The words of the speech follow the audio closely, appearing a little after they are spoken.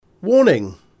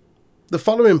Warning! The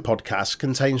following podcast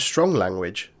contains strong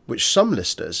language which some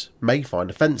listeners may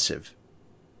find offensive.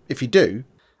 If you do,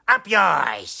 up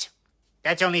yours!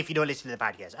 That's only if you don't listen to the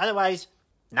podcast. Otherwise,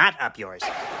 not up yours.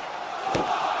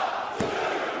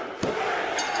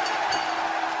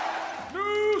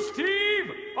 News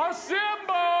team,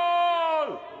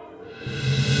 assemble!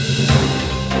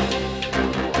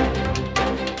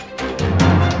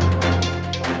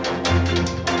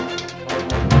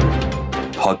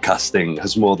 Podcasting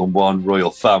has more than one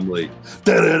royal family.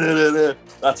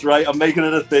 That's right, I'm making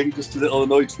it a thing just to little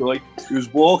annoy Troy,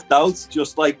 who's walked out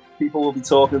just like people will be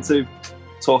talking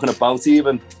about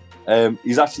even.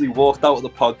 He's actually walked out of the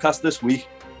podcast this week,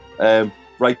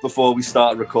 right before we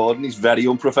started recording. He's very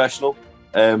unprofessional,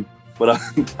 but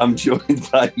I'm joined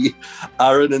by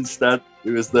Aaron instead,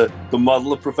 who is the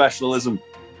model of professionalism.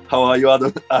 How are you,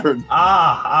 Aaron?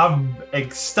 I'm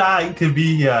ecstatic to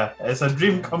be here. It's a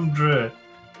dream come true.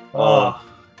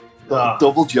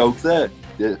 Double joke there.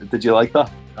 Did you like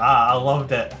that? I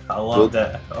loved it.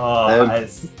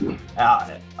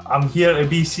 I'm here to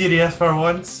be serious for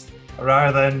once,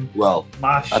 rather than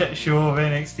my shit show of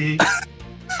NXT.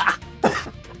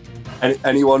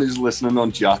 Anyone who's listening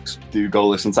on Jax, do go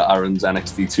listen to Aaron's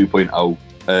NXT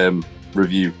 2.0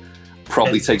 review.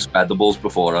 Probably takes edibles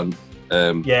beforehand.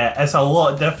 Yeah, it's a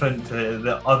lot different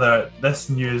to this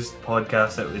news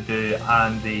podcast that we do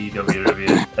and the W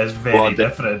review. It's very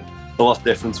different. A lot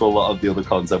different to a lot of the other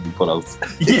content we put out.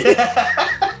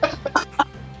 Yeah.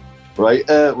 Right,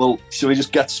 well, should we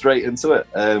just get straight into it?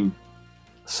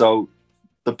 So,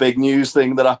 the big news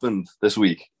thing that happened this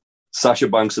week, Sasha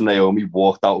Banks and Naomi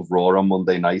walked out of Raw on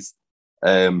Monday night.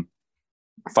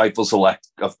 Fightful Select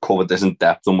have covered this in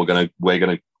depth, and we're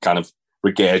gonna kind of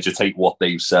regurgitate what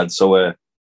they've said. So,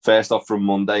 first off, from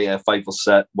Monday,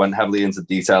 Fightful went heavily into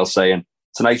detail, saying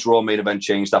tonight's Raw main event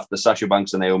changed after Sasha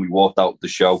Banks and Naomi walked out of the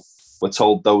show. We're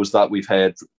told those that we've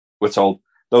heard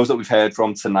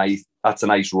from tonight at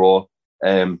tonight's Raw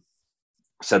said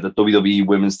that WWE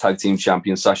Women's Tag Team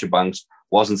Champion Sasha Banks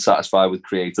wasn't satisfied with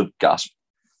creative gasp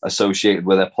associated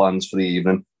with their plans for the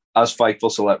evening. As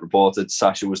Fightful Select reported,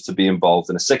 Sasha was to be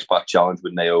involved in a six-pack challenge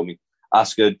with Naomi,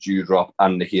 Asuka, Doudrop,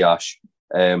 and Nikki Ash,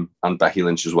 and Becky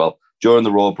Lynch as well. During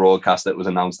the Raw broadcast, it was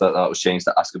announced that was changed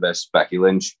to Asuka versus Becky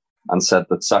Lynch, and said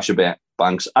that Sasha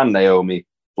Banks and Naomi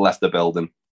left the building.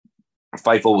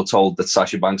 Fightful were told that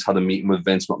Sasha Banks had a meeting with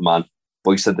Vince McMahon,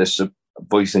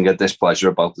 voicing her displeasure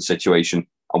about the situation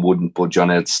and wouldn't budge on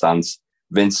her stance.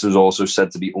 Vince was also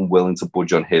said to be unwilling to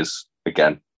budge on his,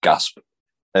 again, gasp.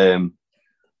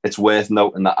 It's worth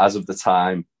noting that as of the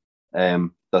time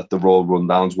that the Raw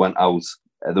rundowns went out,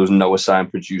 there was no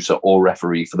assigned producer or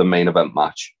referee for the main event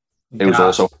match. It was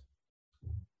also,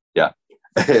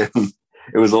 it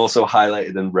was also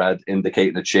highlighted in red,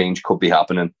 indicating a change could be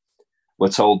happening. We're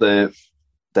told that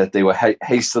they were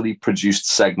hastily produced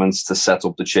segments to set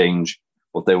up the change,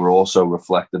 but they were also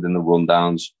reflected in the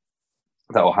rundowns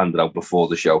that were handed out before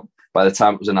the show. By the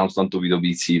time it was announced on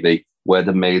WWE TV, where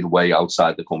they made way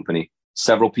outside the company,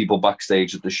 several people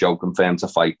backstage at the show confirmed to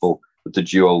Fightful that the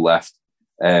duo left.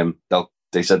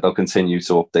 They said they'll continue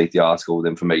to update the article with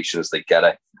information as they get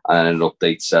it. And an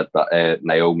update said that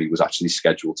Naomi was actually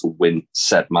scheduled to win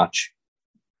said match.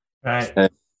 Right.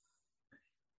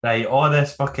 Right, all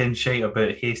this fucking shit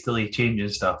about hastily changing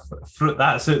stuff.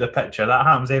 That's out the picture. That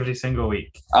happens every single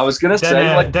week. I was going to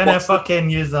say... Didn't fucking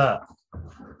use that.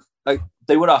 Like,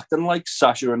 they were acting like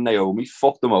Sasha and Naomi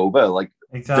fucked them over. Like,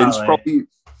 exactly.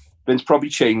 Vince probably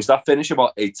changed that finish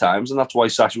about 8 times, and that's why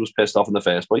Sasha was pissed off in the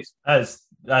first place.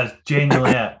 That's genuinely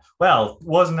it. Well,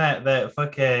 wasn't it that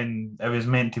fucking it was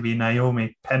meant to be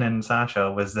Naomi pinning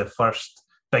Sasha was the first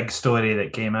big story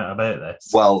that came out about this?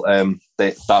 Well,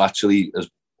 that actually has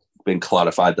been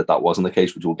clarified that wasn't the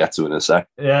case, which we'll get to in a sec.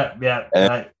 Yeah.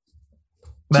 Right.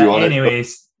 But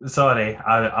anyways, sorry,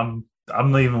 I'm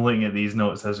not even looking at these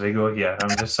notes as we go here.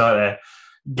 I'm just sort of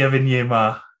giving you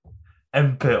my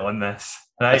input on this.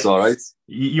 Right? That's all right.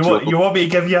 You want me to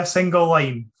give you a single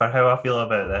line for how I feel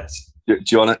about this? Do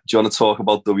you want to talk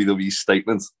about WWE's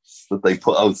statement that they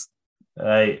put out?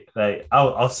 Right.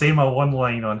 I'll say my one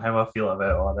line on how I feel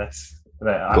about all this.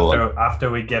 Right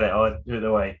after we get it out of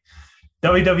the way.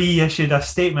 WWE issued a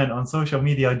statement on social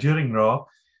media during Raw,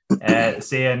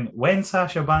 saying when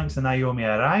Sasha Banks and Naomi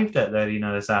arrived at the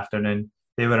arena this afternoon,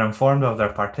 they were informed of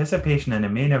their participation in the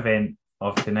main event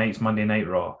of tonight's Monday Night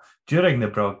Raw. During the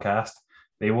broadcast,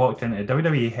 they walked into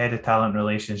WWE Head of Talent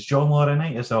Relations John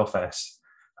Laurinaitis' office.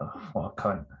 Oh, what a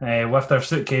cunt. With their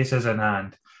suitcases in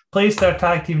hand, placed their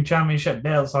tag team championship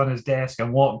belts on his desk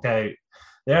and walked out.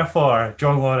 Therefore,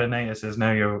 John Laurinaitis is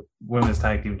now your women's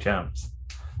tag team champs.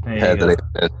 There you go.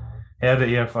 Heard it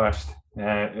here first.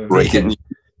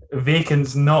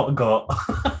 Vacant's not got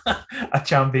a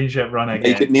championship run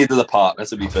again. Vacant neither the partner,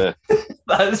 to be fair.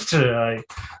 That's true.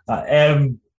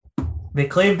 They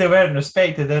claimed they weren't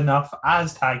respected enough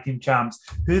as tag team champs.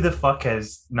 Who the fuck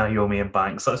is Naomi and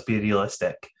Banks? Let's be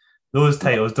realistic. Those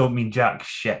titles don't mean jack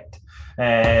shit.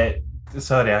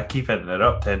 Sorry, I keep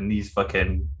interrupting these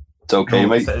fucking... It's okay,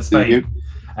 mate. It's fine.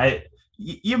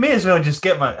 You may as well just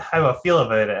get how I feel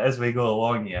about it as we go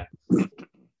along here.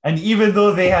 And even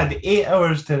though they had 8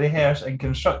 hours to rehearse and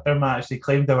construct their match, they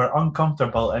claimed they were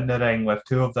uncomfortable in the ring with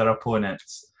 2 of their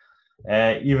opponents,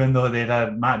 even though they'd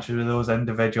had matches with those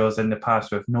individuals in the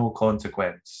past with no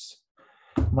consequence.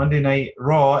 Monday Night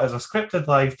Raw is a scripted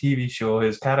live TV show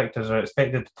whose characters are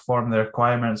expected to perform the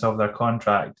requirements of their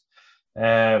contract.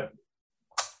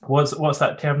 What's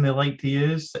that term they like to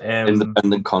use?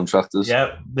 Independent contractors.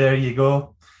 Yep, there you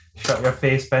go. Shut your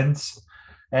face, Vince.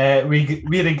 We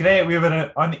regret we were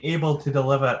unable to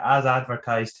deliver as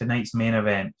advertised tonight's main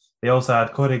event. They also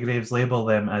had Corey Graves label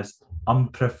them as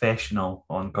unprofessional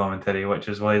on commentary, which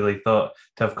is widely thought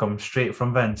to have come straight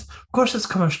from Vince. Of course it's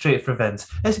coming straight from Vince.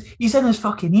 He's in his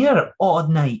fucking ear all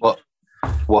night.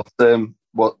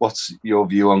 What's your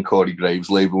view on Corey Graves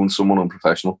labeling someone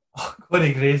unprofessional?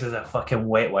 Corey Graves is a fucking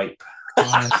wet wipe.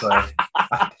 Honestly.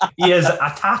 He is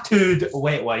a tattooed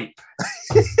wet wipe.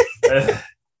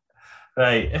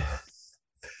 Right.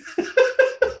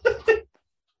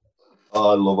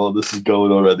 Oh, I love how this is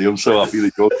going already. I'm so happy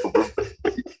that you're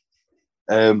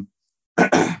covering.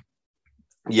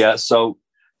 Yeah, so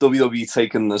WWE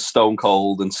taking the Stone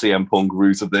Cold and CM Punk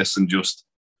route of this and just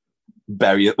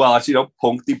bury it. Well, actually, no,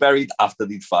 Punk they buried after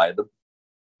they'd fired them.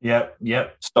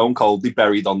 Yep. Stone Cold they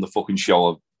buried on the fucking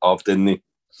show of didn't he?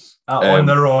 On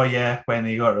the Raw, yeah, when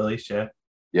he got released, yeah.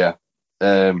 Yeah.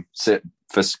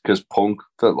 Because Punk,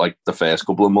 for like the first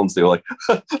couple of months, they were like,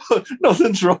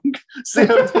 nothing's wrong.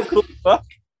 CM Punk comes back.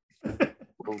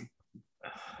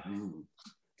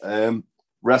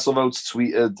 WrestleVotes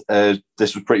tweeted,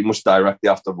 this was pretty much directly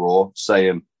after Raw,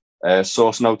 saying,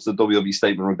 source notes the WWE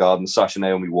statement regarding the Sasha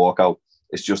Naomi walkout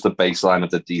is just a baseline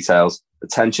of the details. The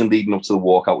tension leading up to the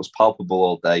walkout was palpable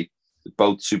all day, with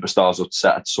both superstars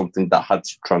upset at something that had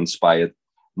transpired.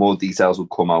 More details will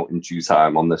come out in due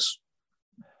time on this.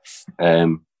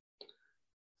 And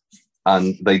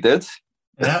they did.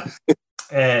 Yeah.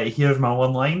 Here's my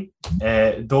one line.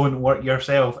 Don't work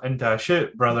yourself into a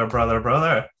shoot, brother.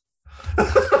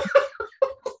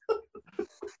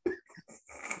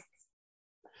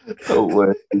 Don't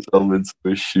work yourself into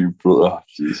a shoot, brother. Oh,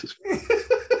 Jesus.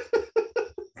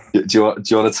 Do you want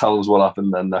to tell us what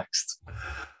happened then next?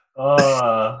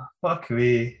 Oh, fuck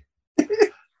me.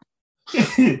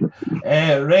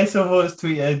 WrestleVotes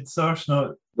tweeted, source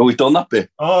note. Oh, we've done that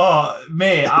bit. Oh,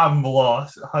 mate, I'm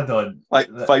lost. Hold on. Like,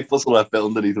 Fightful Select bit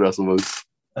underneath WrestleVotes.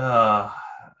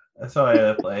 It's all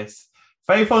over the place.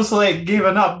 Fightful Select gave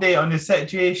an update on the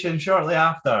situation shortly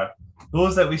after.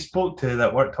 Those that we spoke to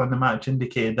that worked on the match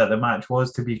indicated that the match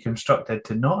was to be constructed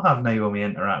to not have Naomi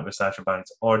interact with Sasha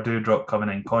Banks or Doudrop coming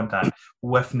in contact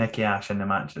with Nikki Ash in the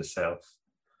match itself.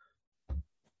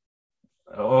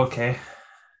 Okay.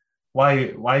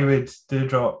 Why would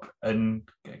Doudrop and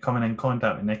coming in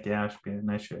contact with Nikki Ash be an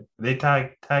issue? Are they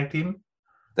tag team?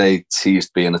 They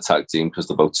teased being a tag team because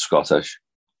they're both Scottish.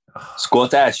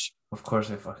 Scottish! Of course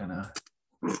they fucking are.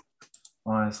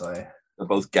 Honestly. They're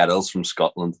both girls from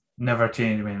Scotland. Never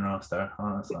change main roster,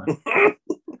 honestly.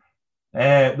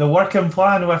 The working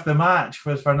plan with the match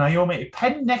was for Naomi to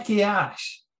pin Nikki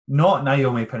Ash, not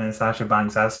Naomi pinning Sasha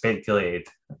Banks as speculated.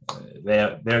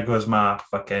 There goes my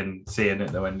fucking saying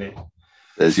it the window.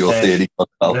 There's your theory.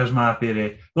 There's my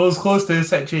theory. Those close to the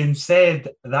situation said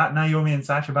that Naomi and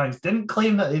Sasha Banks didn't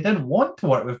claim that they didn't want to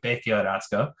work with Becky or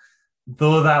Asuka,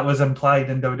 though that was implied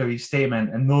in WWE's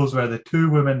statement, and those were the 2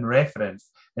 women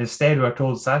referenced. Instead, we're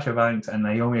told Sasha Banks and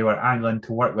Naomi were angling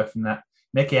to work with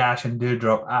Nikki Ash and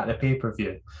Doudrop at the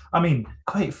pay-per-view. I mean,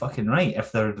 quite fucking right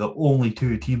if they're the only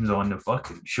 2 teams on the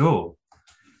fucking show.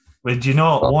 Would you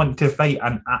not want to fight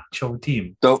an actual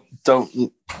team?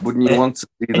 Wouldn't you want to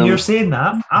see them? And you're saying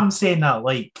that? I'm saying that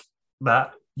like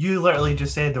that. You literally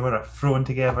just said they were thrown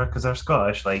together because they're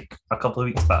Scottish like a couple of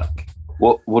weeks back.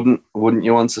 What wouldn't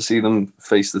you want to see them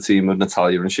face the team of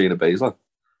Natalya and Shayna Baszler?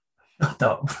 Shut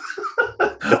up.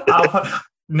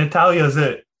 Natalia's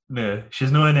it. No,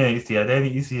 she's not in NXT. I don't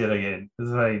need to see her again.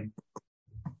 It's fine.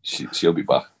 She'll be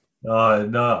back. Oh,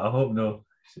 no, I hope no.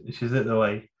 She's at the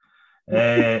way.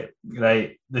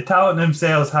 Right. The talent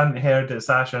themselves hadn't heard that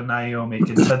Sasha and Naomi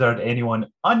considered anyone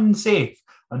unsafe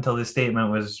until the statement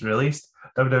was released.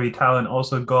 WWE talent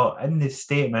also got in this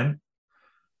statement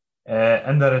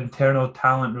in their internal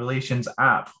talent relations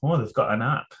app. Oh, they've got an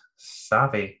app.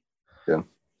 Savvy. Yeah.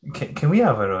 Can we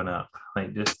have our own app?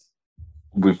 Like just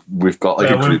we've got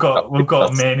like we've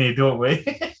got many, don't we?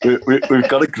 we've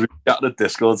got a group chat in a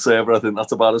Discord server. I think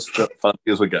that's about as fancy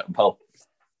as we're getting, pal.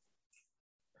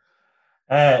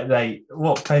 Right,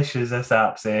 what pish is this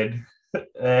app saying?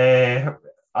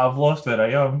 I've lost where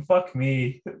I am. Fuck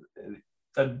me.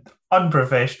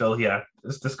 Unprofessional here.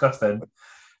 It's disgusting.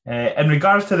 In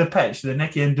regards to the pitch, the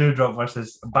Nikki and Doudrop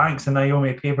versus Banks and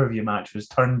Naomi pay-per-view match was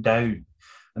turned down,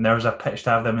 and there was a pitch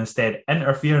to have them instead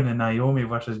interfere in the Naomi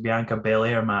versus Bianca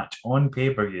Belair match on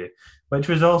pay-per-view, which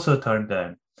was also turned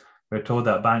down. We're told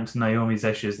that Banks and Naomi's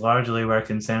issues largely were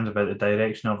concerns about the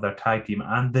direction of their tag team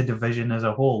and the division as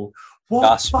a whole.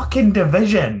 What fucking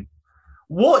division?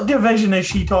 What division is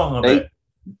she talking about? Hey,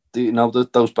 do you know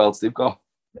those belts they've got?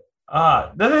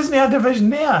 There isn't a division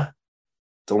there.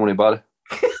 Don't worry about it.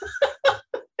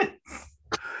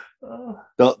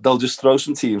 They'll just throw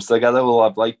some teams together. We'll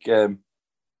have like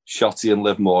Shotzi and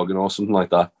Liv Morgan or something like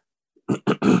that.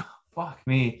 Fuck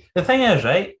me. The thing is,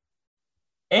 right?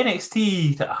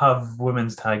 NXT have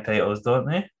women's tag titles, don't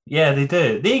they? Yeah, they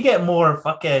do. They get more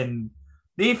fucking...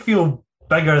 They feel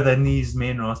bigger than these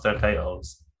main roster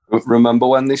titles. Remember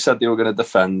when they said they were going to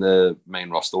defend the main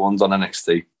roster ones on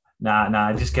NXT?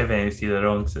 Nah, just give NXT the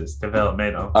wrong, so it's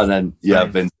developmental. And then, yeah,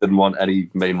 Vince didn't want any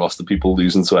main roster people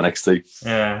losing to NXT.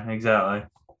 Yeah, exactly.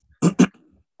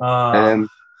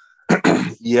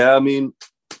 Yeah, I mean,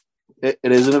 it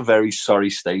is in a very sorry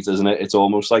state, isn't it? It's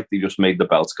almost like they just made the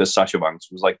belts because Sasha Banks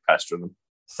was like pestering them.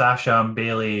 Sasha and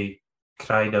Bayley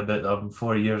cried about them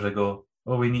 4 years ago.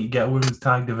 Oh, we need to get a women's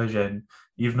tag division,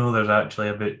 even though there's actually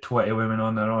about 20 women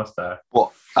on the roster.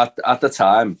 But at the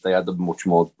time, they had much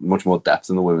more depth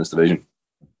in the women's division.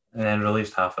 And then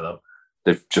released half of them.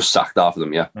 They've just sacked half of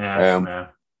them, yeah. Yeah.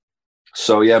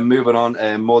 So, yeah, moving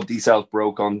on. More details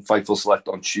broke on Fightful Select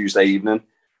on Tuesday evening,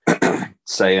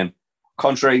 saying,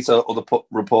 contrary to other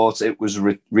reports, it was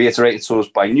reiterated to us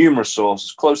by numerous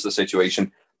sources close to the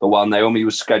situation that while Naomi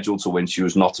was scheduled to win, she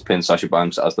was not to pin Sasha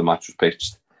Banks as the match was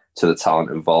pitched to the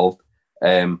talent involved.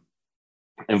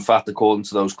 In fact, according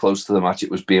to those close to the match,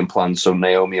 it was being planned so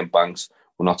Naomi and Banks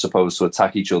were not supposed to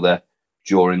attack each other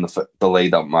during the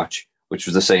laid-out match, which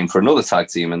was the same for another tag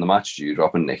team in the match,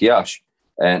 Doudrop and Nikki Ash.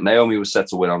 Naomi was set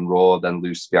to win on Raw, then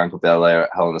lose to Bianca Belair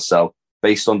at Hell in a Cell.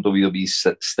 Based on WWE's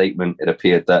statement, it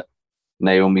appeared that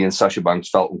Naomi and Sasha Banks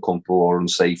felt uncomfortable or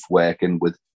unsafe working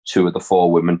with two of the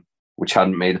four women, which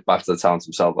hadn't made it back to the talent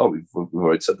themselves. Oh, we've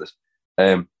already said this.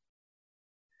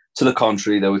 To the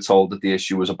contrary, they were told that the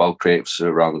issue was about creatives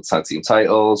around the tag team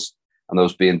titles, and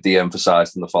those being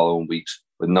de-emphasized in the following weeks,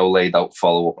 with no laid-out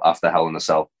follow-up after Hell in a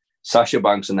Cell. Sasha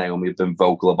Banks and Naomi have been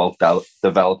vocal about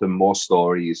developing more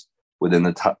stories within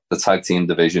the tag team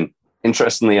division.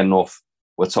 Interestingly enough,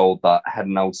 we're told that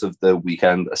heading out of the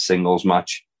weekend, a singles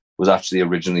match was actually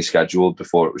originally scheduled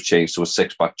before it was changed to a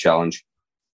six-pack challenge.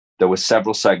 There were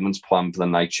several segments planned for the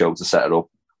night show to set it up.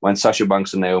 When Sasha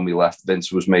Banks and Naomi left,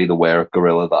 Vince was made aware of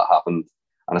Gorilla that happened,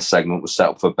 and a segment was set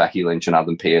up for Becky Lynch and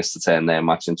Adam Pearce to turn their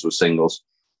match into a singles.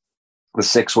 The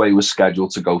six-way was scheduled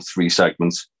to go 3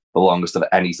 segments, the longest of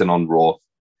anything on Raw.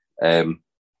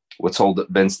 We're told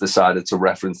that Vince decided to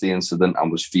reference the incident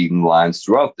and was feeding lines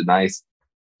throughout the night.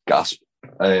 Gasp.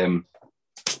 Where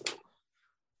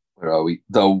are we?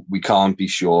 Though we can't be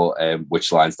sure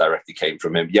which lines directly came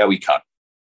from him. Yeah, we can.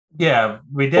 Yeah,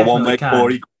 we definitely can.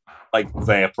 Corey, like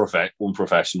they're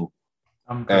unprofessional.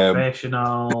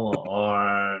 Unprofessional,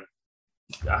 or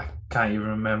I can't even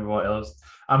remember what else.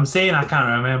 I'm saying I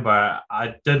can't remember.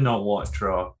 I did not watch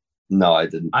Raw. No, I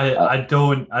didn't. I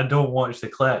don't watch the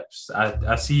clips.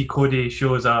 I see Cody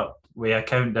shows up with a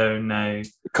countdown now.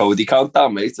 Cody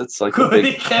countdown, mate. It's like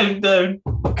Cody countdown.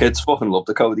 Kids fucking love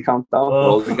the Cody countdown.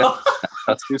 Oh,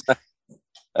 That's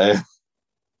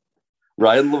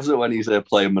Ryan loves it when he's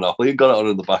playing Monopoly and got it on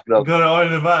in the background. Got it on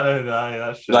in the background. Aye,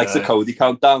 that's he likes the Cody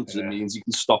countdown because it means you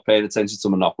can stop paying attention to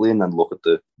Monopoly and then look at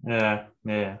the.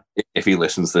 Yeah. If he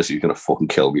listens to this, he's gonna fucking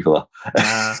kill me for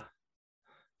that.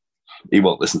 He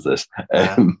won't listen to this.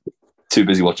 Too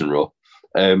busy watching Raw.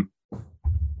 There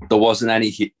wasn't any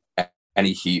heat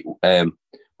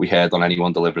we heard on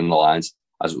anyone delivering the lines,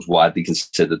 as it was widely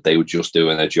considered they were just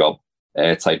doing their job,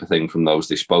 type of thing from those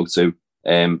they spoke to.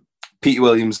 Pete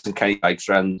Williams and Kenny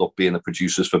Dykstra ended up being the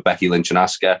producers for Becky Lynch and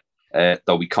Asuka,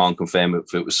 though we can't confirm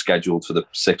if it was scheduled for the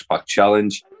six-pack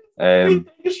challenge.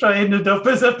 Dykstra ended up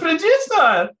as a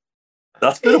producer.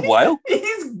 That's been a while.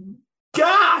 He's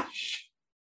gosh.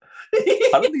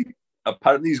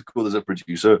 Apparently he's good as a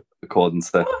producer, according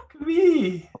to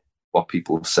what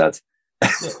people have said.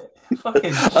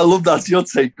 I love that's your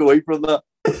takeaway from that.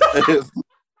 I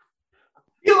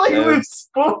feel like we've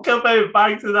spoke about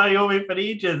Back to Naomi for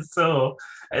ages, so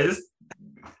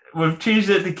we've changed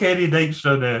it to Kenny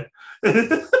Dykstra now.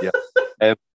 Yeah.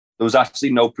 There was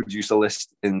actually no producer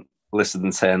listed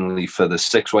internally for the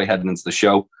six-way heading into the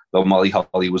show, though Molly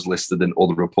Holly was listed in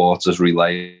other reports as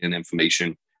relaying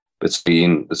information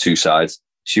between the two sides.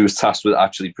 She was tasked with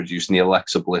actually producing the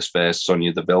Alexa Bliss versus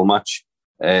Sonya Deville match.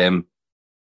 To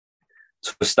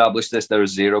establish this, there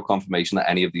is zero confirmation that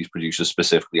any of these producers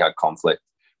specifically had conflict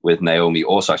with Naomi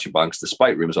or Sasha Banks,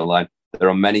 despite rumors online. There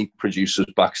are many producers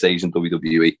backstage in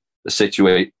WWE.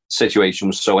 The situation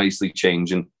was so hastily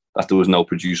changing that there was no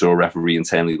producer or referee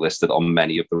internally listed on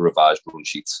many of the revised run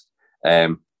sheets.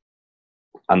 And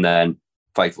then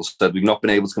Fightful said, we've not been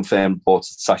able to confirm reports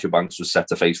that Sasha Banks was set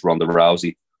to face Ronda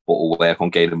Rousey, but we'll work on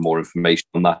gaining more information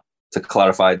on that. To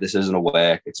clarify, this isn't a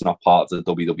work. It's not part of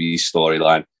the WWE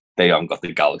storyline. They haven't got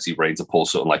the galaxy brain to pull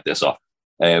something like this off.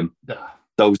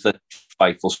 Those that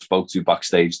Fightful spoke to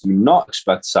backstage do not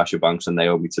expect Sasha Banks and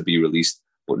Naomi to be released,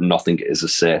 but nothing is a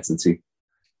certainty.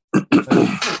 But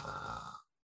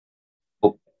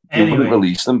anyway, wouldn't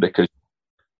release them because...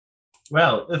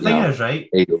 Well, the thing is, right,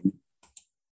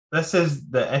 this is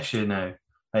the issue now.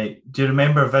 Like, do you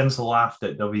remember Vince laughed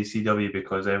at WCW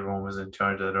because everyone was in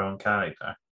charge of their own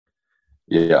character?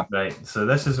 Yeah. Right, so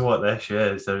this is what the issue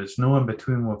is. There's no in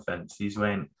between with Vince. He's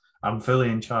went, I'm fully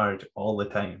in charge all the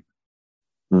time.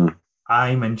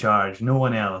 I'm in charge, no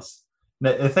one else.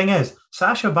 The thing is,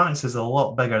 Sasha Banks is a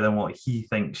lot bigger than what he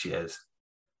thinks she is.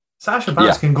 Sasha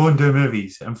Banks can go and do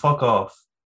movies and fuck off.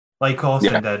 Like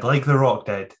Austin did, like The Rock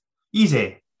did.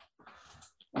 Easy.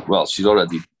 Well, she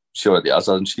already has,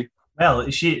 hasn't she? Well,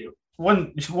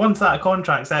 once that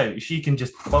contract's out, she can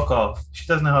just fuck off. She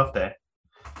doesn't have to.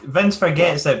 Vince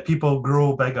forgets that people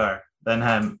grow bigger than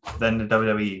him, than the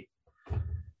WWE.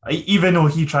 Even though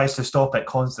he tries to stop it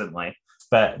constantly.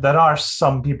 But there are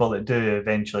some people that do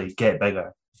eventually get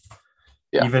bigger.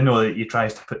 Yeah. Even though he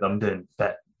tries to put them down.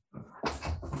 But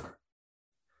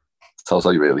tells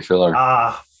how you really feel,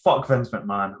 Aaron. Fuck Vince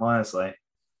McMahon, honestly.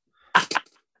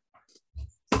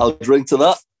 I'll drink to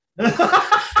that.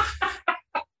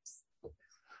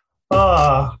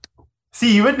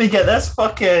 See, you wouldn't get this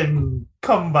fucking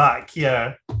comeback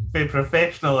here by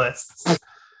professionalists.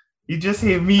 You just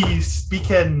hear me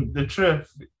speaking the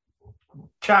truth,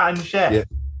 chatting shit.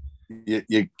 Yeah.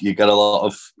 You got a lot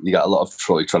of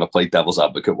Troy trying to play devil's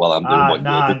advocate while I'm doing what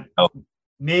you're doing.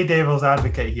 No devil's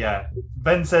advocate here.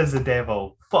 Vince is the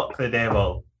devil. Fuck the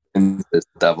devil. Vince is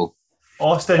the devil.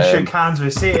 Austin shook hands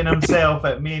with Satan himself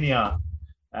at Mania.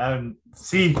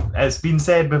 See, it's been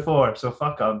said before, so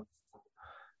fuck him.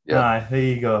 Yeah. There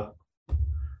you go. Do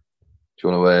you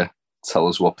want to tell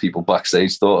us what people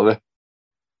backstage thought of it?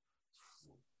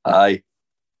 Aye.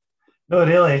 No,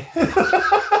 really.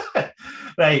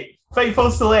 Right.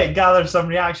 Fightful Select gathered some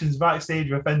reactions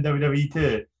backstage within WWE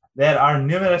 2. There are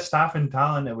numerous staff and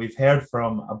talent that we've heard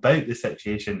from about the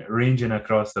situation, ranging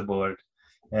across the board.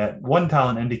 One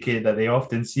talent indicated that they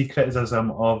often see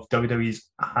criticism of WWE's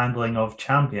handling of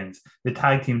champions, the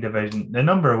tag team division, the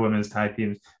number of women's tag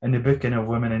teams, and the booking of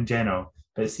women in general,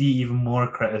 but see even more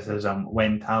criticism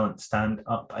when talent stand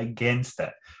up against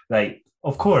it. Right.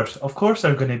 Of course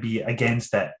they're going to be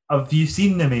against it. Have you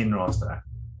seen the main roster?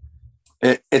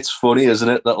 It's funny, isn't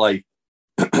it, that like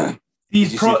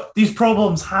these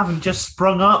problems haven't just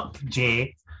sprung up,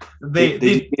 Jay.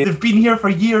 They've been here for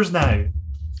years now.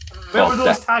 Where were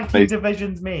those tag team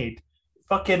divisions made?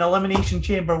 Fucking Elimination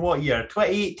Chamber, what year?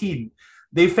 2018.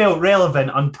 They felt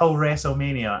relevant until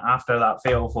WrestleMania after that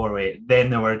fatal four-way. Then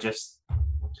they were just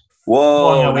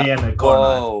flung away in the corner.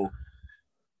 Whoa.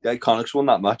 The Iconics won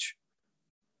that match.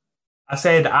 I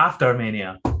said after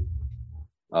Mania.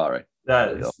 All right.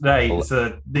 That's right.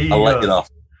 So there you go. I'll let it off.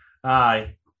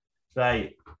 Aye.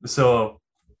 Right. So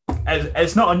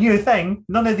it's not a new thing.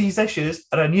 None of these issues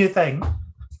are a new thing.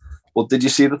 Well, did you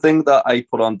see the thing that I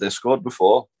put on Discord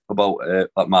before about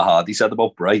that Matt Hardy said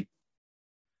about Bray?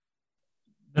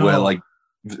 No. Where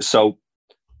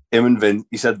him and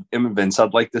Vince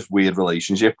had like this weird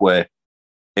relationship where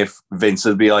if Vince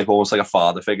would be like almost like a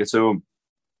father figure to him,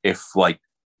 if like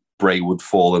Bray would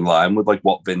fall in line with like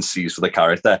what Vince sees for the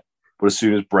character. But as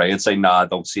soon as Bray would say, "Nah, I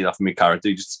don't see that for my character,"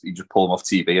 he just pull him off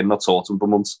TV and not talk to him for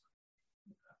months.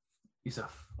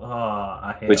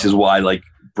 Which is why like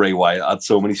Bray Wyatt had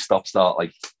so many stop-start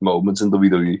like moments in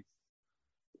WWE.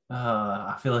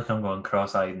 I feel like I'm going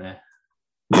cross-eyed now.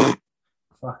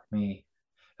 Fuck me.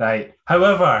 Right.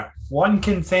 However, one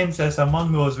consensus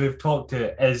among those we've talked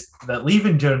to is that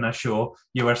leaving during a show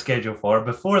you were scheduled for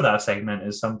before that segment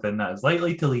is something that is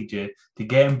likely to lead you to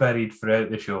getting buried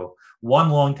throughout the show. One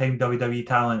longtime WWE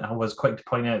talent was quick to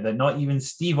point out that not even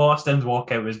Steve Austin's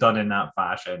walkout was done in that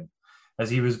fashion, as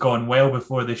he was gone well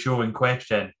before the show in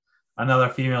question. Another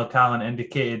female talent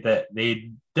indicated that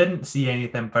they didn't see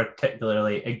anything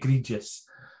particularly egregious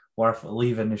worth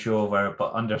leaving the show over,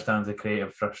 but understands the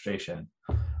creative frustration.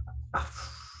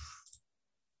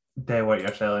 Dare what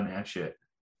you're selling to a shit.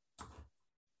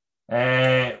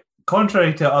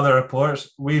 Contrary to other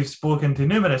reports, we've spoken to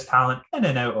numerous talent in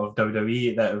and out of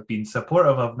WWE that have been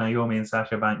supportive of Naomi and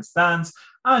Sasha Banks' stance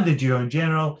and the duo in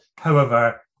general.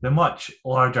 However, the much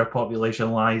larger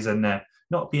population lies in the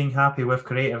not being happy with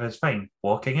creative is fine,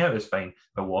 walking out is fine,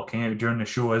 but walking out during the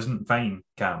show isn't fine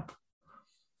camp.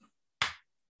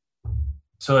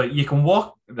 So you can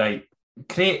walk, right,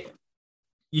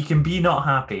 you can be not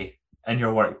happy in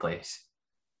your workplace.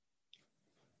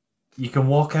 You can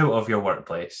walk out of your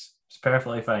workplace. It's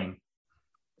perfectly fine.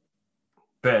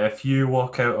 But if you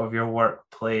walk out of your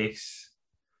workplace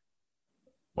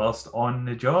whilst on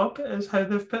the job, is how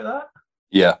they've put that?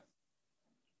 Yeah.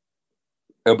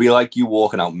 It'll be like you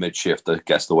walking out mid-shift, I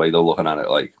guess, the way they're looking at it,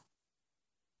 like.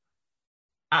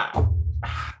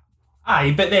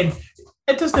 Aye, but then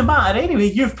it doesn't matter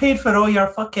anyway. You've paid for all your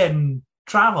fucking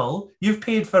travel. You've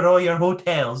paid for all your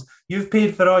hotels. You've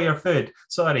paid for all your food.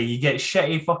 Sorry, you get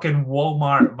shitty fucking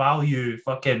Walmart value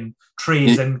fucking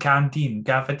trays in canteen,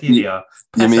 cafeteria.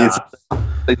 You mean it's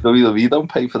like WWE don't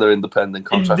pay for their independent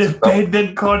contracts?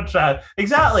 Independent contract.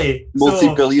 Exactly.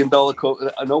 Multi-billion-dollar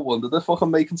no wonder they're fucking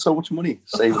making so much money.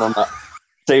 Saving on that.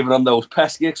 Saving on those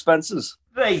pesky expenses.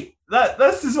 Right.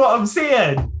 This is what I'm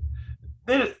saying.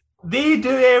 They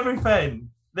do everything.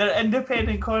 They're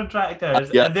independent contractors,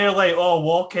 and they're like, oh,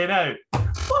 walking out.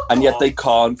 And yet they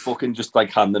can't fucking just like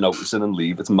hand the notice in and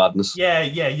leave. It's madness. Yeah,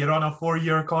 you're on a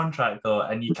 4-year contract though,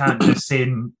 and you can't just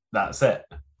say that's it.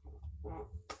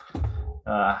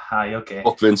 Aye, okay.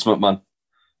 Fuck Vince McMahon.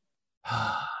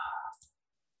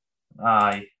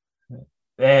 Aye.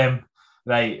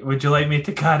 Right, would you like me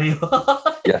to carry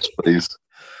on? Yes, please.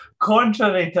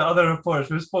 Contrary to other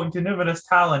reports, we've spoken to numerous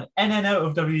talent in and out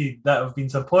of WWE that have been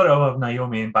supportive of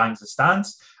Naomi and Banks'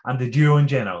 stance and the duo in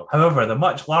general. However, the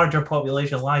much larger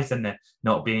population lies in the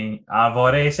not being. I've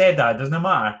already said that, it doesn't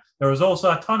matter. There was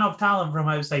also a ton of talent from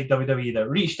outside WWE that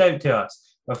reached out to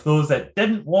us, with those that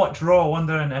didn't watch Raw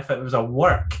wondering if it was a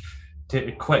work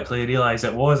to quickly realise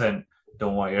it wasn't.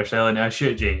 Don't want you're selling a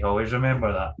shit, Jay. Always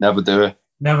remember that. Never do it.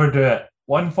 Never do it.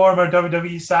 One former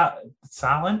WWE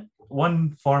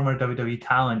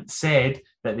talent said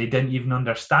that they didn't even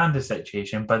understand the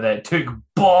situation, but that it took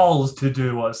balls to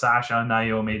do what Sasha and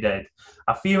Naomi did.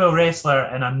 A female wrestler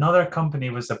in another company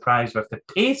was surprised with the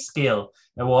pay scale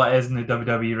of what is in the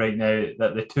WWE right now,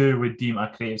 that the two would deem a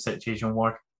creative situation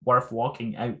worth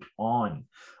walking out on.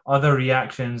 Other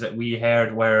reactions that we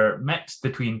heard were mixed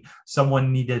between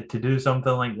someone needed to do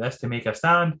something like this to make a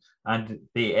stand, and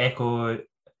they echo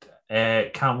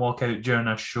can't walk out during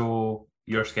a show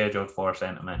you're scheduled for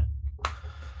sentiment.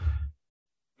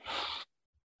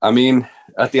 I mean,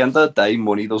 at the end of the day,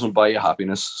 money doesn't buy you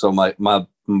happiness. So my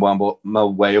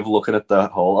way of looking at the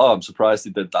whole, I'm surprised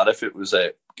they did that if it was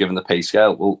given the pay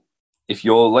scale. Well, if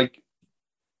you're like,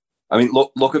 I mean,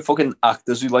 look at fucking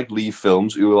actors who like leave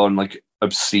films who are on like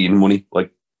obscene money,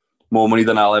 like more money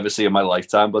than I'll ever see in my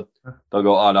lifetime. But they'll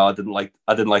go, oh no, I didn't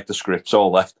like the script, so I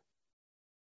left.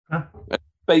 It's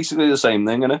basically the same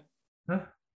thing, isn't it?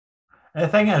 The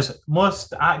thing is,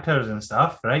 most actors and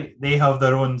stuff, right? They have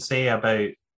their own say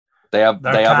about their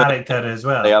character as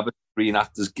well. They have a Screen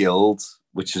Actors Guild,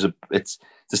 which is it's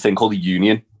this thing called a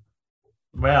union.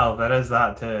 Well, there is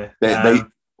that too.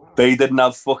 They didn't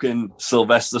have fucking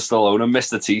Sylvester Stallone and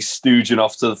Mr. T stooging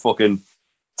off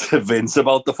to Vince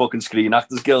about the fucking Screen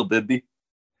Actors Guild, did they?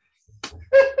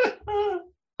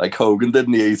 Like Hogan did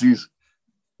in the 80s.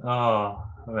 Oh,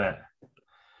 right.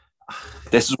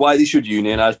 This is why they should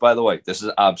unionize, by the way. This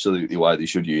is absolutely why they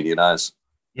should unionize.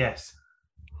 Yes.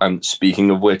 And speaking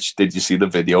of which, did you see the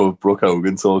video of Brooke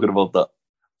Hogan talking about that?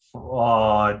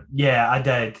 Oh, yeah, I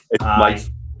did. It's my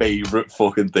favourite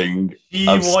fucking thing. She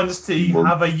wants to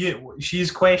have a union.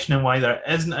 She's questioning why there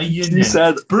isn't a union. She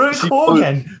said, Brooke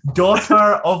Hogan, daughter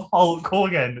of Hulk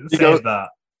Hogan, said that.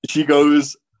 She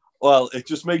goes, well, it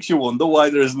just makes you wonder why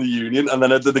there isn't a union. And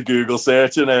then I did the Google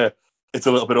search and it's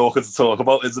a little bit awkward to talk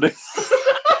about, isn't it?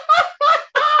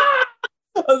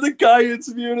 And the guy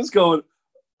interviewing us going,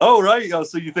 oh, right,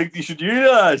 so you think they should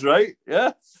unionise, right?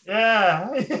 Yeah?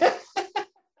 Yeah.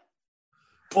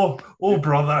 Oh,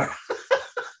 brother.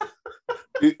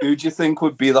 Who do you think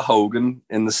would be the Hogan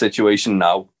in the situation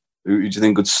now? Who do you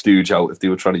think would stooge out if they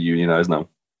were trying to unionize now?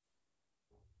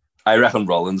 I reckon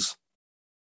Rollins.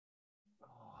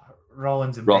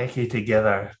 Rollins and Becky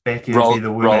together. Becky would be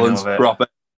the woman Rollins of it.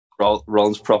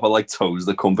 Rollins proper like toes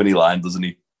the company line, doesn't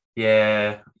he?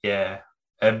 Yeah.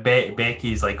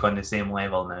 Becky's like on the same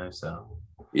level now, so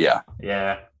yeah.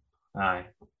 Aye.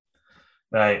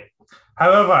 Right.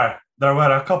 However, there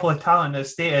were a couple of talent that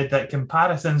stated that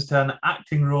comparisons to an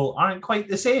acting role aren't quite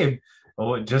the same.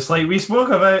 Oh, just like we spoke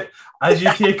about, as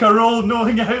you take a role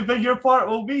knowing how big your part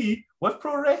will be, with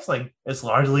pro wrestling, it's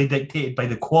largely dictated by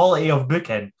the quality of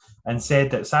booking, and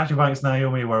said that Sasha Banks and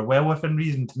Naomi were well within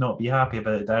reason to not be happy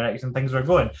about the direction things were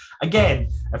going. Again,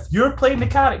 if you're playing the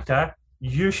character,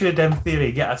 you should, in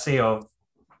theory, get a say of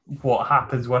what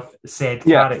happens with said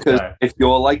character. Because if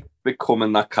you're like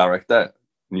becoming that character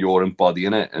and you're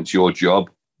embodying it and it's your job,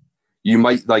 you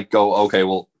might like go, okay,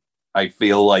 well, I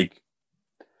feel like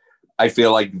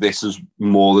this is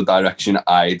more the direction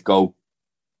I'd go,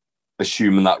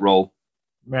 assuming that role.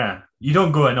 Yeah, you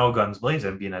don't go in all guns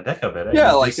blazing being a dick about it.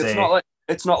 Yeah, like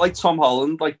it's not like Tom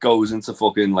Holland like goes into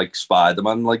fucking like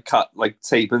Spider-Man like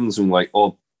tapings and like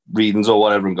or readings or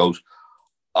whatever and goes,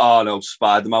 oh no,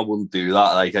 Spider-Man wouldn't do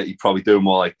that. Like he'd probably do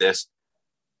more like this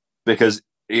because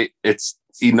he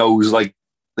knows like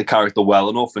the character well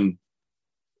enough and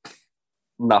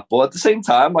that. But at the same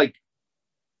time, like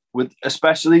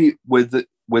especially with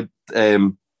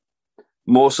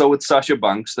more so with Sasha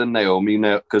Banks than Naomi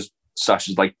now, because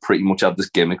Sasha's like pretty much had this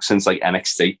gimmick since like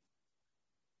NXT.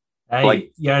 Hey,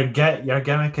 like your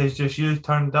gimmick is just you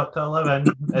turned up to 11,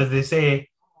 as they say,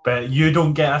 but you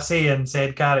don't get a say in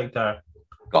said character.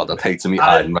 God, I'd hate to meet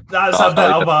that's a bit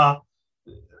of a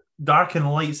dark and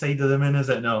light side of the moon, is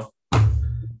it? No.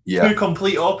 Yeah. Two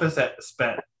complete opposites,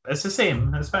 but it's the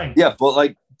same. It's fine. Yeah, but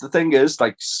like the thing is,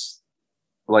 like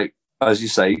as you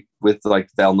say, with like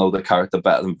they'll know the character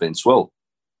better than Vince will.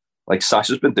 Like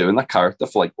Sasha's been doing that character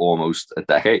for like almost a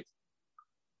decade.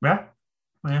 Yeah.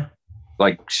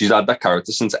 Like she's had that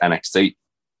character since NXT.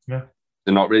 Yeah.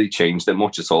 They've not really changed it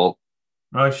much at all.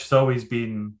 No, she's always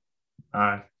been.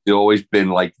 She's always been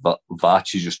like that.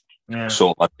 She's just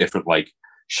sort of like different like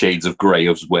shades of grey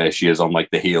of where she is on like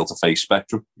the heel to face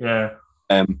spectrum. Yeah.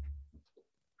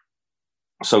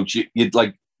 So you'd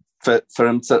like for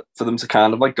them to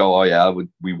kind of like go, oh yeah,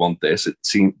 we want this. It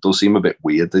does seem a bit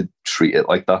weird to treat it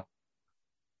like that.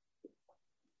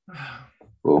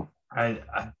 Well, I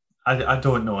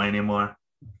don't know anymore.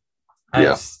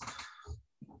 Yeah.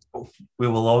 We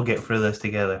will all get through this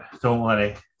together. Don't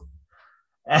worry.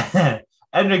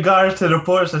 In regards to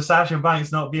reports of Sasha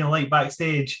Banks not being liked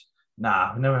backstage,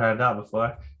 nah, I've never heard that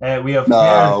before.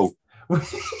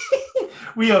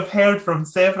 We have heard from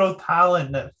several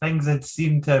talent that things had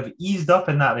seemed to have eased up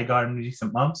in that regard in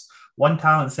recent months. One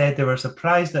talent said they were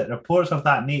surprised that reports of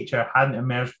that nature hadn't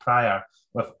emerged prior,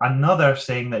 with another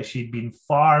saying that she'd been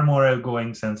far more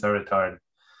outgoing since her return.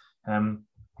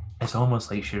 It's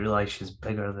almost like she realised she's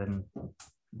bigger than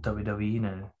WWE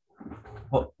now.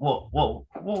 What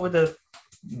would the...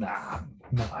 Nah,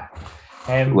 no.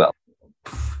 Well,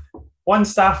 one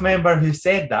staff member who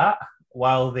said that,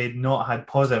 while they'd not had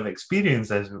positive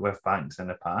experiences with Banks in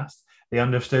the past, they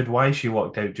understood why she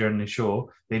walked out during the show.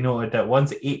 They noted that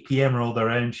once 8 p.m. rolled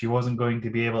around, she wasn't going to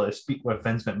be able to speak with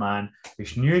Vince McMahon,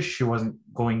 which knew she wasn't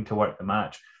going to work the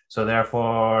match. So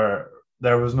therefore,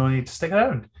 there was no need to stick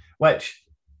around. Which,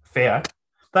 fair.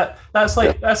 That's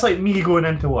like me going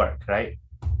into work, right?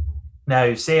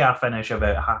 Now, say I finish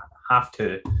about half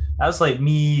 2. That's like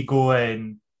me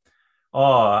going,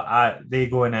 they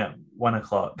go in at 1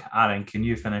 o'clock. Aaron, can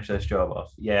you finish this job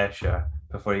off? Yeah, sure.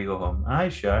 Before you go home. Aye,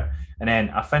 sure. And then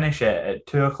I finish it at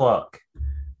 2 o'clock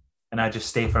and I just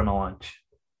stay for my lunch.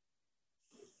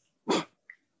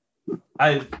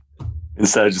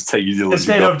 Instead of just taking your lunch.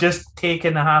 Instead of just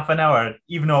taking a half an hour,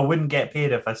 even though I wouldn't get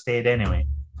paid if I stayed anyway.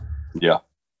 Yeah.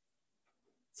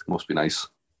 Must be nice.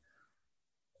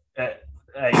 That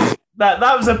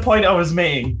was the point I was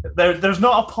making. There's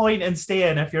not a point in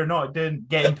staying if you're not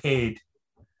getting paid.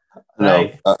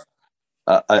 Right? No,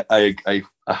 I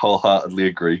wholeheartedly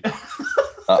agree.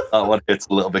 that one hits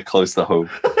a little bit close to home.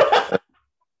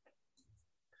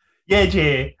 Yeah,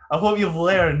 Jay. I hope you've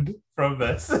learned from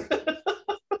this.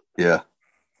 Yeah.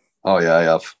 Oh yeah, I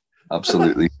have.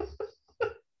 Absolutely.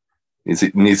 need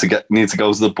to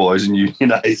go to the boys and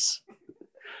unionize.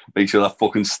 Make sure that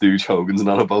fucking Stooge Hogan's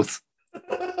not about.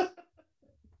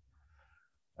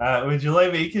 Would you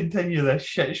like me to continue this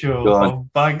shit show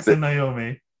of Banks and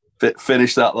Naomi?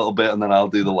 Finish that little bit and then I'll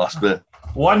do the last bit.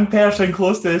 One person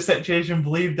close to the situation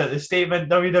believed that the statement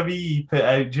WWE put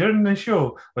out during the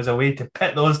show was a way to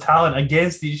pit those talent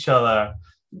against each other.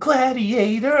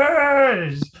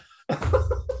 Gladiators!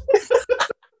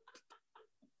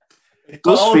 It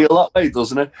does feel that way,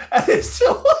 doesn't it? It's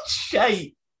so much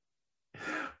shite.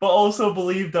 But also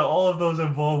believed that all of those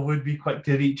involved would be quick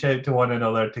to reach out to one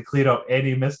another to clear up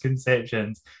any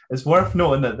misconceptions. It's worth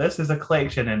noting that this is a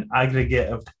collection and aggregate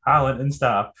of talent and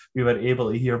staff we were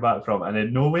able to hear back from, and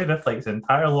in no way reflects the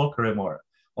entire locker room or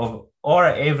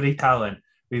every talent.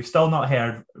 We've still not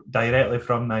heard directly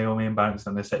from Naomi and Banks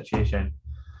on the situation.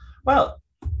 Well,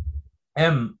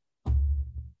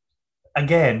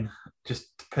 again,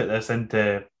 just to put this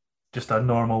into just a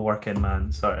normal working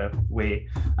man sort of way,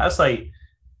 that's like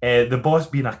the boss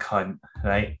being a cunt,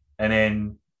 right? And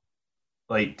then,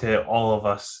 like, to all of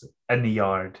us in the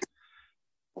yard.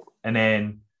 And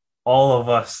then all of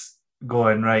us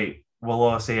going, right, we'll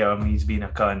all say to him he's being a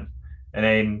cunt. And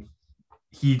then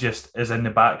he just is in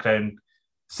the background,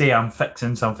 say I'm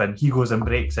fixing something, he goes and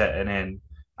breaks it, and then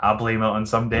I blame it on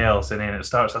somebody else, and then it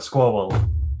starts a squabble.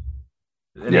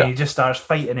 And then he just starts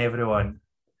fighting everyone.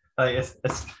 Like,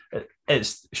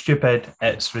 it's stupid,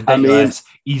 it's ridiculous. I mean,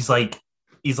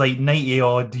 he's like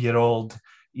 90-odd-year-old.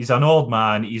 He's an old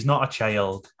man. He's not a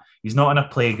child. He's not in a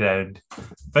playground.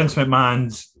 Vince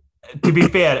McMahon's, to be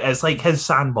fair, it's like his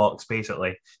sandbox,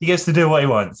 basically. He gets to do what he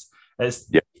wants. It's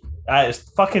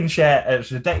fucking shit.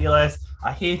 It's ridiculous.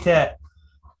 I hate it.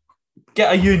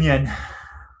 Get a union.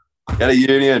 Get a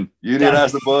union.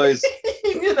 Unionize the boys.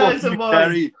 Unionize the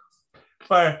boys.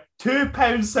 For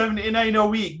 £2.79 a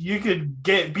week, you could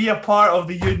be a part of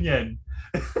the union.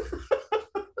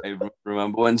 I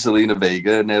remember when Zelina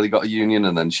Vega nearly got a union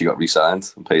and then she got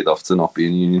re-signed and paid off to not be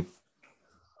in union.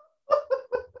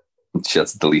 She had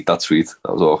to delete that tweet.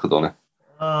 That was awkward, wasn't it?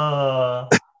 Oh,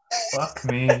 fuck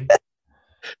me.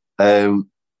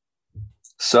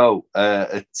 So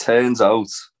it turns out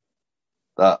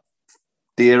that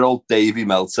dear old Davey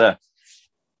Meltzer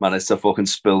managed to fucking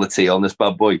spill the tea on this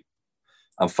bad boy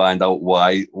and find out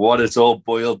what it's all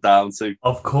boiled down to.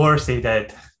 Of course he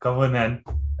did. Come on then.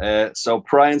 So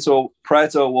prior to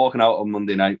walking out on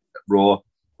Monday Night Raw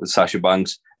with Sasha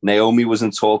Banks, Naomi was in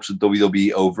talks with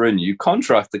WWE over a new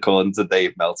contract, according to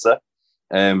Dave Meltzer.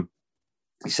 He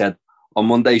said, on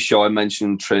Monday's show, I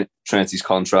mentioned Trinity's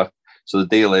contract. So the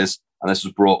deal is, and this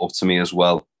was brought up to me as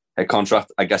well, her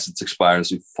contract, I guess it's expiring,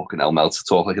 so fucking hell, Meltzer,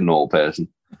 talk like a normal person.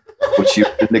 But she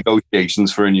was in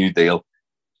negotiations for a new deal.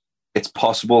 It's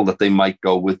possible that they might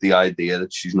go with the idea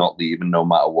that she's not leaving no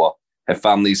matter what. Her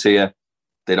family's here.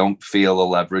 They don't feel the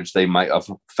leverage they might have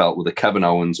felt with a Kevin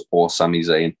Owens or Sami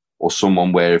Zayn or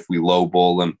someone where if we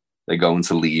lowball them, they're going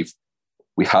to leave.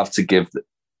 We have to give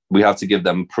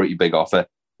them a pretty big offer.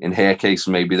 In her case,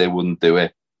 maybe they wouldn't do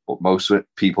it, but most of it,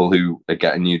 people who are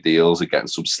getting new deals are getting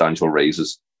substantial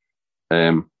raises.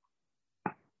 It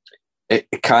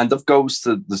kind of goes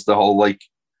to there's the whole like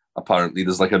apparently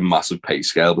there's like a massive pay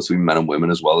scale between men and women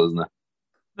as well, isn't there?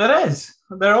 There is.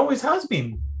 There always has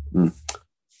been.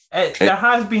 There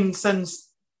has been since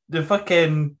the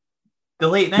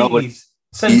late 90s,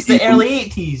 since the early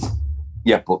 80s.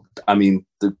 Yeah, but I mean,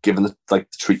 given the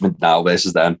treatment now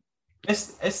versus then,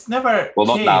 it's never. Well,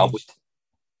 changed. not now. But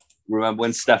remember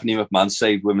when Stephanie McMahon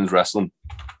saved women's wrestling?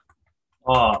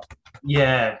 Oh,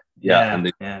 yeah,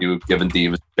 and they were giving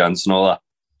divas a chance and all that.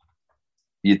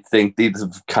 You'd think they'd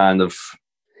have kind of.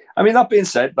 I mean, that being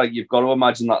said, like you've got to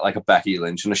imagine that like a Becky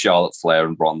Lynch and a Charlotte Flair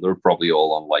and Ronda are probably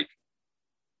all on like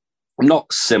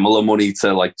not similar money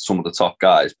to like some of the top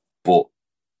guys, but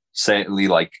certainly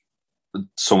like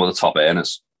some of the top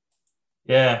earners.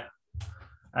 Yeah.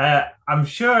 I'm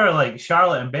sure like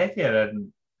Charlotte and Becky are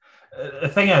in. The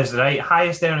thing is, right,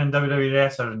 highest earning WWE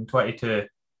wrestler in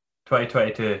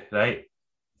 2022, right?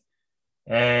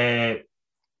 Bear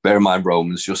in mind,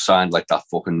 Roman's just signed like that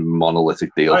fucking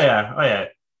monolithic deal. Oh yeah.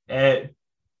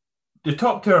 The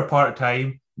top two are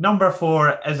part-time. Number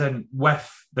 4 isn't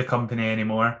with the company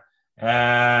anymore.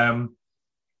 What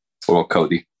about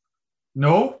Cody?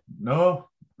 No.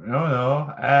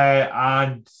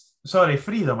 And sorry,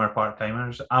 3 of them are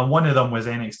part-timers, and one of them was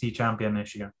NXT champion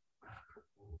this year.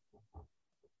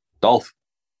 Dolph.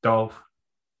 Fuck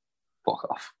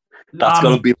off. That's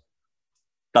gonna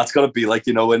be like,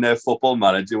 you know, in their Football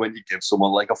Manager when you give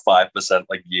someone like a 5%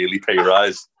 like yearly pay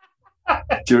rise.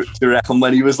 do you reckon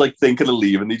when he was like thinking of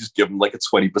leaving, he just give him like a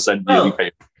 20% yearly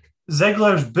pay?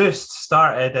 Ziggler's boost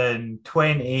started in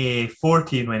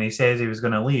 2014 when he says he was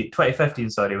going to leave. 2015,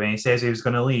 sorry, when he says he was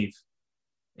going to leave.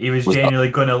 He was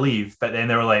genuinely going to leave, but then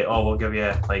they were like, "Oh, we'll give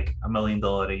you like $1 million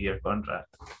a year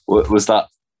contract." Was that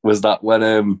Was that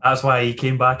when That's why he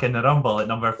came back in the Rumble at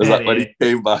number 30. Was that when he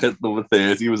came back at number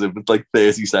 30? He was in with like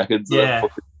 30 seconds. Yeah.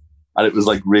 And it was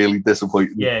like really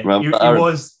disappointing. Yeah,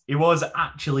 he was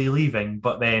actually leaving,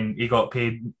 but then he got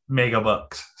paid mega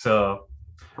bucks. So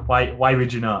why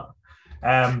would you not?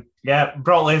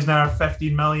 Brock Lesnar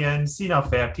 15 million, Cena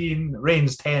 13,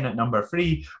 Reigns 10 at number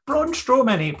 3, Braun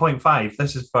Strowman 8.5.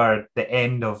 This is for the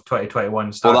end of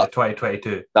 2021, start of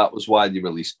 2022. That was why they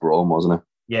released Braun, wasn't it?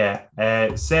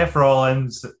 Yeah. Seth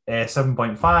Rollins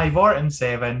 7.5, Orton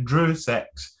 7, Drew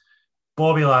 6,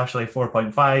 Bobby Lashley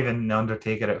 4.5, and The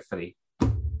Undertaker at 3.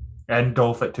 And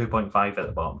Dolph at 2.5 at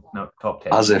the bottom. No, top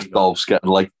 10. As if Dolph's getting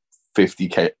like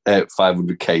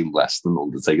 500k less than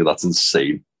Undertaker. That's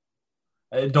insane.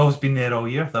 Dolph's been there all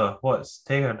year though. What's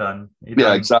Taker done?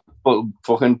 Exactly. But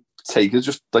fucking Taker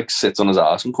just like sits on his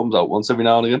ass and comes out once every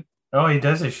now and again. Oh, he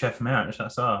does his shift merch.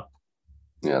 That's all.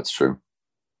 Yeah, it's true.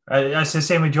 That's the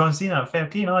same with John Cena at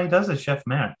 13. All he does is shift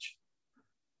merch.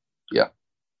 Yeah.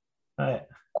 Right.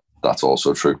 That's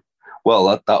also true. Well,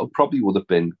 that would have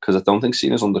been, because I don't think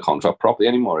Cena's under contract properly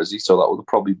anymore, is he? So that would have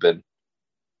probably been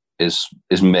his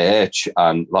merch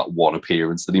and that one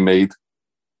appearance that he made.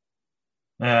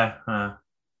 Yeah.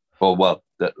 Well,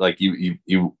 like you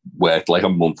worked like a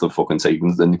month of fucking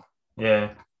takings, didn't you?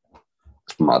 Yeah.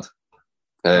 It's mad.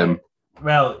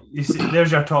 Well, you see,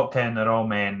 there's your top 10. They're all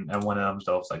men, and one of them's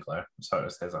Dolph Ziggler. So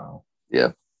it says all.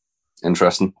 Yeah.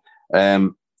 Interesting.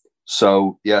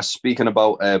 So, yeah, speaking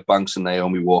about Banks and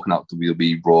Naomi walking out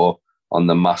WWE Raw on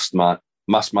the Masked Man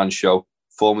show,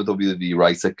 former WWE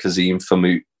writer Kazim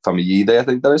Famuyide, I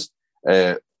think that is,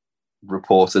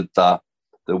 reported that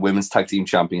the women's tag team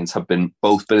champions have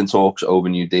both been in talks over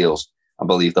new deals and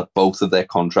believe that both of their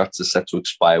contracts are set to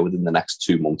expire within the next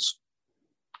 2 months.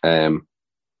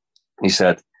 He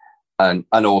said, and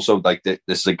also like this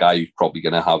is a guy who's probably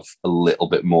going to have a little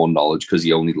bit more knowledge because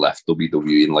he only left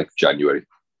WWE in like January.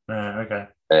 Okay.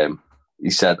 He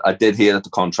said, I did hear that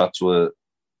the contracts were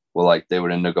like they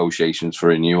were in negotiations for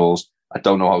renewals. I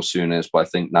don't know how soon it is, but I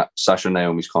think that Sasha and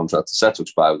Naomi's contract is set to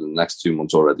expire within the next 2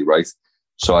 months already, right?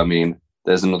 So, I mean,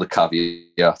 there's another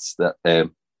caveat that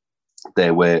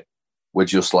we're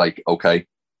just like, okay,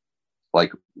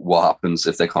 like what happens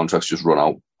if their contracts just run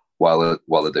out while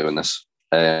they're doing this?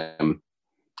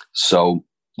 So,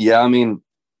 yeah, I mean,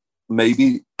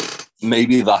 maybe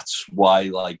that's why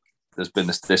like there's been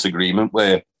this disagreement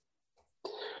where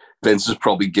Vince has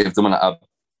probably given them an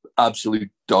absolute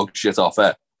dog shit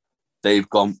offer. They've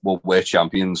gone, well, we're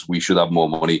champions. We should have more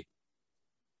money.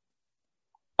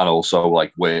 And also,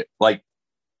 like, we're like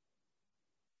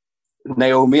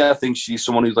Naomi, I think she's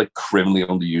someone who's like criminally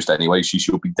underused anyway. She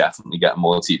should be definitely getting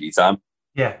more TV time.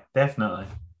 Yeah, definitely.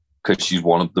 Because she's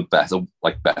one of the better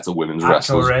women's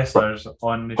wrestlers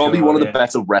on the probably show, one of the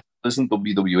better wrestlers in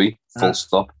WWE. Full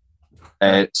stop.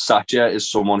 Sasha is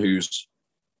someone who's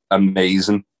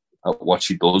amazing at what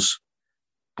she does,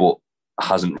 but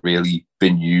hasn't really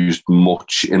been used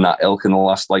much in that ilk in the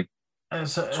last 12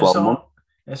 months.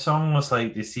 It's almost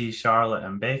like they see Charlotte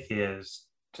and Becky as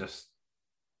just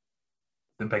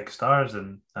the big stars,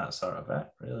 and that's sort of it,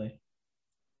 really.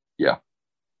 Yeah.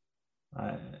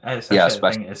 It's a shit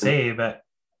thing to say, but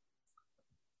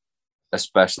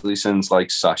especially since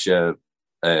like Sasha,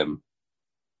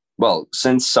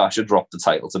 since Sasha dropped the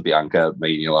title to Bianca at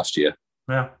Mania last year,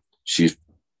 she's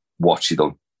what she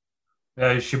done.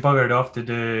 Yeah, she buggered off to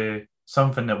do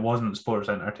something that wasn't sports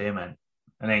entertainment,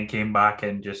 and then came back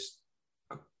and just.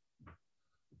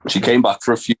 She came back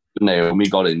for a few. Naomi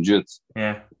got injured.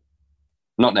 Yeah.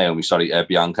 Not Naomi, sorry,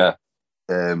 Bianca.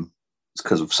 It's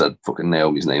because I've said fucking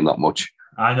Naomi's name that much.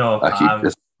 I know.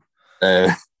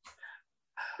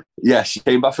 Yeah, she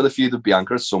came back for the feud with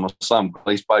Bianca at SummerSlam,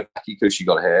 replaced by Becky because she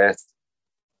got hurt.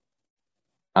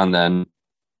 And then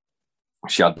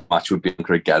she had the match with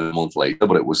Bianca again a month later,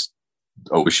 but it was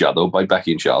overshadowed by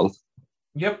Becky and Charlotte.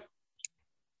 Yep.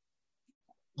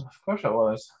 Of course it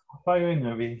was. Why wouldn't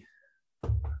it be?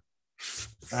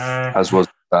 As was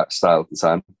that style at the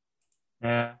time.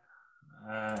 Yeah.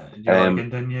 Do you want to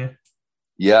continue?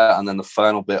 Yeah, and then the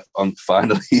final bit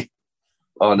finally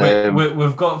on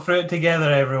we've got through it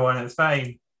together, everyone. It's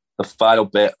fine. The final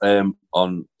bit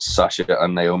on Sasha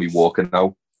and Naomi walking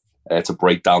out to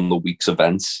break down the week's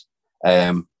events.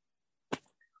 During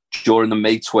the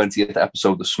May 20th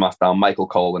episode of SmackDown, Michael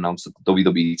Cole announced that the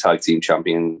WWE Tag Team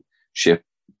Champions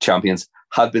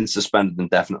had been suspended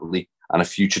indefinitely, and a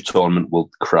future tournament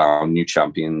will crown new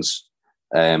champions.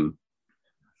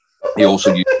 He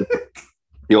also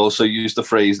used the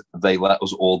phrase "they let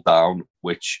us all down,"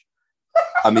 which,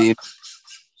 I mean,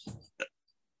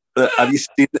 have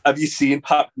you seen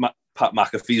Pat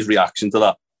McAfee's reaction to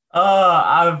that?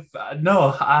 Right,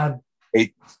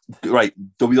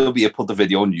 WWE put the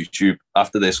video on YouTube.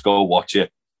 After this, go watch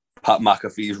it. Pat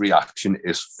McAfee's reaction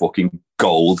is fucking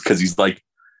gold because he's like,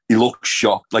 he looks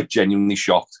shocked, like genuinely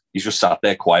shocked. He's just sat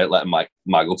there quiet, letting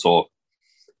Maggle talk.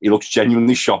 He looks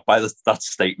genuinely shocked by that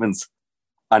statement,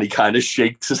 and he kind of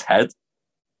shakes his head.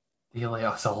 They let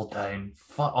us all down.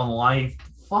 On live,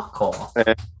 fuck off.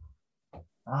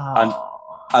 And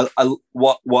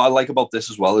what I like about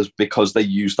this as well is because they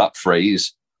use that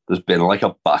phrase, there's been like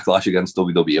a backlash against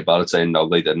WWE about it, saying no,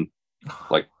 they didn't.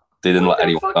 Like, they didn't let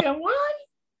anyone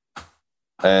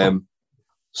know.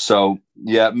 So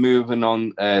yeah, moving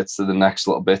on to the next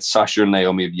little bit. Sasha and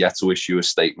Naomi have yet to issue a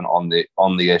statement on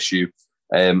the issue.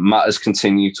 Matters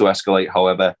continue to escalate,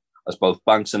 however, as both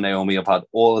Banks and Naomi have had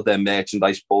all of their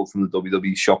merchandise pulled from the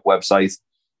WWE shop website,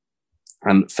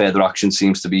 and further action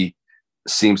seems to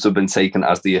have been taken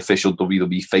as the official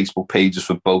WWE Facebook pages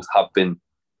for both have been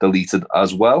deleted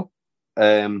as well.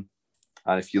 And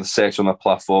if you search on the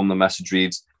platform, the message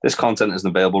reads, "This content isn't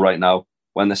available right now.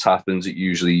 When this happens, it's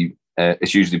usually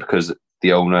because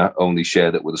the owner only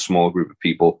shared it with a small group of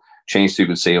people, changed who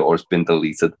could see it, or it's been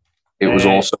deleted." It was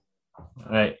also...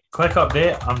 Right, quick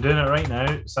update. I'm doing it right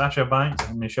now. Sasha Banks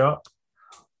in the shop.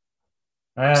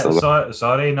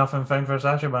 Sorry, nothing found for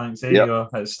Sasha Banks. There you go.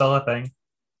 It's still a thing.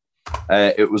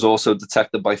 It was also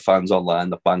detected by fans online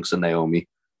that Banks and Naomi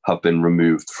have been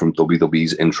removed from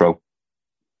WWE's intro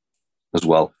as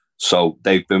well. So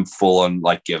they've been full on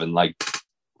like given like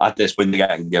at this point they're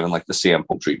getting given like the CM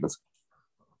Punk treatment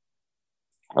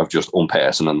of just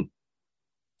unpersoning.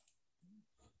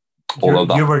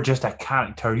 You were just a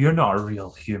character. You're not a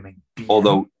real human being.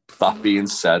 Although that being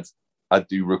said, I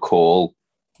do recall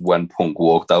when Punk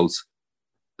walked out,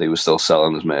 they were still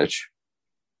selling his merch.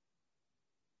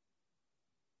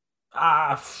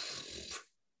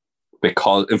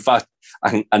 Because, in fact,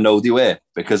 I know they were,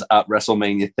 because at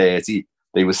WrestleMania 30,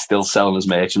 they were still selling his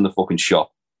merch in the fucking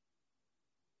shop.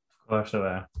 Of course they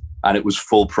were. And it was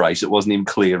full price. It wasn't even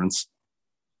clearance.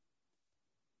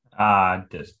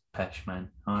 Just pish,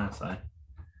 man, honestly.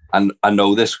 And I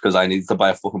know this because I needed to buy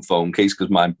a fucking phone case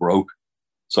because mine broke.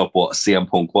 So I bought a CM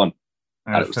Punk one.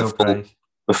 And it was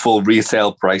the full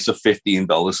retail price of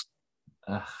 $15.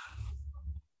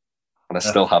 And I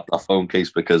still have that phone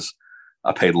case because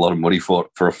I paid a lot of money for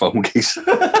a phone case.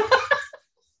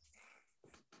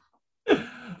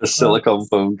 A silicone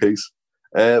phone case.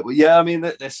 But yeah, I mean,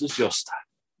 this is just...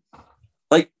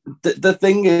 Like, the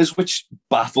thing is, which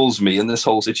baffles me in this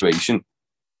whole situation,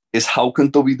 is how can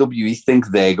WWE think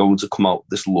they're going to come out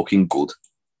this looking good?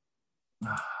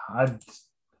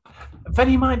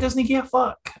 Vinnie Mac doesn't give a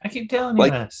fuck. I keep telling you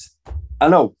this. I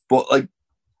know, but like,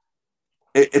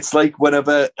 it's like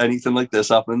whenever anything like this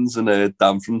happens, and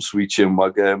Dan from Sweet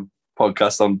Chinwag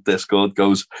podcast on Discord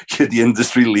goes, "You're the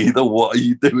industry leader. What are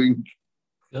you doing?"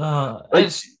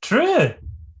 It's true.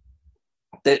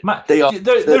 They are.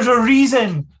 There's a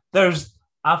reason. There's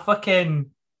a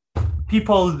fucking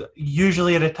people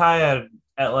usually retire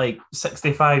at like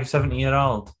 65,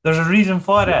 70-year-old. There's a reason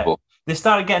for it. They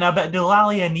start getting a bit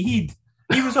doolally in heed.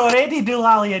 He was already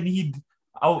doolally in heed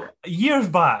years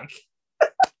back.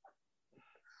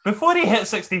 Before he hit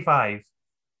 65.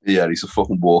 Yeah, he's a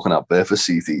fucking walking up there for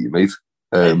CTE, mate.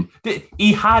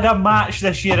 He had a match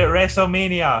this year at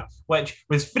WrestleMania, which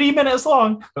was 3 minutes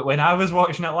long, but when I was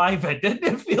watching it live, it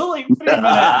didn't feel like 3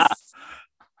 minutes.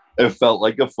 It felt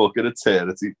like a fucking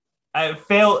eternity. It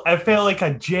felt like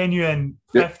a genuine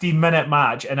 15-minute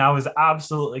match, and I was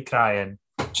absolutely crying.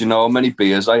 Do you know how many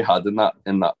beers I had in that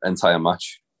entire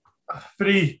match?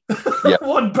 3. Yeah.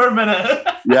 1 per minute.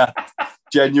 Yeah,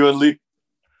 genuinely.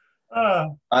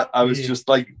 I was just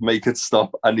like, make it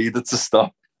stop. I needed to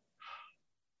stop.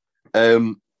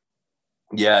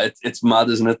 Yeah, it's mad,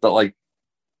 isn't it? That, like,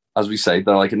 as we say,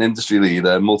 they're like an industry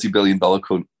leader, multi-billion-dollar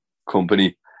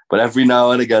company, but every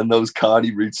now and again, those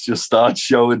carny roots just start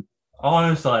showing.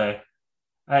 Honestly,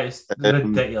 it's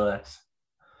ridiculous.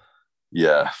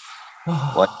 Yeah.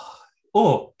 But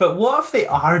what if they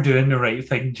are doing the right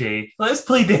thing, Jay? Let's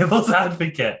play devil's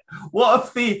advocate. What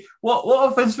if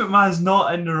Vince McMahon's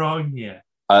not in the wrong here?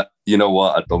 You know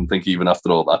what? I don't think even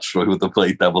after all that struggle to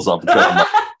play devil's advocate.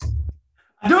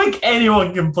 I don't think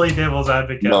anyone can play devil's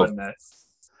advocate on this.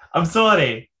 I'm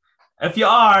sorry. If you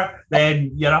are,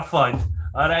 then you're a fun.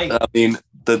 All right? I mean,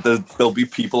 there'll be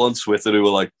people on Twitter who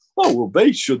are like, "Oh, well,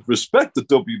 they should respect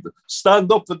the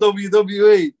stand up for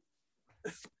WWE."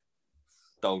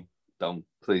 Don't.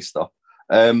 Please stop.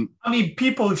 I mean,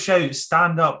 people shout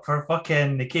stand up for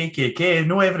fucking the KKK.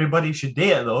 No, everybody should do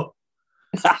it, though.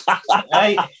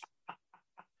 Right?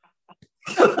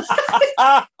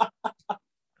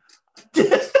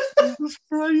 Jesus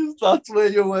Christ, that's where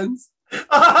you went.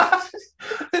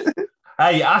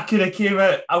 Hey, I could have came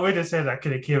out. I would have said I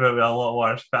could have came out with a lot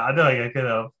worse, but I don't think I could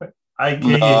have. I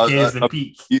think KKK is the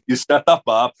peak. You set that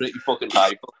bar pretty fucking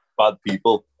high for bad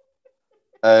people.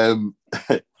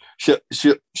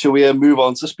 Shall we move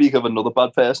on to speak of another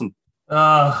bad person?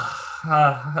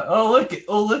 Oh look!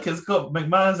 It's got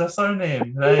McMahon as a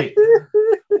surname, right?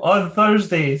 On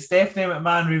Thursday, Stephanie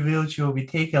McMahon revealed she will be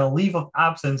taking a leave of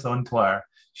absence on Twitter.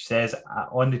 She says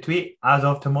on the tweet, "As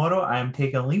of tomorrow, I am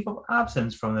taking a leave of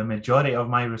absence from the majority of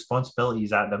my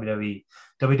responsibilities at WWE.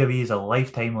 WWE is a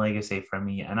lifetime legacy for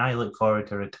me, and I look forward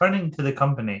to returning to the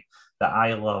company that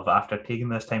I love after taking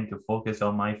this time to focus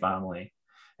on my family."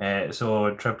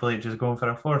 So Triple H is going for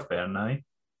a fourth pair now.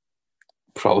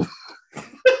 Probably.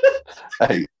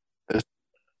 Hey,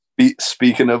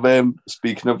 speaking of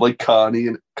like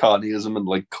carnyism and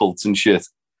like cults and shit.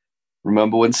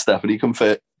 Remember when Stephanie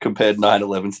compared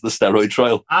 9/11 to the steroid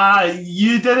trial?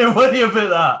 You didn't worry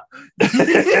about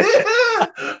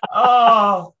that.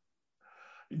 Oh,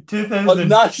 2000 on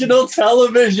national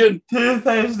television.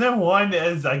 2001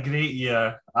 is a great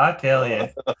year, I tell you.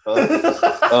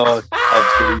 Oh,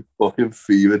 absolute fucking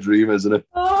fever dream, isn't it?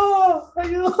 Oh,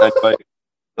 anyway,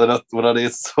 we're not here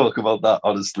to talk about that,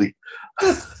 honestly.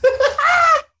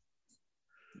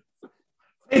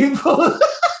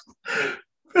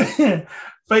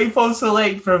 Fightful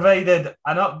Select provided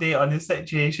an update on the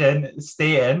situation,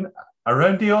 stating,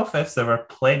 around the office, there were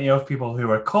plenty of people who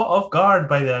were caught off guard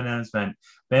by the announcement.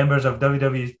 Members of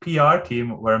WWE's PR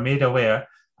team were made aware,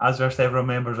 as were several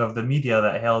members of the media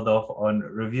that held off on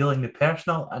revealing the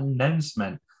personal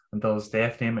announcement until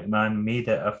Stephanie McMahon made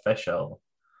it official.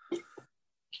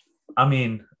 I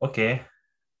mean, okay.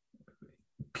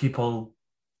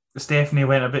 Stephanie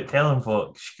went about telling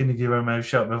folk she couldn't keep her mouth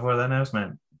shut before the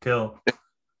announcement. Cool.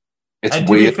 And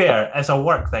to be fair, it's a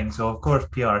work thing, so of course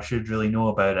PR should really know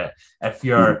about it. If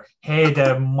you're head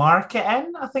of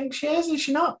marketing, I think she is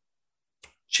she not?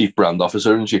 Chief brand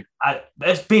officer, isn't she?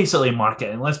 It's basically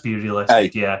marketing, let's be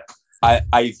realistic, yeah.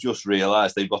 I've just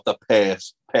realised they've got the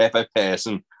perfect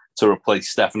person to replace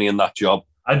Stephanie in that job.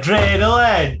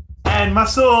 Adrenaline and my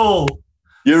soul.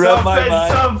 You read my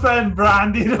mind. Something,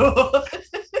 Brandy.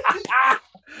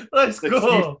 Let's go.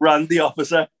 Chief brandy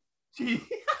officer.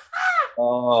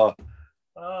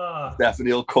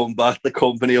 Stephanie will come back. The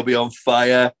company will be on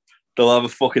fire. They'll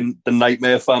have the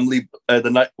Nightmare family.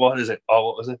 What is it? Oh,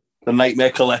 what was it? The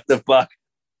Nightmare Collective back.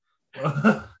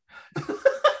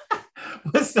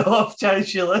 What's the off chance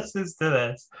she listens to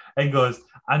this and goes,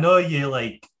 I know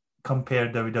you compare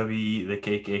WWE to the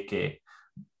KKK,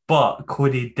 but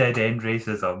Cody did end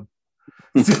racism.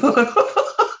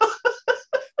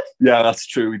 Yeah, that's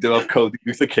true. We do have Cody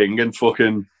Luther King and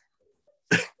fucking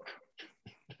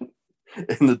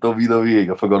in the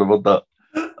WWE. I forgot about that.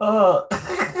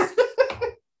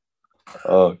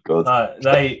 Oh God!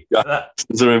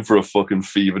 They're in for a fucking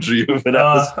fever dream of an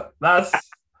episode.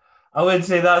 I would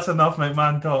say that's enough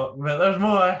McMahon talk, but there's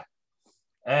more.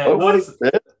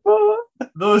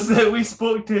 Those that we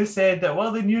spoke to said that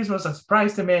while the news was a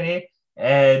surprise to many,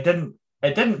 it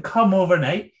didn't come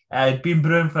overnight. It had been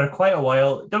brewing for quite a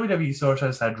while. WWE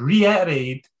sources had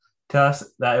reiterated to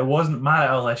us that it wasn't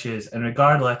marital issues, and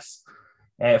regardless,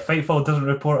 Fightful doesn't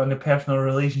report on the personal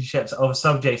relationships of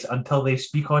subjects until they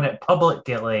speak on it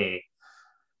publicly.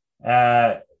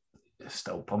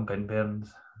 Still pumping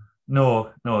Burns.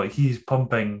 No, he's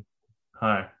pumping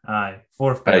her. Aye,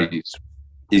 fourth pair. Hey,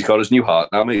 he's got his new heart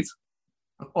now, mate.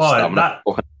 Oh, that...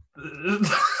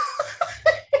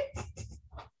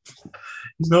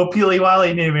 There's no Peely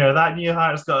Wally name here. That new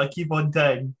heart's got to keep on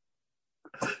ticking.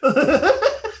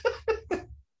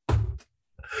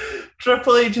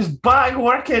 Triple H is back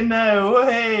working now.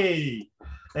 Hey,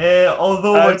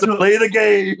 although time to play the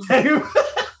game.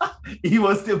 He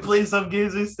wants to play some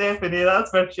games with Stephanie. That's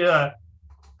for sure.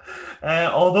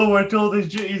 Although we're told his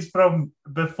duties from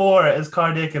before his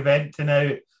cardiac event to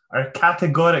now are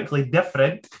categorically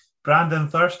different, Brandon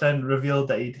Thurston revealed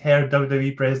that he'd heard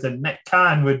WWE President Nick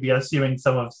Khan would be assuming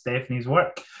some of Stephanie's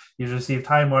work. He's received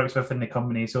high marks within the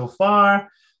company so far.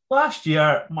 Last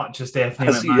year, much as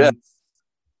Stephanie McMahon.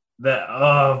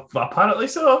 Apparently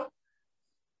so.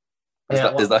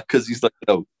 Is that because he's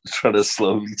trying to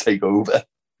slowly take over?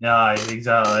 Yeah,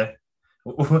 exactly.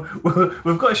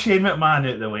 We've got Shane McMahon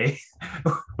out of the way.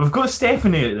 We've got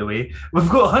Stephanie out of the way. We've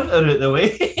got Hunter out of the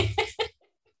way.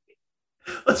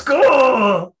 Let's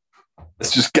go.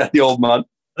 Let's just get the old man.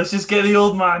 Let's just get the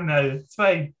old man now. It's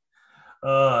fine.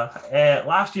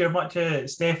 Last year, much of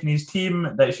Stephanie's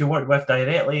team that she worked with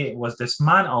directly was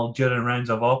dismantled during rounds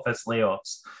of office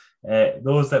layoffs.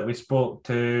 Those that we spoke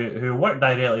to who worked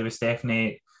directly with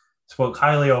Stephanie spoke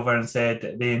highly of her and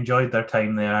said they enjoyed their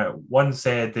time there. One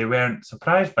said they weren't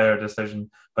surprised by her decision,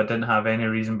 but didn't have any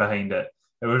reason behind it.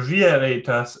 It was reiterated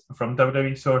to us from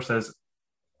WWE sources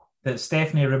that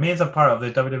Stephanie remains a part of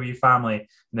the WWE family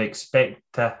and they expect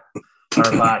her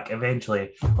back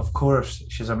eventually. Of course,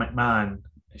 she's a McMahon.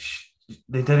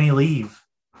 They didn't leave.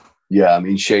 Yeah, I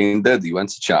mean, Shane did. He went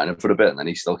to China for a bit and then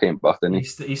he still came back, didn't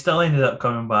he? He still ended up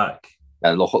coming back.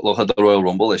 And look at the Royal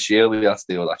Rumble this year. We had to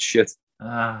do all that shit.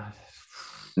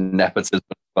 Nepotism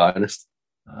at finest.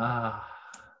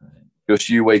 Just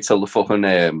you wait till the fucking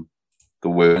the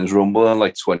Women's Rumble in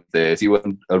like 2030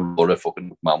 when Aurora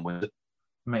fucking McMahon wins it.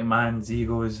 McMahon's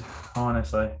egos,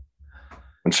 honestly.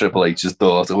 When Triple H's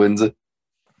daughter wins it.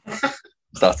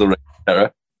 That's the right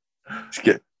terror.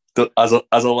 As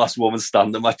a last woman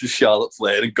standing match with Charlotte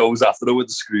Flair and goes after her with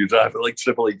the screwdriver like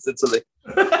Triple H did today.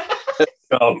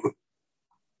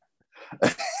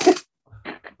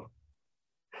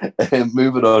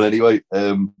 Moving on anyway.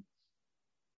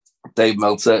 Dave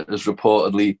Meltzer has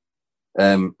reported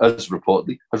in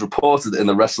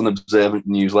the Wrestling Observer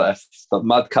newsletter that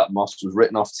Madcap Moss was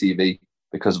written off TV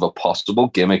because of a possible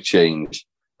gimmick change.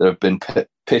 There have been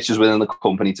pitches within the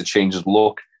company to change his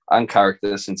look and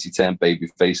character since he turned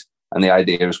babyface, and the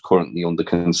idea is currently under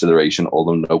consideration,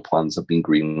 although no plans have been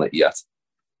greenlit yet.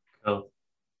 Cool.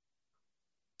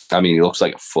 I mean, he looks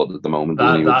like a foot at the moment.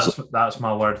 That's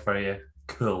my word for you.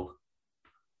 Cool.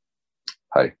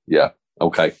 Hey, yeah,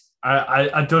 okay.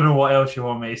 I don't know what else you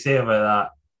want me to say about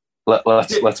that.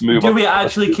 Let's move on. Do we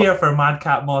actually care for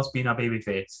Madcap Moss being a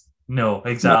babyface? No,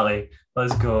 exactly. No.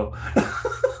 Let's go.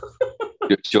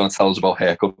 Do you want to tell us about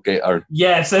Haircut Gate, Aaron?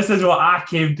 Yes, this is what I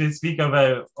came to speak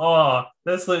about. Oh,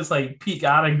 this looks like peak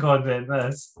Aaron content,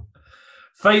 this.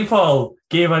 Fightful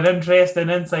gave an interesting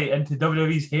insight into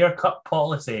WWE's haircut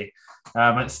policy.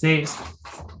 It states,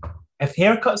 if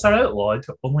haircuts are outlawed,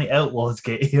 only outlaws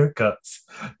get haircuts.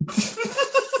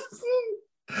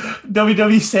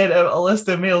 WWE sent out a list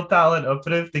of male talent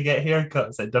approved to get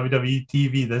haircuts at WWE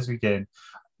TV this weekend.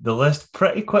 The list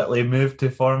pretty quickly moved to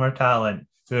former talent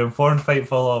who informed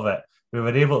Fightful of it. We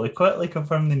were able to quickly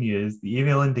confirm the news. The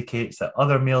email indicates that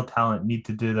other male talent need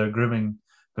to do their grooming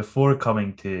before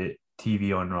coming to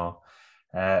TV on Raw.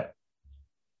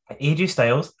 AJ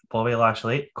Styles, Bobby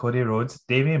Lashley, Cody Rhodes,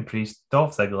 Damian Priest,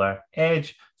 Dolph Ziggler,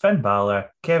 Edge, Finn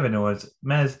Balor, Kevin Owens,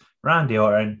 Miz, Randy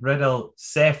Orton, Riddle,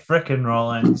 Seth frickin'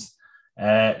 Rollins,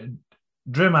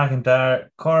 Drew McIntyre,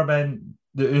 Corbin,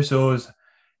 the Usos,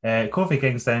 Kofi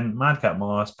Kingston, Madcap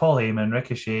Moss, Paul Heyman,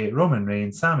 Ricochet, Roman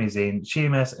Reigns, Sami Zayn,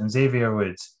 Sheamus, and Xavier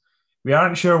Woods. We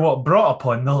aren't sure what brought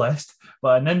upon the list,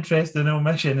 but an interesting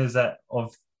omission is that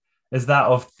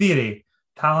of Theory.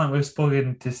 Talent we've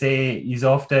spoken to say he's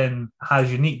often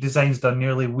has unique designs done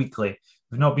nearly weekly.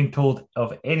 We've not been told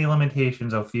of any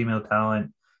limitations of female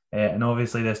talent, and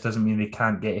obviously this doesn't mean they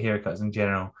can't get haircuts in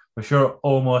general. We're sure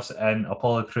Omos and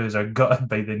Apollo Crews are gutted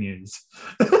by the news.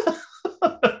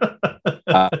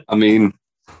 I mean,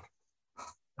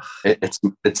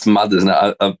 it's mad, isn't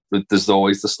it? There's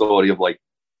always the story of like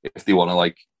if they want to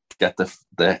like get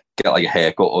like a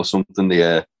haircut or something,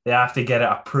 they have to get it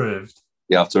approved.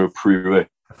 You have to approve it.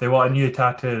 If they want a new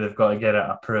tattoo, they've got to get it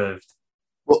approved.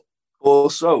 But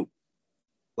also,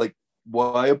 like,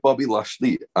 why are Bobby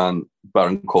Lashley and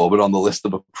Baron Corbin on the list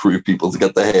of approved people to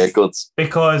get their haircuts?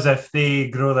 Because if they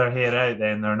grow their hair out,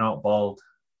 then they're not bald,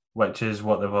 which is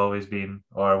what they've always been,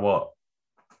 or what?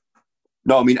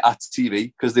 No, I mean at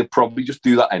TV, because they'll probably just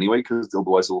do that anyway, because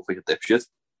otherwise they'll look like a dipshit.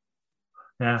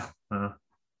 Yeah.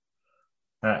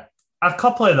 A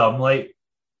couple of them, like,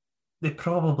 they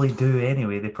probably do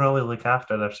anyway. They probably look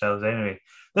after themselves anyway.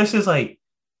 This is like,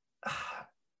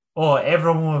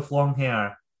 everyone with long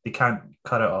hair, they can't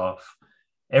cut it off.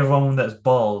 Everyone that's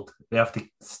bald, they have to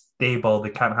stay bald.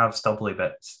 They can't have stubbly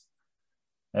bits.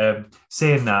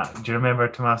 Saying that, do you remember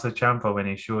Tommaso Ciampa when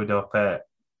he showed up at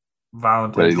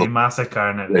Valentine's Day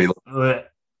Massacre? And it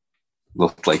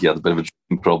looked like he had a bit of a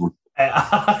drinking problem.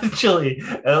 Actually,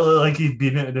 it looked like he'd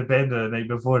been out of the bender the night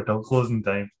before till closing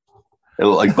time. It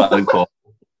looked like Baron Corbin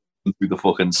through the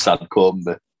fucking sad comb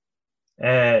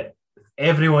there.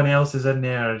 Everyone else is in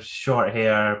there, short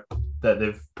hair, that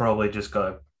they've probably just got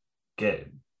to get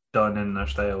done in their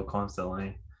style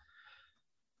constantly.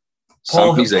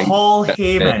 Paul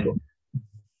Heyman.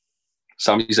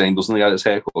 Sami Zayn doesn't get his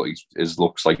haircut. His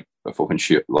looks like a fucking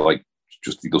shit. Like,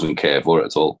 just he doesn't care for it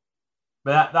at all.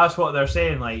 But that's what they're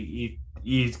saying. Like,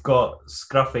 he's got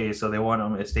scruffy, so they want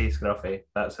him to stay scruffy.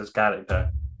 That's his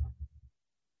character.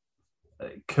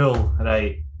 Cool,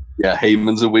 right? Yeah,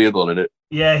 Heyman's a weird one, isn't it?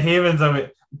 Yeah, Heyman's a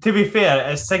weird. to be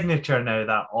fair, it's signature now,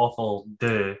 that awful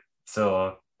do.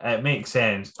 So it makes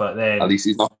sense. But then at least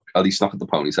he's not at the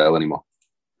ponytail anymore.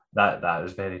 That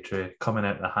is very true. Coming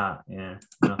out the hat, yeah.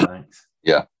 No thanks.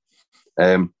 Yeah.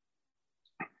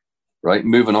 Right,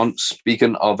 moving on.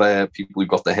 Speaking of people who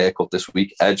got their haircut this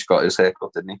week, Edge got his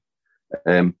haircut, didn't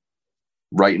he?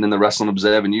 Writing in the Wrestling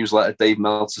Observer newsletter, Dave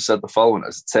Meltzer said the following: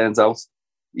 as it turns out,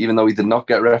 even though he did not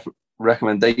get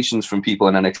recommendations from people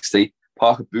in NXT,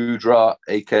 Parker Boudreaux,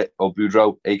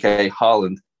 aka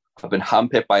Haaland, have been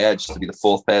handpicked by Edge to be the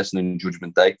fourth person in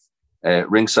Judgment Day.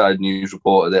 Ringside News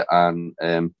reported it, and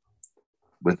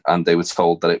they were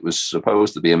told that it was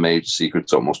supposed to be a major secret,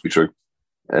 so it must be true.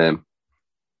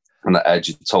 And that Edge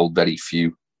had told very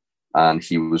few, and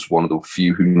he was one of the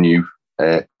few who knew.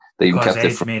 They even because kept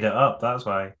Edge it from, made it up. That's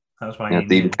why. Yeah,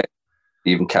 they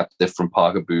even kept it from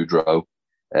Parker Boudreaux,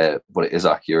 but it is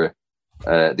accurate.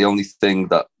 The only thing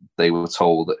that they were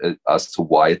told as to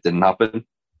why it didn't happen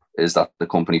is that the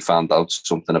company found out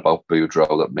something about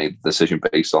Boudreaux that made the decision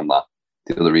based on that.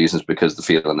 The other reason is because the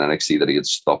feeling in NXT that he had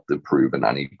stopped improving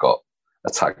and he got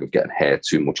a tag of getting hair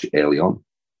too much early on.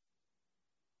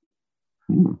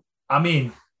 I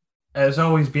mean, it's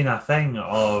always been a thing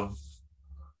of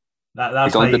that.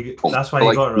 That's why he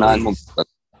got released. 9 months.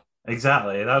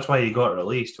 Exactly. That's why he got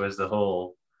released, was the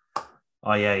whole,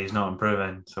 oh yeah, he's not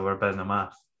improving, so we're bidding him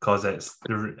off. Because it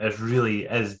really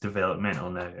is developmental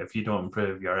now. If you don't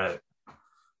improve, you're out.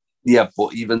 Yeah,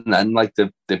 but even then, like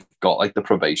they've got like the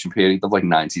probation period of like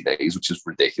 90 days, which is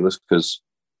ridiculous because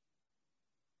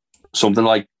something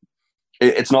like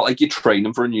it's not like you're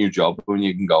training for a new job when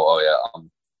you can go, oh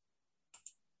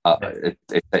yeah,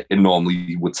 it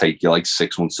normally would take you like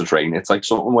 6 months to train. It's like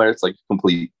something where it's like a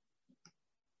complete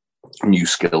new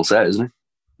skill set, isn't it?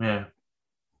 Yeah.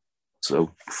 So,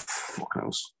 fuck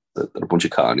knows. They're a bunch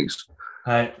of carnies.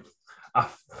 A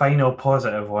final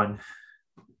positive one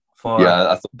for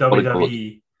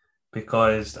WWE,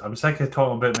 because I'm sick of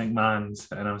talking about McMahon's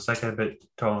and I'm sick of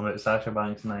talking about Sasha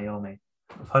Banks and Naomi.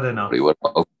 I've had enough. We're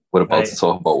about to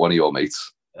talk about one of your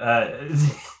mates.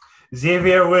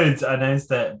 Xavier Woods announced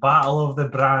that Battle of the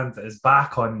Brand is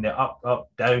back on the Up, Up,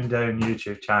 Down, Down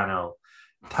YouTube channel.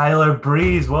 Tyler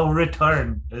Breeze will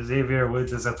return as Xavier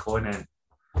Woods' opponent.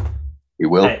 He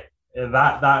will.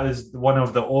 That is one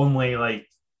of the only, like,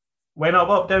 when Up,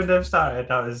 Up, Down, Down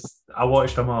started, I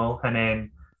watched them all, and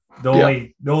then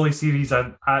the only series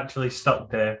I actually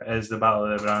stuck to is the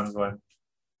Battle of the Brands one.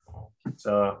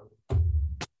 So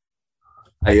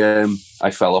I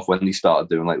fell off when he started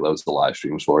doing like loads of live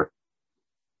streams for it.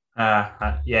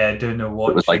 Doing the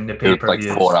watching, like, the pay-per-views.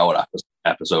 Like 4 hour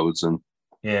episodes, and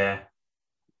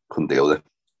couldn't deal with it.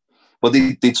 But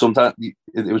they'd sometimes,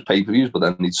 it was pay-per-views, but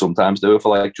then they'd sometimes do it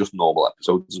for like just normal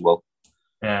episodes as well.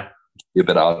 Yeah. It'd be a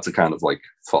bit hard to kind of like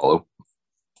follow.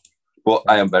 But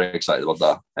I am very excited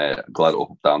about that. Glad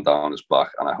Up, Down, Down is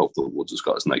back, and I hope that Woods has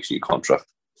got his next new contract.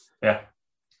 Yeah,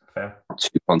 fair.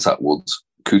 Two contract Woods,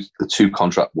 like two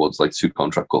contract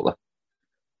Cutler.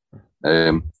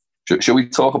 Shall we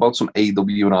talk about some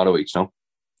AEW and ROH now?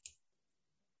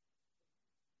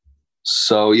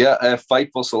 So yeah,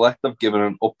 Fightful Select have given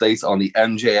an update on the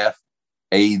MJF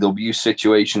AEW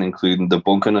situation, including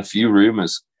debunking a few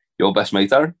rumors. Your best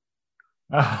mate, Aaron?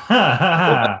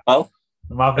 My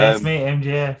best mate,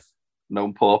 MJF.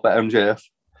 Known pauper, MJF.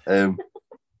 In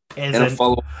a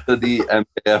follow-up to the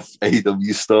MJF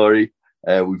AEW story,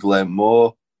 we've learned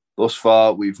more. Thus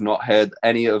far, we've not heard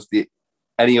any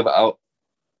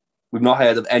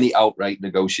outright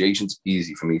negotiations.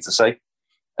 Easy for me to say.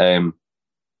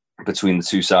 Between the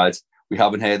two sides, we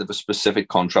haven't heard of a specific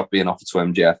contract being offered to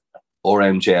MJF or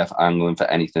MJF angling for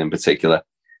anything in particular.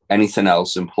 Anything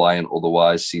else implying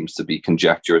otherwise seems to be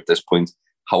conjecture at this point.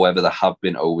 However, there have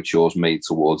been overtures made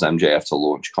towards MJF to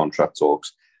launch contract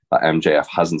talks that MJF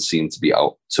hasn't seemed to be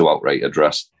outright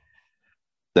addressed.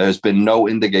 There has been no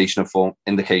indication of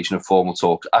formal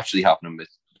talks actually happening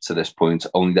to this point,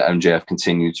 only that MJF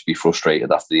continued to be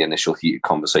frustrated after the initial heated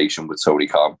conversation with Tony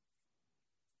Khan.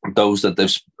 Those that the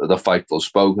Fightful have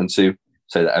spoken to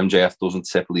say that MJF doesn't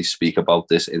typically speak about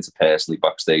this interpersonally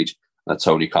backstage, and that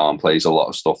Tony Khan plays a lot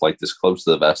of stuff like this close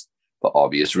to the vest for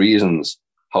obvious reasons.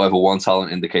 However, one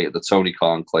talent indicated that Tony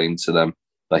Khan claimed to them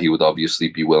that he would obviously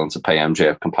be willing to pay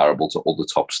MJF comparable to other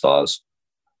top stars.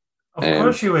 Of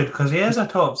course you would, because he is a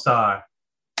top star.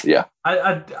 Yeah.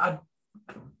 I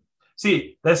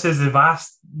see, this is a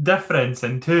vast difference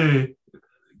in two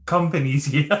companies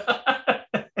here.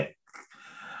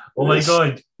 Oh my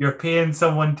God, you're paying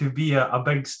someone to be a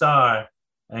big star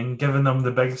and giving them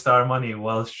the big star money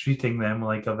whilst treating them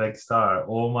like a big star.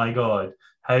 Oh my God,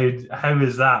 how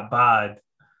is that bad?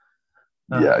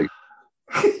 Yeah,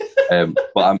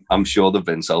 But I'm sure the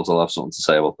Vincels will have something to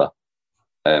say about that.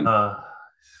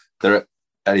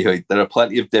 There are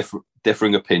plenty of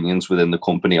differing opinions within the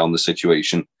company on the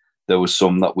situation. There was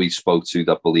some that we spoke to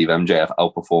that believe MJF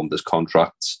outperformed his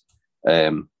contracts,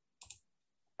 and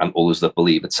others that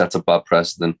believe it sets a bad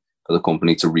precedent for the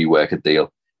company to rework a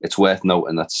deal. It's worth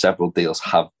noting that several deals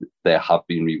have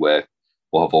been reworked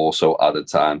or have also added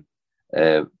time.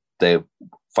 Fightful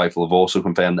have also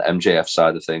confirmed the MJF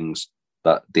side of things,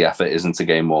 that the effort isn't to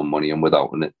gain more money and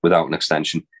without an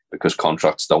extension, because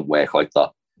contracts don't work like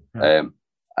that. Yeah.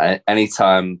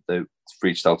 Anytime they've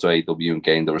reached out to AEW and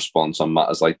gained a response on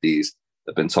matters like these,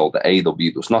 they've been told that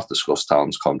AEW does not discuss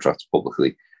talent's contracts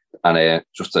publicly. And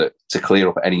just to clear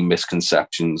up any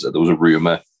misconceptions, there was a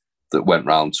rumor that went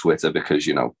around Twitter, because,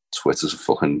 you know, Twitter's a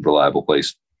fucking reliable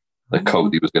place, that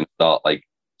Cody was going to start like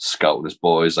scouting his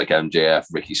boys like MJF,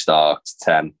 Ricky Starks,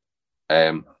 10.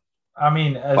 I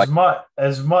mean, as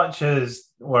much as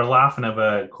we're laughing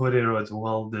about, Cody Rhodes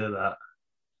will do that.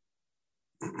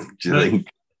 Do you think?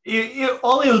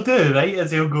 All he'll do, right, is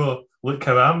he'll go, look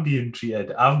how I'm being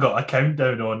treated. I've got a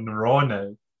countdown on Raw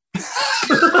now.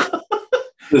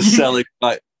 They're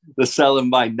selling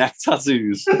my neck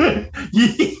tattoos.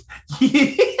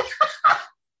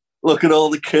 Look at all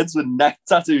the kids with neck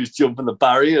tattoos jumping the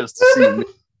barriers to see me.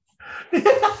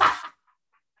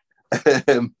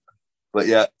 But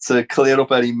yeah, to clear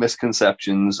up any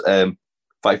misconceptions,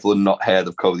 Fightful had not heard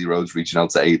of Cody Rhodes reaching out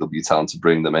to AEW talent to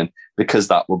bring them in, because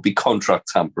that would be contract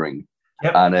tampering.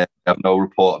 Yep. And have no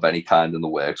report of any kind in the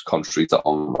works, contrary to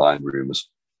online rumours.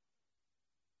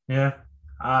 Yeah.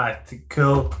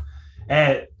 Cool.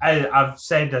 I've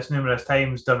said this numerous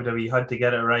times, WWE had to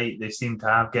get it right. They seem to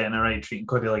have getting it right, treating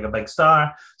Cody like a big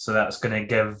star. So that's going to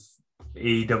give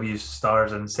AEW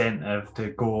stars incentive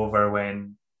to go over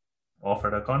when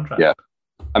offered a contract. Yeah.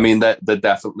 I mean, they're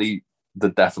definitely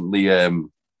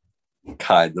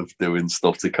kind of doing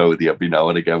stuff to Cody every now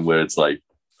and again where it's like,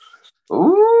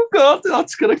 oh God,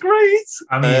 that's gonna great.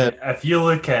 I mean, if you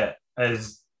look at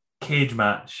his cage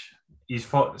match, he's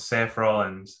fought Seth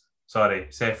freaking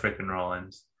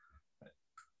Rollins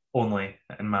only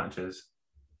in matches.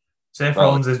 Seth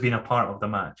Rollins has been a part of the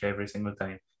match every single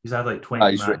time. He's had like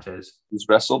 20 matches. He's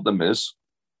wrestled The Miz.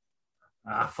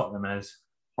 Fuck The Miz.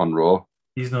 On Raw.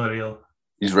 He's not real.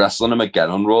 He's wrestling him again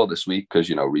on Raw this week because,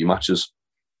 you know, rematches.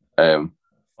 Fuck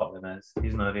The Miz.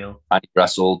 He's not real. And he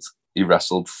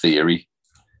wrestled Theory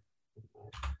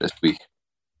this week.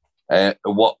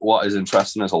 What is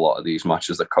interesting is a lot of these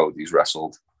matches that Cody's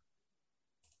wrestled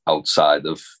outside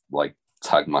of like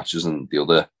tag matches and the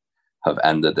other have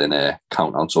ended in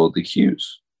countouts or DQs.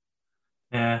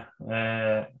 Yeah.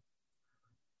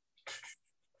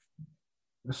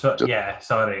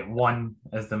 One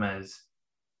is The Miz.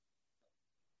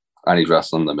 And he's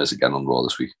wrestling The Miz again on Raw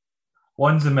this week.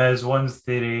 One's The Miz, one's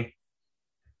Theory.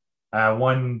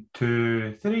 1,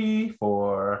 2, 3,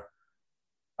 4,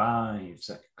 5,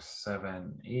 6,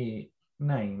 7, 8,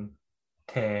 9,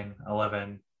 10,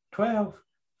 11, 12,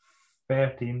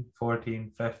 13,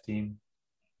 14, 15,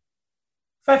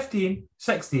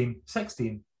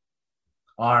 16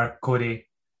 are Cody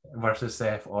versus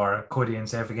Seth, or Cody and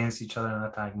Seth against each other in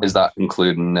a tag match. Is that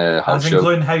including house shows?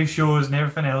 Including house shows and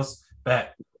everything else.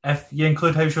 But if you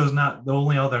include house shows, the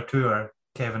only other two are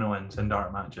Kevin Owens in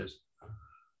dark matches.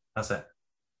 That's it.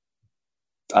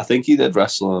 I think he did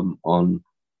wrestle him on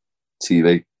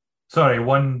TV. Sorry,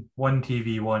 one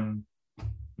TV, one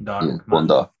dark. Yeah, one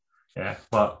dark. Yeah,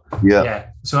 but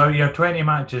yeah. So out of your 20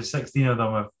 matches, 16 of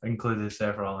them have included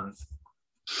Seth Rollins.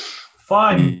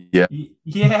 Fun. Yeah.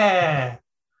 Yeah.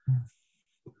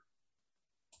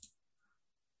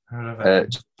 Do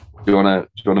you want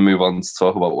to move on to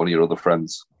talk about one of your other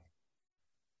friends?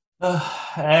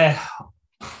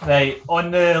 Right,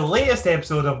 on the latest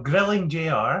episode of Grilling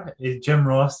JR, Jim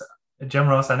Ross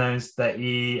announced that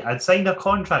he had signed a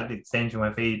contract extension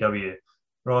with AEW.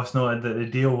 Ross noted that the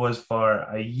deal was for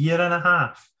a year and a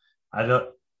half. I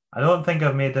don't think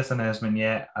I've made this announcement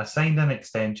yet. I signed an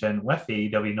extension with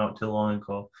AEW not too long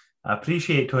ago. I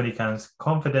appreciate Tony Khan's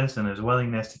confidence and his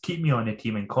willingness to keep me on the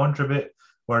team and contribute.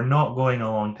 We're not going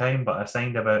a long time, but I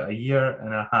signed about a year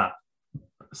and a half,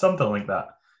 something like that,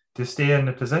 to stay in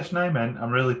the position I'm in.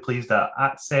 I'm really pleased that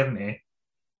at 70,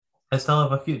 I still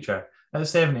have a future. At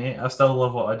 70, I still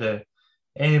love what I do.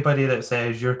 Anybody that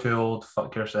says you're too old,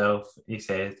 fuck yourself, he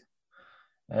said.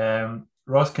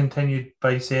 Ross continued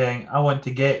by saying, I want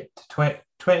to get to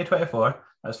 2024.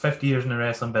 That's 50 years in the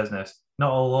wrestling business.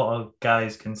 Not a lot of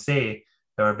guys can say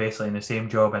they were basically in the same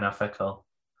job in a fickle,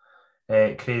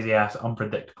 crazy ass,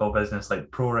 unpredictable business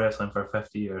like pro wrestling for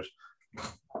 50 years.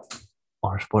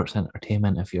 or sports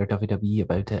entertainment if you're WWE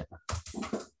about it.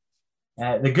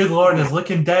 The good Lord is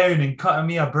looking down and cutting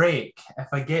me a break. If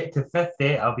I get to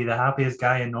 50, I'll be the happiest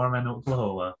guy in Norman,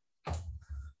 Oklahoma.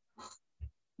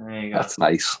 There you go. That's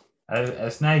nice.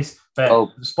 It's nice. But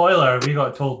spoiler, we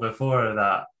got told before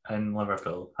that in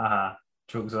Liverpool. Haha,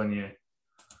 joke's on you.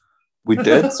 We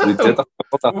did.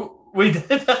 We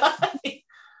did.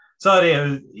 Sorry,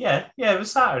 it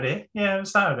was Saturday. Yeah, it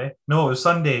was Saturday. No, it was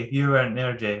Sunday. You weren't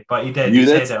there, Jay, but you did. You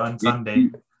said it on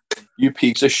Sunday. You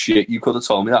piece of shit. You could have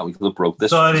told me that. We could have broke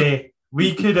this. Sorry,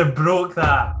 we could have broke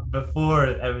that before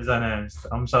it was announced.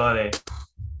 I'm sorry.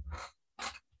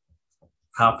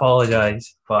 I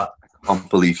apologise, but I can't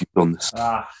believe you've done this.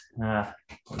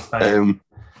 It's fine.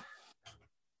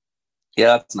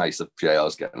 Yeah, that's nice that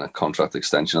JR's getting a contract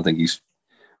extension. I think he's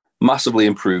massively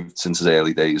improved since his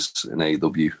early days in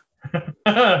AEW.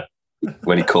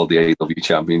 When he called the AEW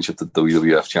Championship the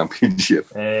WWF Championship.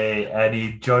 And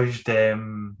he judged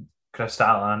Chris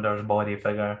Statlander's body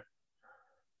figure.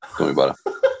 Don't worry about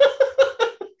it.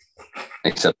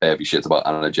 Except heavy shit about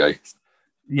Anna Jay.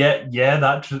 Yeah,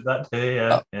 that too,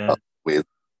 yeah. That's weird.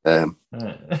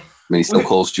 He still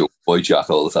calls Jungle Boy Jack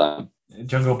all the time.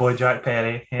 Jungle Boy Jack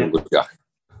Perry. Yeah. Jungle Jack.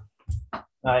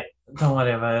 Right, don't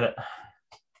worry about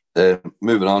it.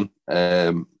 Moving on.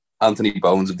 Anthony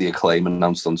Bones of the Acclaimed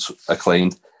announced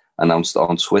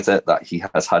on Twitter that he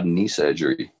has had knee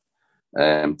surgery.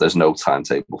 There's no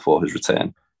timetable for his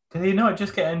return. Did he not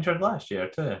just get injured last year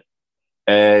too?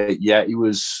 Yeah,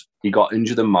 he got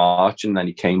injured in March and then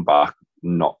he came back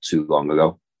not too long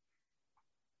ago.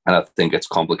 And I think it's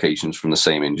complications from the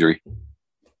same injury.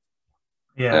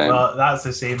 Yeah, well, that's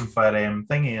the same for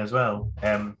Thingy as well.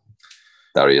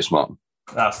 Darius Martin.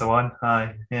 That's the one.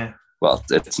 Aye, yeah. Well,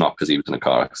 it's not because he was in a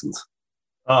car accident.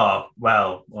 Oh,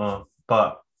 well,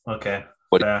 but okay.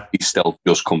 But he's still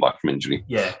just come back from injury.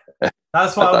 Yeah,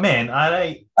 that's what I meant.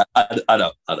 I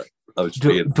know. I was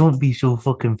just don't be so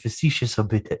fucking facetious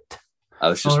about it. I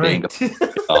was just being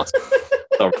sorry.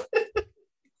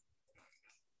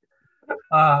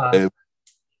 Do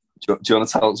you want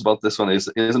to tell us about this one? Is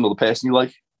another person you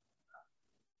like?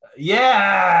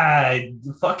 Yeah,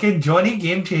 fucking Johnny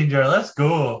Game Changer. Let's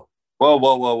go.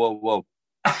 Whoa.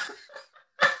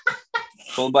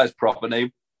 Call him by his proper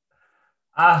name.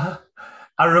 A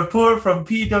report from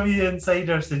PW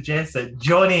Insider suggests that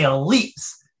Johnny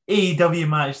Elite's AEW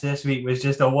match this week was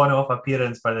just a one-off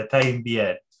appearance for the time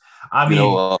being. I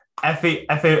mean, if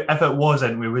it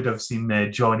wasn't, we would have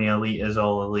seen Johnny Elite as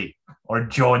All Elite or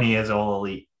Johnny as All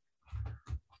Elite.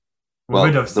 We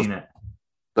would have seen it.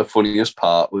 The funniest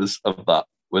part was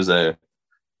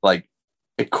like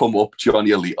it come up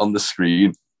Johnny Elite on the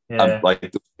screen and like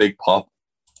the big pop,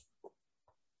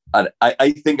 and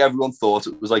I think everyone thought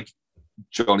it was like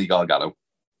Johnny Gargano.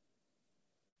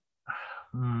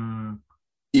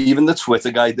 Even the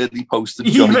Twitter guy did. He posted.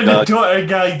 Even the Twitter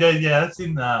guy did. Yeah, I've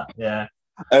seen that. Yeah.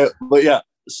 But yeah,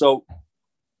 so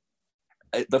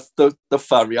the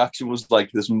fan reaction was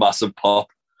like this massive pop,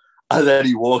 and then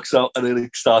he walks out and then he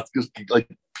starts just like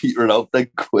petering out then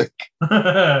quick.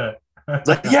 It's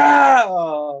like, yeah,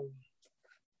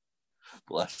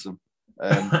 bless him.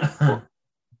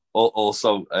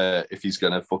 Also, if he's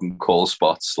gonna fucking call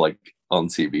spots like on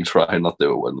TV, try and not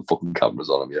do it when the fucking camera's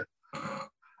on him.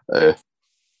 Yeah.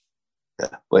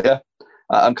 But yeah,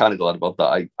 I'm kind of glad about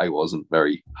that. I wasn't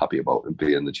very happy about him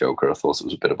being the Joker. I thought it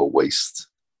was a bit of a waste.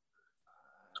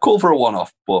 It's cool for a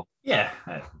one-off, but yeah,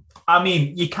 I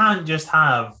mean, you can't just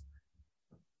have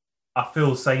a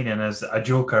full signing as a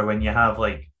Joker when you have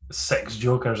like 6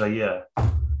 Jokers a year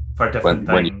for different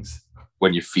things.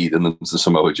 When you're feeding them to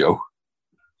Samoa Joe.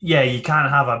 Yeah, you can't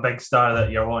have a big star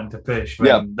that you're wanting to push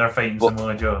when they're fighting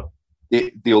Samoa Joe.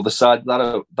 The other side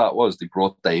that was they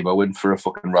brought Damo in for a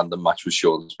fucking random match with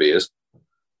Sean Spears.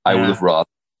 I would have rather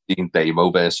seen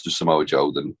Damo versus Samoa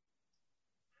Joe than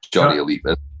Johnny Elite.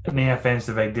 No offense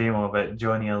to Big Damo, but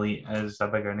Johnny Elite is a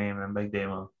bigger name than Big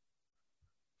Damo.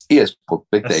 He is, but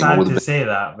Big it's Damo would have been... say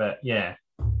that, but yeah.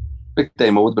 Big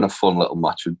Damo would have been a fun little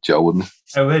match with Joe, wouldn't it?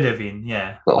 It would have been,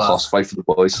 yeah. Little hoss fight for the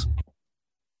boys.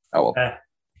 Oh well.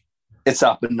 It's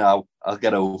happened now. I'll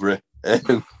get over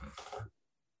it.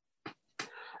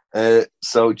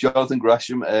 So Jonathan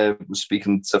Gresham was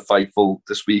speaking to Fightful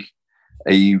this week.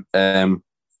 He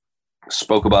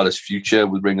spoke about his future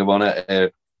with Ring of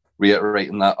Honor,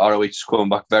 reiterating that ROH is coming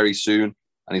back very soon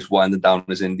and he's winding down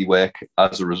his indie work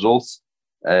as a result.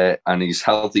 And he's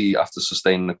healthy after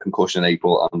sustaining a concussion in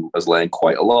April and has learned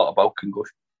quite a lot about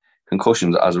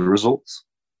concussions as a result.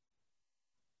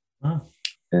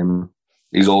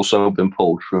 He's also been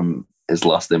pulled from his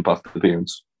last Impact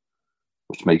appearance,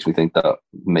 which makes me think that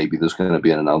maybe there's going to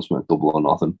be an announcement, Double or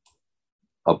Nothing,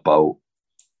 about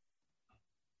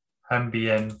him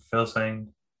being full signed.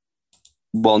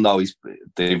 Well, no,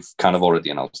 they've kind of already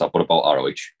announced that, but about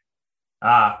ROH.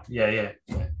 Yeah.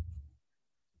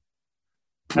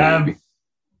 Maybe.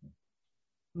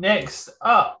 Next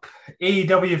up,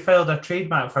 AEW filed a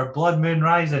trademark for Blood Moon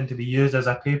Rising to be used as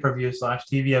a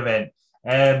pay-per-view/TV event.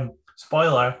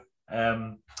 Spoiler,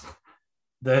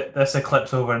 this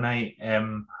Eclipse Overnight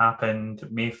happened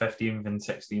May 15th and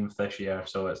 16th this year,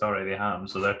 so it's already happened,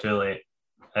 so they're too late.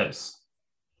 It's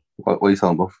What are you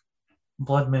talking about?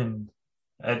 Blood Moon.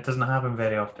 It doesn't happen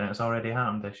very often. It's already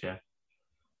happened this year.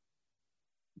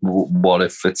 What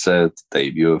if it's a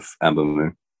debut of Ember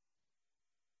Moon?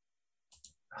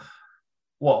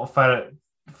 What, for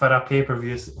a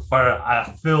pay-per-view, for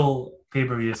a full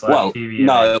pay-per-view TV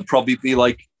no, event? it'll probably be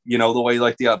like, you know, the way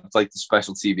like the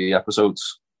special TV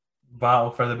episodes.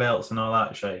 Battle for the belts and all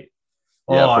that shit.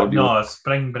 Yeah, Oh, probably. no,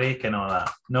 spring break and all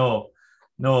that. No.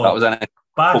 That was an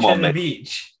Bash Come on, at the mate.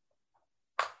 beach.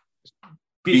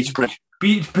 beach break.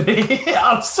 Beach break.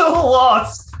 I'm so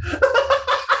lost.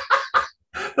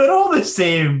 They're all the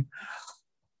same.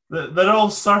 They're all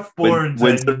surfboards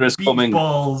Winter and is beach coming.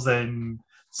 balls and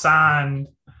sand.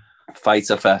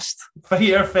 Fighter Fest.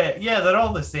 Fighter Fit. Yeah, they're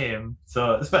all the same.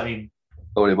 So it's fine.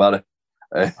 Don't worry about it.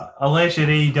 Unless you're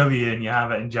AEW and you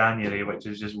have it in January, which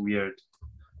is just weird.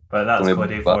 But that's Don't worry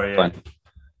Cody about for it. you.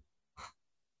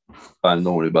 Fine,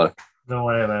 don't worry about Don't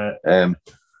worry about it.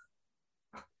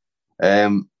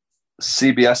 it.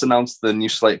 CBS announced the new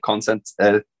slate of content.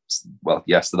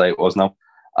 Yesterday it was now,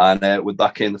 and with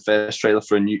that came the first trailer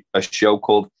for a show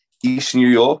called East New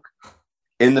York.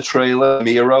 In the trailer,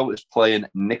 Miro is playing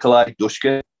Nikolai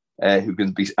Dushkin,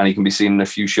 he can be seen in a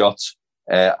few shots.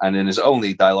 And in his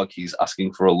only dialogue, he's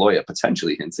asking for a lawyer,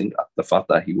 potentially hinting at the fact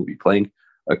that he will be playing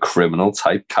a criminal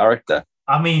type character.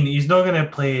 I mean, he's not going to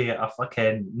play a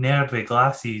fucking nerd with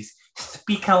glasses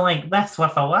speaking like this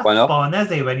with a lisp on,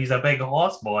 is he, when he's a big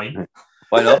horse boy?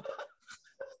 Why not?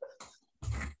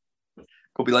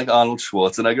 Could be like Arnold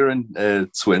Schwarzenegger in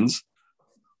Twins.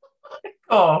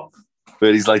 Oh.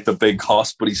 Where he's like the big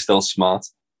hoss, but he's still smart.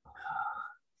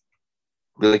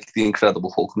 Be like the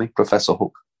Incredible Hulk, Professor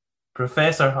Hulk.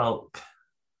 Professor Hulk.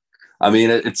 I mean,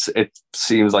 it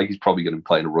seems like he's probably going to be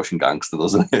playing a Russian gangster,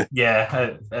 doesn't it?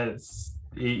 Yeah, it's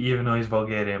even though he's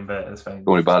Bulgarian, but it's fine. Don't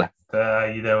worry about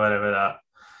it. You don't worry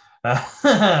about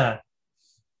that.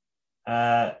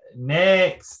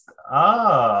 Next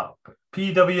up,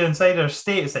 PW Insider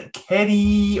states that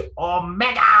Kenny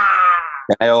Omega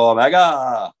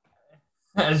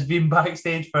has been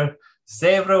backstage for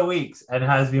several weeks and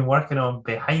has been working on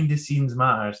behind-the-scenes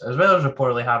matters, as well as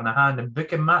reportedly having a hand in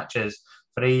booking matches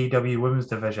for AEW Women's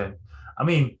Division. I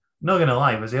mean, not going to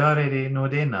lie, was he already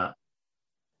doing that?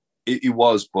 He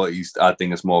was, but I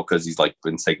think it's more because he's like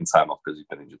been taking time off because he's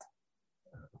been injured.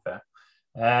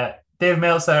 Fair. Dave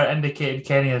Meltzer indicated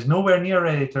Kenny is nowhere near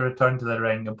ready to return to the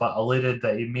ring, but alluded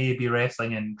that he may be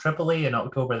wrestling in AAA in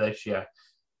October this year,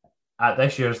 at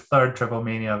this year's third Triple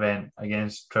Mania event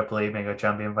against AAA Mega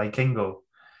Champion Vikingo.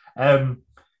 How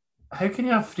can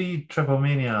you have 3 Triple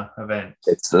Mania events?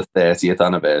 It's the 30th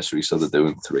anniversary, so they're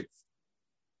doing 3.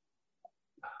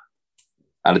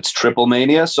 And it's Triple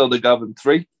Mania, so they're going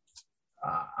 3.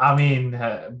 I mean,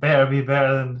 better be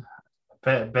better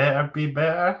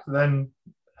than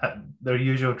their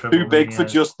usual Triple Mania. Too big for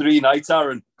just 3 nights,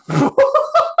 Aaron.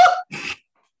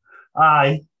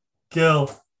 Aye, kill.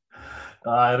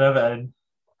 Riveting.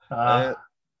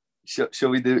 Shall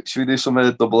we do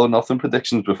some Double or Nothing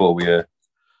predictions before we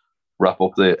wrap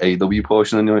up the AEW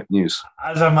portion of the news?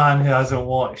 As a man who hasn't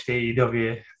watched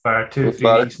AEW for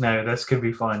 2-3 weeks now, this could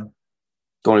be fun.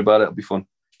 Don't worry about it; it'll be fun.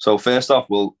 So first off,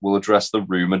 we'll address the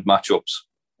rumoured matchups.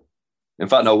 In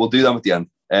fact, no, we'll do them at the end.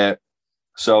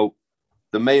 So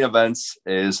the main event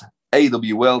is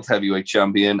AEW World Heavyweight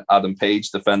Champion Adam Page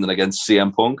defending against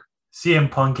CM Punk.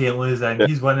 CM Punk ain't losing.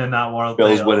 He's winning that world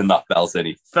Phil's title. winning that belt, isn't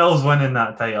he? Phil's winning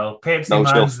that title. Pepsi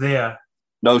Man's there.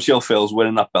 No chill, Phil's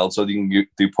winning that belt so you can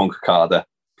do Punk Carter.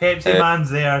 Pepsi Man's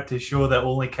there to show that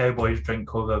only cowboys drink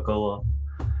Coca-Cola.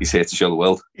 He's here to show the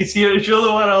world. He's here to show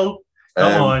the world.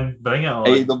 Come on, bring it on.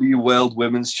 AEW World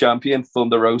Women's Champion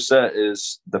Thunder Rosa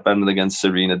is defending against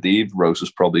Serena Deeb.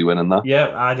 Rosa's probably winning that.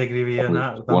 Yep, I'd agree with you on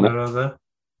that. Thunder Rosa.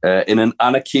 In an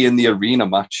Anarchy in the Arena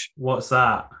match. What's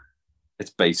that? It's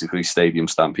basically Stadium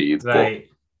Stampede. Right.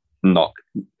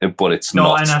 But it's not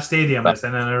not in a stadium, it's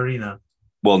in an arena.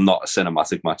 Well, not a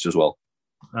cinematic match as well.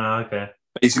 Oh, okay.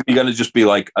 Basically going to just be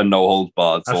like a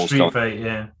no-holds-barred. A street fight,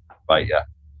 yeah. Right, yeah.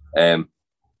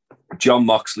 John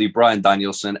Moxley, Bryan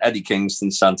Danielson, Eddie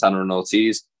Kingston, Santana and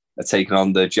Ortiz are taking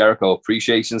on the Jericho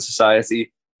Appreciation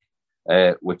Society,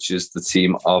 which is the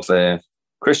team of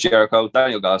Chris Jericho,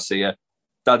 Daniel Garcia,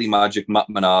 Daddy Magic, Matt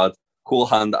Menard, Cool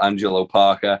Hand, Angelo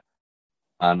Parker,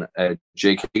 and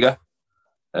Jake Hager.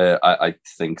 I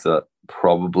think that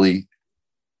probably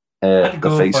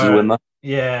the faces win that.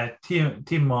 Yeah,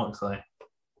 Team Moxley.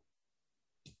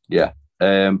 Yeah.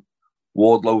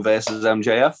 Wardlow versus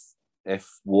MJF. If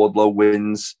Wardlow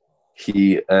wins,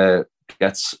 he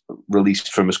gets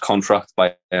released from his contract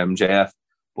by MJF.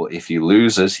 But if he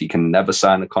loses, he can never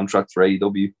sign a contract for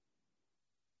AEW.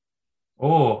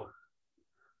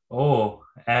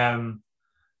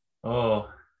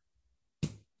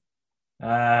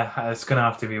 It's gonna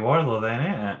have to be Wardlow then,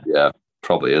 ain't it? Yeah,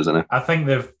 probably, isn't it? I think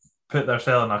they've put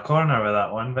themselves in a corner with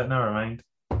that one, but never mind.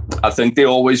 I think they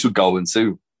always were going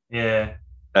to. Yeah.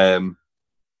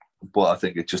 But I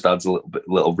think it just adds a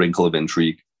little wrinkle of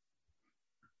intrigue.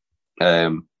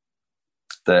 The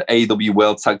AEW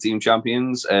World Tag Team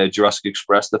Champions, Jurassic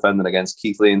Express defending against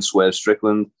Keith Lee and Swerve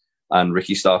Strickland and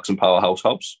Ricky Starks and Powerhouse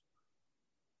Hobbs.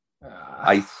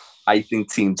 I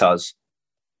think Team Taz.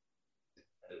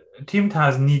 Team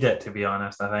Taz need it, to be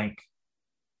honest, I think.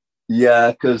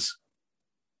 Yeah, because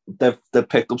they've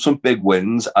picked up some big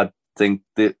wins. I think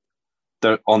that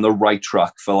they're on the right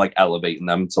track for like elevating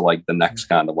them to like the next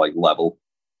kind of like level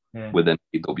within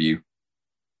AEW.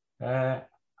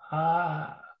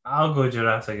 I'll go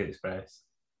Jurassic Express.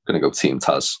 Gonna go Team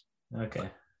Taz. Okay.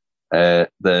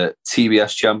 The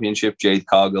TBS Championship, Jade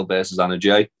Cargill versus Anna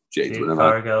Jay. Jade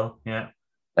Cargill, yeah.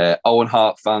 Owen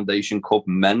Hart Foundation Cup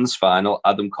men's final,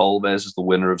 Adam Cole versus the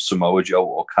winner of Samoa Joe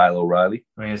or Kyle O'Reilly.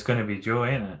 I mean, it's going to be Joe,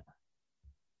 ain't it?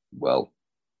 Well,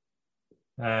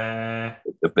 I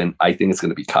think it's going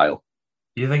to be Kyle.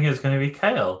 You think it's going to be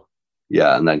Kyle?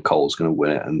 Yeah, and then Cole's going to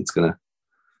win it, and it's going to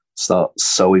start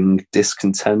sowing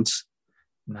discontent.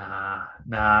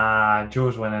 Nah,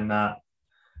 Joe's winning that.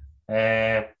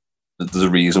 There's a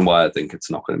reason why I think it's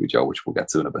not going to be Joe, which we'll get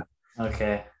to in a bit.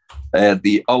 Okay.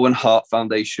 The Owen Hart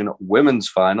Foundation women's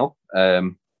final.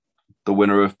 The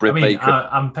winner of Britt Baker.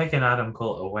 I'm picking Adam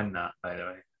Cole to win that, by the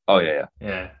way. Oh, yeah.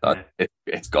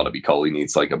 It's got to be Cole. He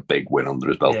needs like a big win under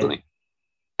his belt, doesn't he?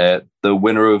 The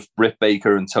winner of Britt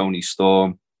Baker and Toni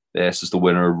Storm versus the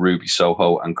winner of Ruby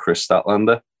Soho and Chris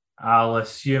Statlander. I'll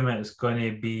assume it's going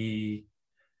to be...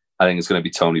 I think it's going to be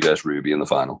Tony versus Ruby in the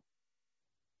final.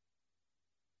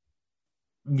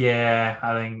 Yeah,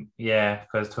 I think,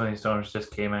 because Toni Storms just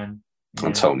came in. Yeah.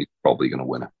 And Tony's probably going to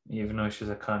win it. Even though she's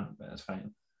a cunt, but it's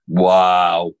fine.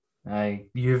 Wow.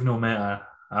 You've no met her.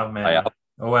 I've met her.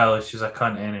 Oh, well, she's a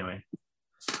cunt anyway.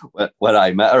 When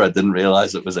I met her, I didn't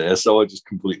realise it was her, so I just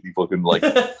completely fucking, like,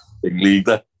 big leagued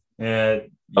her. Yeah.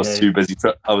 I was too busy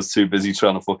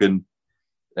trying to fucking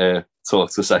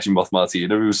talk to Session Moth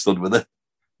Martina, who stood with her.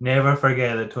 Never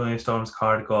forget that Toni Storm's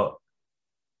card got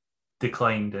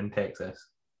declined in Texas.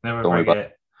 Never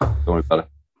forget. Don't worry about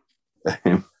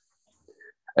it.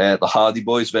 The Hardy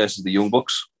Boys versus the Young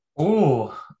Bucks.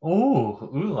 Ooh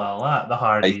la la, the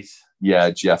Hardys. Yeah,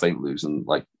 Jeff ain't losing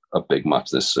like a big match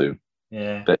this soon.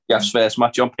 Yeah. But Jeff's first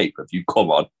match on pay-per-view, come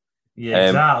on. Yeah,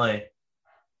 exactly.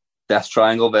 Death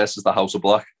Triangle versus the House of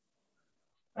Black.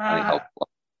 I'd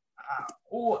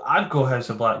go House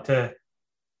of Black too.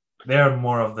 They're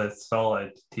more of the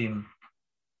solid team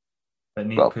that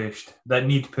need pushed. That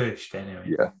need pushed anyway.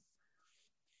 Yeah.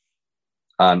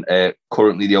 And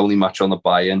currently the only match on the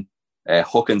buy-in,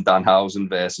 Hook and Danhausen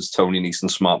versus Tony Nese and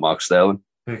Smart Mark Sterling.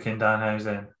 Hook and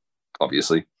Danhausen.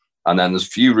 Obviously. And then there's a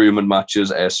few rumoured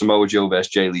matches. Samoa Joe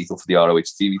versus Jay Lethal for the ROH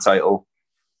TV title.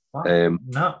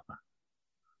 No.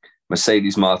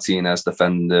 Mercedes Martinez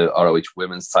defending the ROH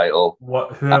women's title.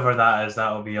 Whoever that is,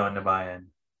 that will be on the buy-in.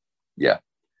 Yeah.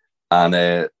 And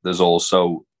there's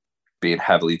also being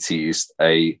heavily teased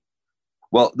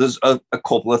there's a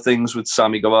couple of things with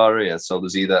Sammy Guevara here. So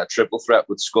there's either a triple threat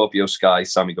with Scorpio Sky,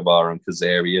 Sammy Guevara, and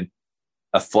Kazarian,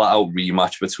 a flat-out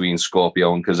rematch between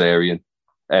Scorpio and Kazarian.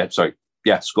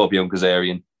 Scorpio and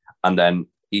Kazarian, and then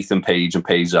Ethan Page and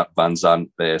Paige Van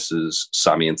Zandt versus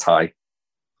Sammy and Ty.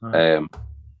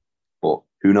 But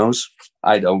who knows?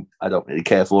 I don't really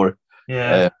care for it.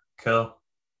 Yeah, cool.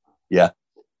 Yeah.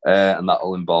 And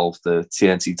that'll involve the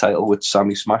TNT title, which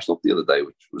Sammy smashed up the other day,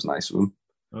 which was nice of him.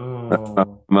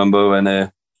 Remember when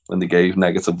they gave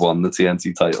 -1 the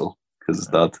TNT title because his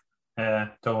dad? Yeah,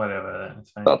 don't worry about it. It's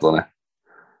fine. Dad done it.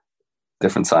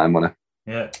 Different time, wasn't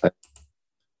it? Yeah.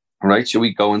 Right, shall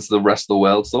we go into the rest of the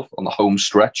world stuff on the home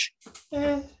stretch?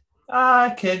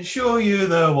 I can show you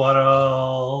the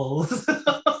world.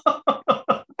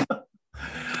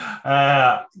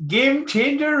 Game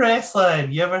Changer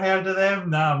Wrestling. You ever heard of them?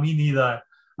 Nah, me neither.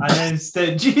 announced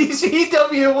that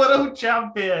GCW World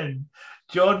Champion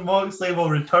Jon Moxley will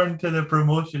return to the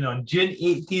promotion on June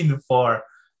 18th for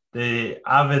the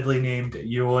avidly named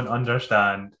You Won't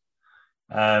Understand.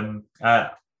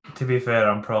 To be fair,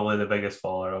 I'm probably the biggest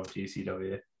follower of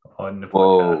GCW on the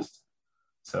podcast.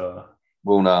 So,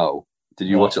 well, now, did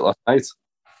you watch it last night?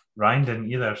 Ryan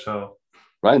didn't either. So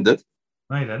Ryan did.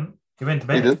 No, he didn't. He went to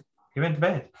bed. He did. He went to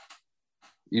bed.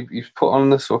 You put on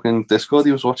this fucking Discord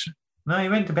he was watching. No, he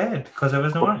went to bed because I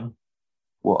wasn't working.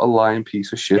 What a lying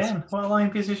piece of shit. Yeah, what a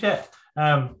lying piece of shit.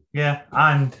 Yeah,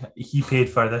 and he paid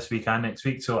for this week and next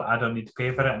week, so I don't need to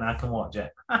pay for it and I can watch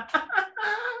it.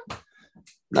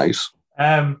 Nice.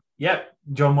 Yep,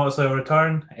 Jon Moxley will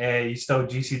return. He's still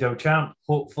GCW champ.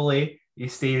 Hopefully, he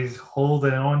stays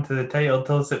holding on to the title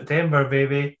till September,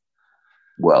 baby.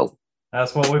 Well,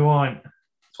 that's what we want.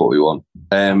 That's what we want.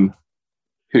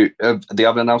 Who they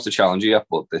haven't announced the challenger yet,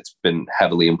 but it's been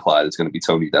heavily implied it's going to be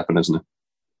Tony Deppen, isn't it?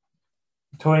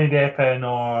 Tony Deppen,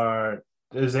 or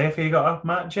has Effie got a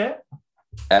match yet?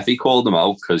 Effie called him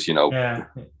out because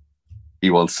he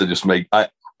wants to just make.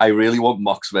 I really want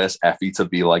Mox vs Effie to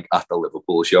be like at the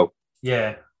Liverpool show.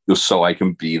 Yeah. Just so I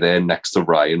can be there next to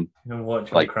Ryan. And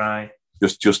watch him cry.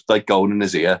 Just like going in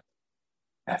his ear.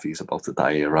 Effie's about to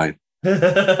die here, Ryan.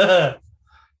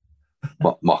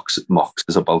 Mox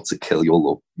is about to kill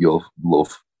your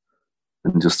love.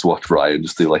 And just watch Ryan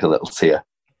just do like a little tear.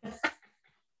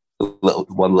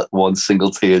 One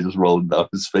single tear just rolling down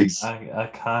his face. I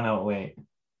cannot wait.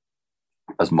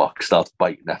 As Mox starts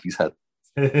biting Effie's head.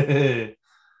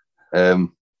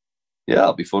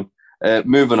 That'll be fun.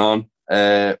 Moving on.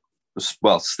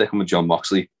 Sticking with Jon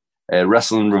Moxley.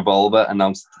 Wrestling Revolver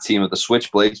announced the team of the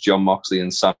Switchblades, Jon Moxley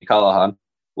and Sami Callihan,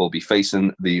 will be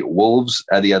facing the Wolves,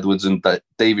 Eddie Edwards and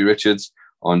Davey Richards,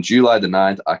 on July the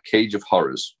 9th at Cage of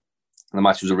Horrors. The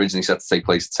match was originally set to take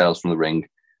place at Tales from the Ring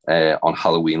on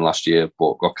Halloween last year,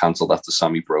 but got cancelled after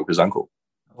Sami broke his ankle.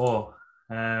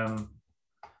 I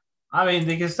mean,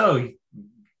 they can still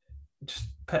just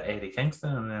put Eddie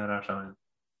Kingston in there or something.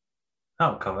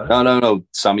 That'll cover it. No.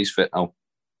 Sami's fit now.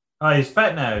 Oh, he's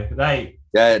fit now, right?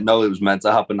 Yeah, no, it was meant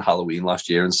to happen Halloween last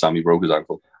year, and Sami broke his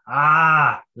ankle.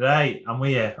 Ah, right. I'm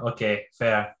with you. Okay,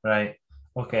 fair. Right.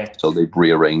 Okay. So they've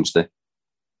rearranged it.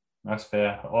 That's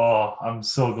fair. Oh, I'm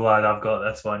so glad I've got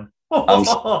this one. I'm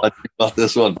so glad you got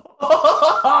this one.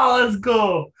 Let's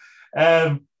go.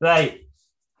 Right.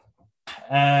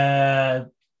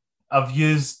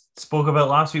 Spoke about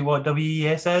last week what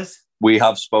WES is? We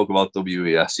have spoke about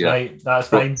WES, yeah. Right, that's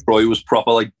fine. Troy was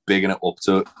proper like bigging it up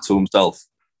to himself.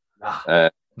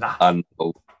 Nah. And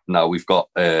now we've got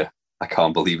I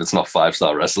can't believe it's not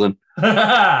 5-star wrestling.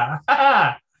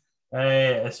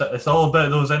 It's all about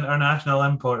those international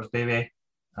imports, baby.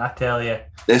 I tell you.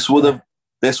 This would have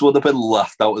been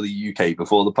laughed out of the UK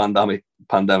before the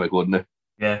pandemic, wouldn't it?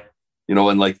 Yeah. You know,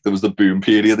 when like there was the boom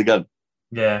period again.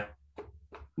 Yeah.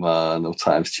 Man, no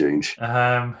times change.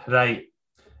 Right.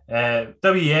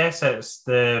 WES, it's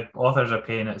the authors are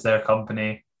paying, it's their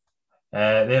company.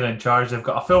 They're in charge. They've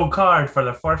got a full card for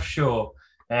their first show.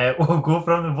 We'll go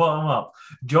from the bottom up.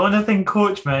 Jonathan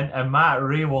Coachman and Matt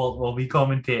Raywalt will be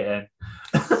commentating.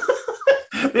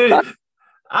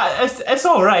 It's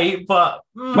all right, but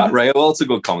Matt Raywalt's a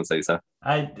good commentator.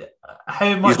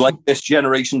 How much? He's like this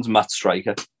generation's Matt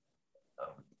Striker.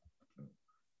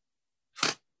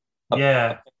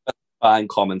 Yeah, fine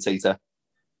commentator.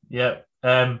 Yep.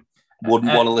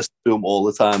 Wouldn't want to listen to him all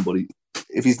the time, but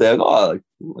if he's there, I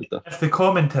like that. If the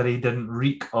commentary didn't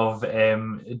reek of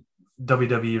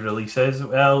WWE releases,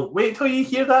 well, wait till you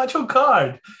hear the actual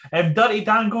card. Dirty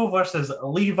Dango versus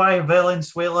Levi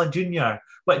Valenzuela Jr.,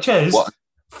 which is what?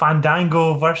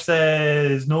 Fandango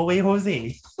versus No Way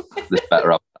Jose. This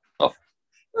better up stuff.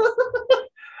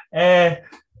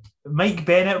 Mike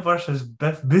Bennett versus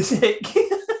Biff Busick.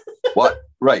 What?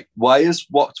 Right. Why is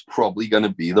what's probably going to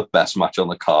be the best match on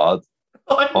the card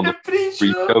on the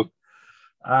pre-show?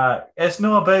 It's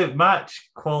not about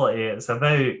match quality. It's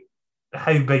about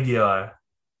how big you are.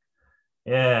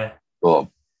 Yeah. Oh.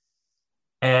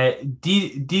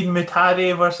 Dean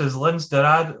Mutare versus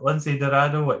Lindsay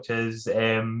Dorado, which is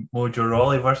Mojo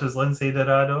Rawley versus Lindsay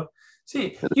Dorado.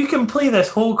 See, you can play this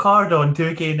whole card on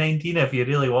 2K19 if you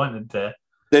really wanted to.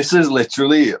 This is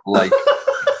literally like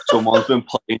someone's been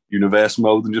playing universe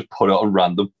mode and just put it on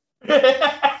random.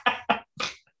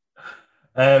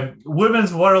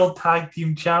 Women's World Tag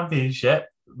Team Championship.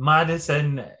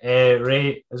 Madison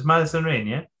Rain. Is Madison Rain,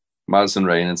 yeah? Madison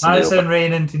Rain and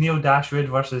Tennille Dashwood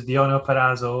versus Deonna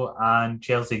Purrazzo and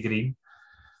Chelsea Green.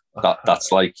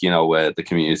 That's like, the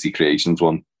Community Creations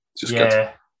one. Just gets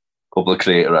a couple of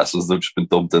creator wrestlers that have just been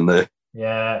dumped in there.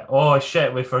 Yeah. Oh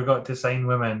shit, we forgot to sign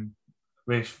women.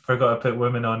 We forgot to put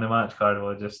women on the match card.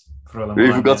 We'll just throw them We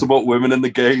on forgot then. about women in the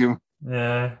game.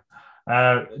 Yeah.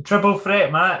 Triple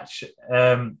threat match.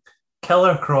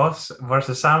 Killer Cross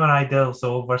versus Samurai Del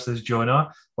Sol versus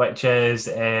Jonah, which is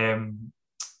Karrion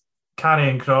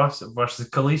Cross versus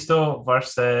Kalisto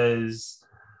versus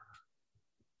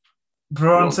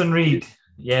Bronson Reed.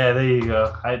 Yeah, there you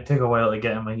go. It took a while to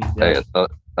get in my head there. Hey,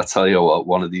 I tell you what,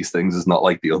 one of these things is not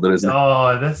like the other, isn't it?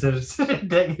 Oh, this is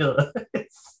ridiculous.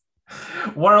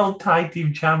 World Tag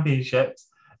Team Championships.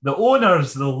 The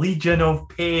owners, the Legion of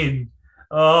Pain.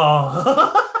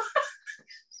 Oh.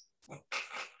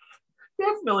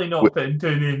 Definitely not putting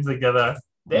two names together.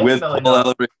 Definitely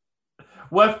not.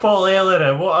 With Paul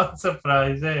Ellering. What a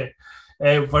surprise, eh?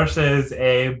 Versus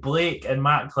Blake and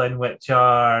Macklin, which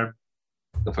are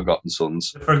the Forgotten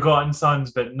Sons. The Forgotten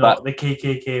Sons, but not the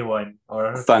KKK one.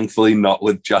 Or thankfully not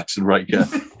with Jackson Riker.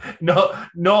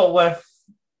 not with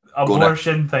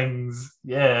abortion things.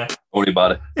 Yeah. Don't worry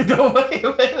about it. Don't worry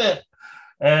about it.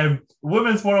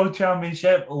 Women's World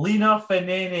Championship, Lena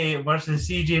Fanene versus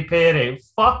CJ Perry.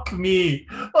 Fuck me.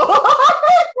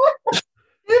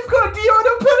 You've got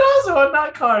Deonna Purrazzo on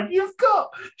that card. You've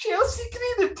got Chelsea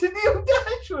Green and Tennille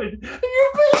Dashwood. And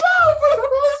you're putting that over the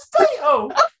women's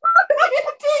title. You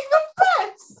take the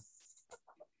piss.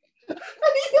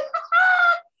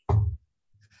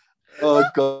 Oh,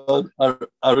 God. Aaron,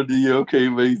 are you okay,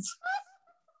 mate?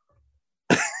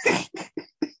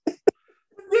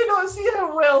 They don't see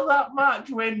how well that match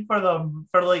went for them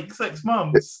for like 6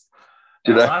 months.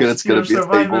 Do you reckon it's going to be a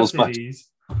tables match?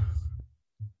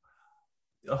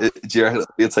 Oh. Do you reckon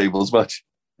it'll be a tables match?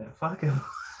 Yeah, fuck him.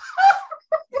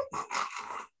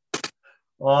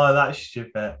 Oh, that's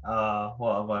stupid.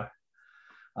 Whatever.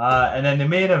 And then the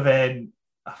main event,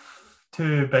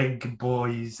 two big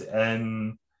boys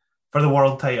for the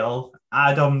world title.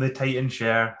 Adam the Titan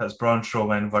Share has Braun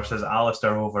Strowman versus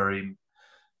Alistair Overeem.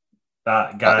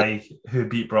 That guy who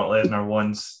beat Brock Lesnar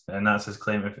once, and that's his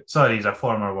claim. Sorry, he's a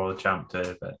former world champ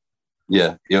too. But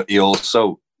yeah, he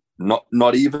also not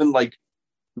even like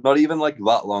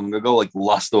that long ago, like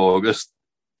last August,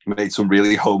 made some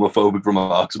really homophobic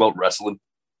remarks about wrestling,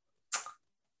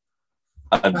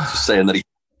 and just saying that he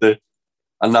did.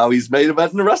 And now he's made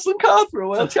event in a wrestling card for a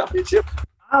world championship.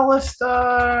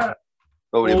 Alistair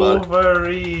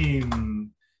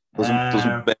Overeem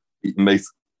doesn't mate.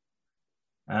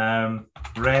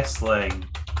 Wrestling.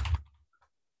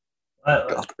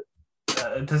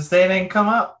 Does anything come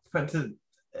up? Does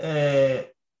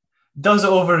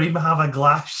Overeem have a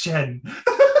glass chin?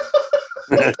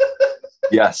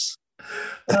 Yes.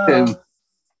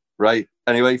 Right.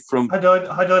 Anyway, Hold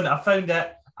on. I found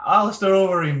it. Alistair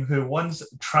Overeem, who once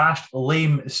trashed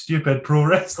lame, stupid pro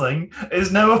wrestling,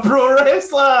 is now a pro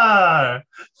wrestler.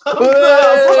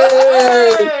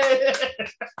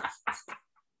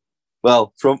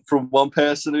 Well, from one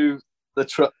person who's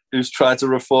tried to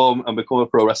reform and become a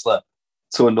pro wrestler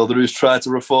to another who's tried to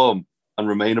reform and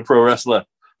remain a pro wrestler,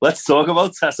 let's talk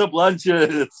about Tessa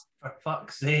Blanchard. For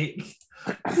fuck's sake.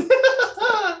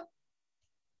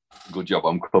 Good job,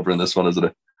 I'm covering this one, isn't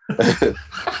it?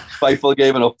 Fightful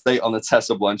gave an update on the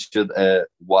Tessa Blanchard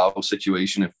WOW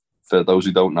situation. For those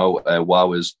who don't know,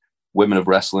 WOW is Women of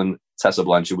Wrestling. Tessa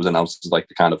Blanchard was announced as like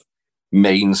the kind of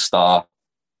main star,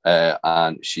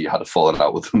 and she had a falling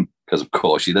out with them because, of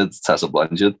course, she did. Tessa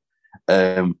Blanchard.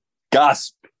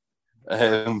 Gasp.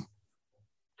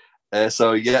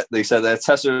 So, yeah, they said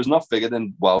Tessa is not figured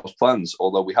in WOW's plans,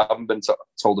 although we haven't been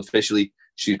told officially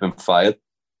she's been fired.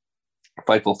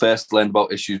 Fightful first learned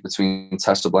about issues between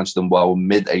Tessa Blanchard and WOW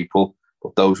mid-April,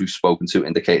 but those we've spoken to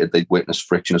indicated they'd witnessed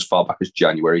friction as far back as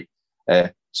January.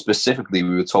 Specifically,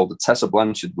 we were told that Tessa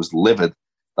Blanchard was livid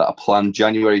that a planned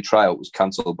January tryout was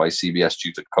cancelled by CBS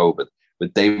due to COVID,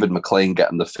 with David McLean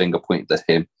getting the finger pointed at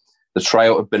him. The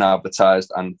tryout had been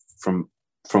advertised, and from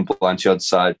Blanchard's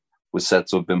side was said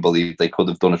to have been believed they could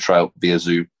have done a tryout via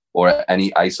Zoom or at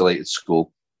any isolated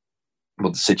school,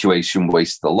 but the situation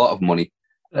wasted a lot of money.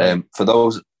 For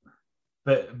those,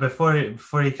 but before you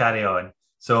carry on,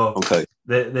 so okay,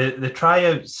 the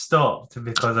tryout stopped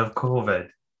because of COVID,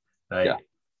 right? Yeah.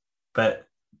 But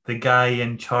the guy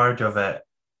in charge of it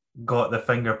got the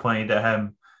finger pointed at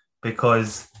him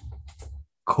because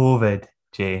COVID,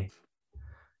 Jay.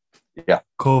 Yeah,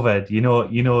 COVID. You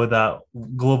know that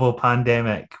global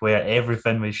pandemic where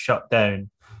everything was shut down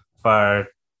for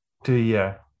 2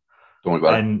 years. Don't worry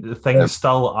about it. And things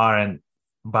still aren't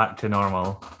back to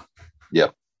normal. Yeah,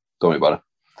 don't worry about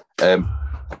it.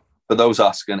 For those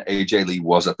asking, AJ Lee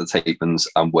was at the tapings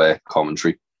and were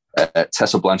commentary.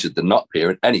 Tessa Blanchard did not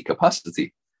appear in any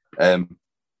capacity. COVID.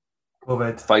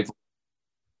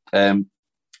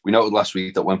 We noted last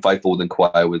week that when Fightful would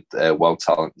inquire with Wow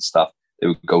Talent and staff, they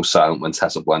would go silent when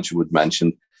Tessa Blanchard would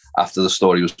mention. After the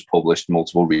story was published,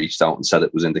 multiple reached out and said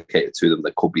it was indicated to them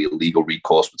there could be a legal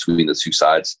recourse between the two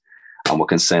sides and were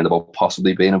concerned about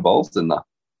possibly being involved in that.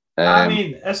 I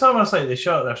mean, it's almost like they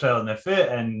shot themselves in the foot,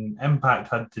 and Impact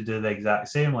had to do the exact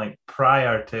same, like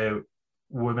prior to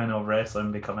women of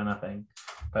wrestling becoming a thing.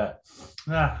 But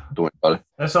yeah, don't worry about it.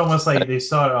 It's almost like they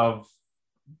sort of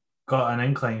got an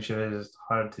inkling she was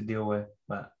hard to deal with.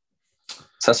 But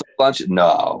Tessa Blanchard,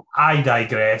 no. I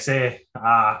digress, eh?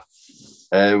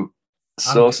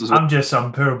 Sources I'm just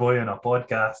some poor boy on a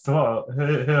podcast.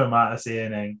 Who am I to say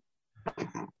anything?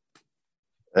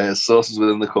 Sources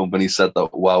within the company said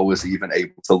that WoW was even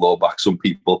able to lure back some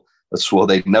people that swore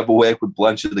they'd never work with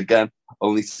Blanchard again,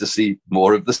 only to see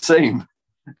more of the same.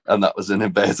 And that was in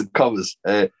inverted commas.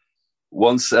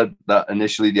 One said that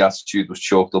initially the attitude was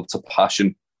chalked up to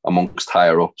passion amongst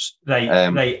higher-ups.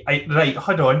 Right,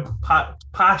 hold on.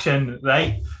 Passion,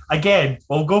 right? Again,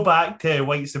 we'll go back to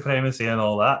white supremacy and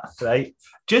all that, right?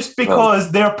 Just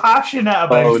because they're passionate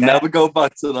about it. Never go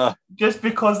back to that. Just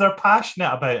because they're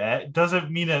passionate about it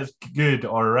doesn't mean it's good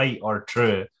or right or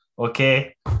true,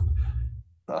 okay?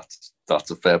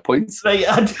 That's a fair point. Right,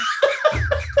 I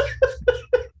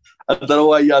don't know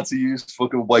why you had to use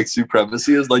fucking white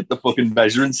supremacy as like the fucking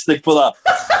measuring stick for that.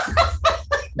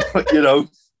 But, you know,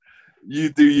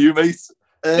 you do you, mate.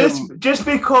 Just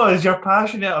because you're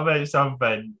passionate about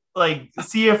something, like,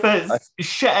 see if it's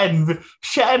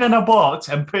shitting in a box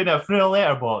and putting it through a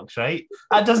letterbox, right?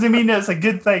 That doesn't mean it's a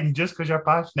good thing just because you're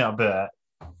passionate about it.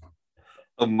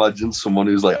 Imagine someone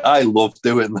who's like, I love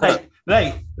doing that.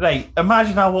 Right.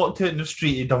 Imagine I walked out in the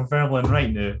street of Dunfermline right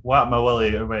now, whacked my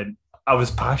willy and went, I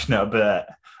was passionate about it.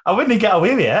 I wouldn't get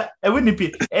away with it. It wouldn't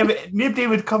be. Nobody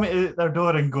would come at their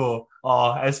door and go,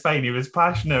 "Oh, it's fine. He was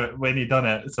passionate when he done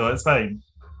it, so it's fine."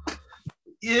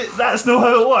 Yeah, that's not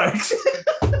how it works.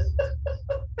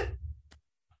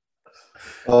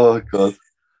 Oh God.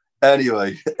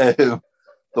 Anyway, the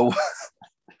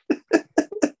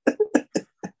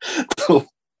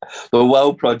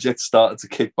WoW project started to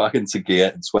kick back into gear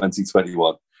in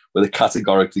 2021 with a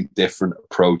categorically different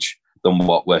approach than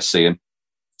what we're seeing.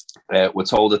 We're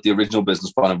told that the original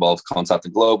business plan involved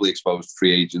contacting globally exposed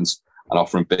free agents and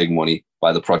offering big money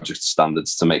by the project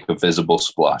standards to make a visible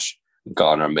splash and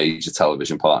garner a major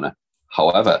television partner.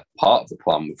 However, part of the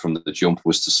plan from the jump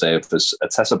was to serve as a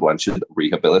Tessa Blanchard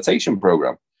rehabilitation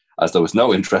program, as there was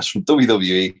no interest from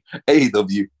WWE,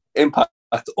 AEW, Impact,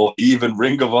 or even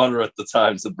Ring of Honor at the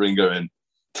time to bring her in.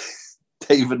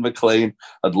 David McLean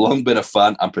had long been a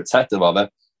fan and protective of her,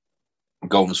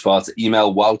 going as far to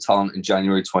email WoW Talent in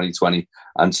January 2020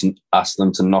 and to ask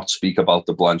them to not speak about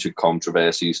the Blanchard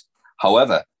controversies.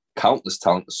 However, countless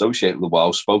talent associated with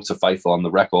WoW spoke to Fightful on the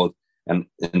record and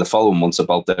in the following months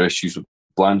about their issues with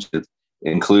Blanchard,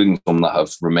 including some that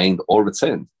have remained or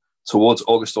returned. Towards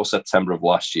August or September of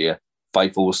last year,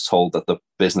 Fightful was told that the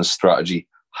business strategy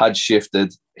had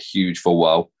shifted huge for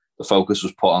WoW. The focus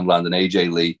was put on landing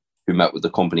AJ Lee, who met with the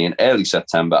company in early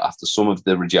September after some of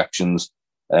the rejections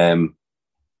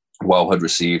WoW had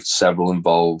received. Several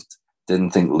involved didn't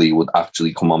think Lee would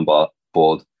actually come on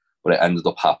board, but it ended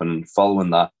up happening. Following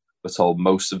that, we're told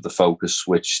most of the focus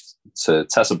switched to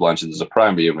Tessa Blanchard as a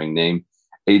primary ring name,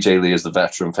 AJ Lee as the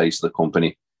veteran face of the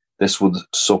company. This would be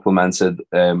supplemented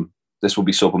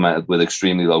with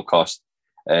extremely low cost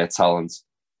talent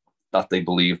that they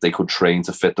believed they could train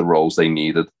to fit the roles they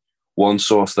needed. One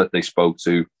source that they spoke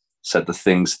to said the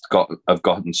things have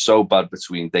gotten so bad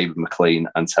between David McLean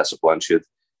and Tessa Blanchard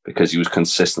because he was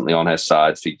consistently on her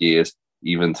side for years,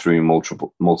 even through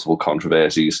multiple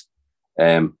controversies.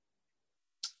 After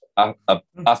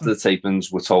the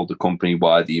tapings, we're told the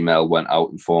company-wide email went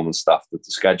out informing staff that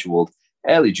the scheduled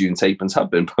early June tapings have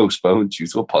been postponed due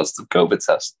to a positive COVID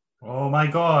test. Oh my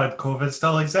God, COVID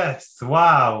still exists.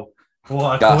 Wow.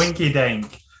 What a coinky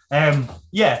dink.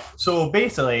 So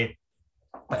basically,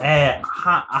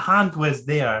 a hand was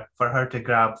there for her to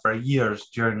grab for years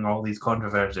during all these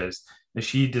controversies.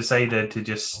 She decided to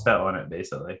just spit on it,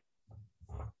 basically.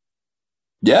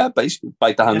 Yeah, basically,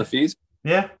 bite the hand that feeds.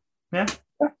 Yeah.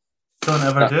 Don't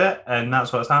ever do it, and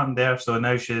that's what's happened there. So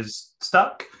now she's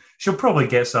stuck. She'll probably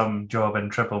get some job in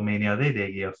Triple Mania. They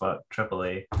did give a fuck, Triple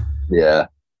A. Yeah.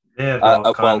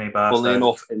 Fully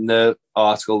enough, in the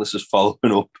article, this is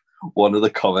following up one of the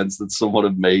comments that someone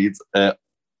had made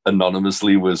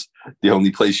anonymously was the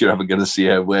only place you're ever going to see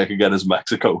her work again is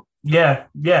Mexico. Yeah,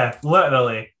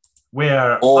 literally,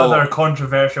 where other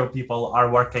controversial people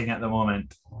are working at the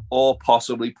moment. Or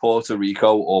possibly Puerto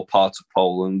Rico or parts of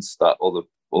Poland that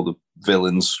other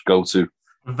villains go to.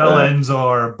 Villains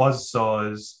or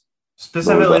buzzsaws.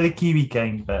 Specifically the Kiwi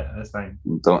King, but that's fine.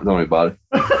 Don't worry about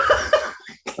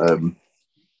it.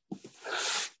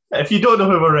 If you don't know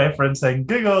who we're referencing,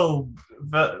 Google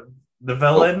the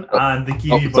villain and the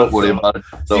Kiwi buzzsaw. Don't worry about it.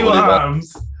 See what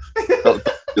happens. Don't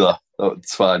do that.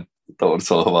 It's fine. Don't want to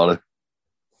talk about it.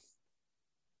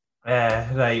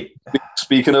 Right.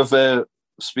 Speaking of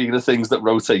things that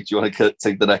rotate, do you want to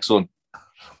take the next one?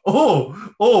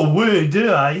 Woo,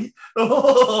 do I?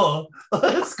 Oh,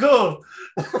 let's go.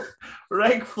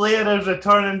 Ric Flair is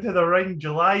returning to the ring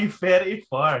July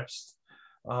 31st.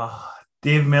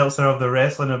 Dave Meltzer of the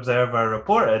Wrestling Observer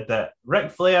reported that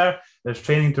Ric Flair is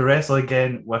training to wrestle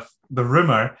again, with the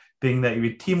rumor being that he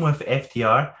would team with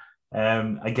FTR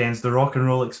against the Rock and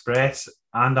Roll Express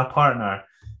and a partner.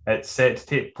 It's set to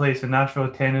take place in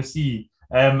Nashville, Tennessee.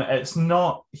 It's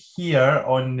not here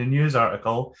on the news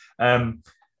article.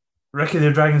 Ricky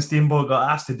the Dragon Steamboat got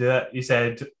asked to do it. He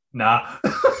said, nah.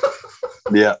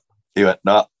 Yeah. He went,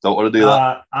 nah, don't want to do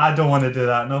that. I don't want to do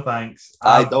that. No, thanks.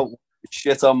 I don't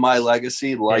shit on my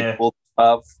legacy like others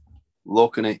have.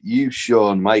 Looking at you,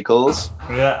 Shawn Michaels.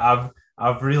 Yeah,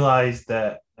 I've realised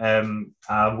that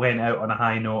I went out on a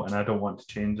high note and I don't want to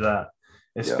change that.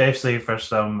 Especially for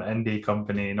some indie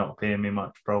company not paying me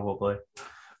much, probably.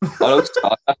 I know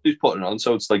who's putting it on,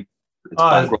 so it's like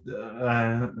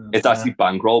it's actually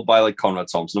bankrolled by like Conrad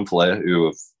Thompson and Flair,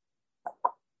 who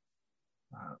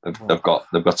they've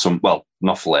got some, well,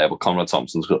 not Flair, but Conrad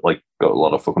Thompson's got a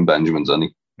lot of fucking Benjamins,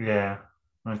 hasn't he? Yeah.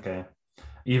 Okay.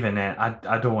 Even then,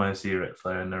 I don't want to see Ric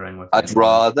Flair in the ring with him. I'd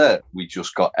rather we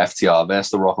just got FTR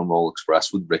versus the Rock and Roll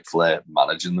Express with Ric Flair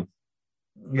managing them.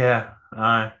 Yeah,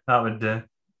 that would do.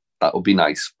 That would be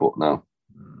nice, but no.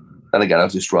 Then again, I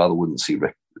just rather wouldn't see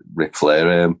Ric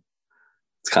Flair.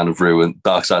 It's kind of ruined.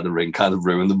 Dark Side of the Ring kind of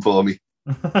ruined them for me.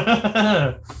 With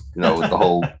the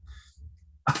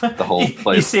whole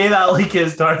place. You say that like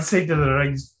it's Dark Side of the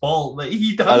Ring's fault that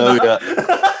he done that.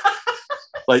 Yeah.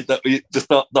 Like that, just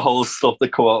not the whole stuff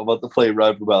that come out about the play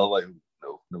right from well. Like,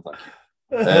 no,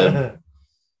 thank you.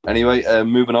 Anyway,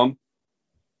 moving on.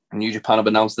 New Japan have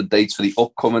announced the dates for the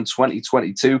upcoming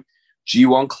 2022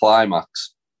 G1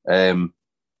 Climax.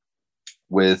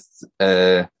 With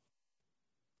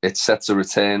it's set to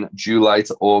return July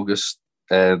to August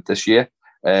this year.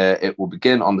 It will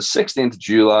begin on the 16th of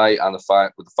July and with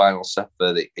the final set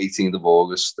for the 18th of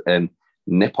August in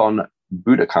Nippon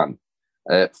Budokan.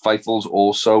 Fightful's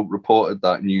also reported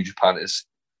that New Japan is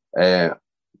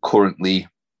currently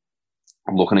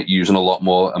looking at using a lot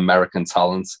more American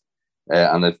talent,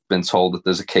 and they've been told that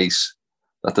there's a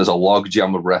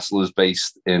logjam of wrestlers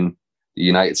based in the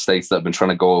United States that have been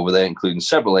trying to go over there, including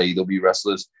several AEW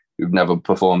wrestlers who've never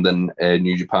performed in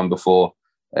New Japan before.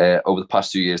 Over the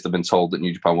past 2 years, they've been told that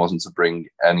New Japan wasn't to bring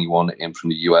anyone in from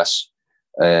the US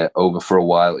over for a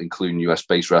while, including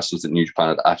US-based wrestlers that New Japan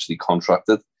had actually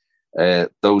contracted.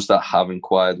 Those that have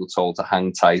inquired were told to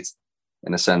hang tight,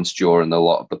 in a sense, during a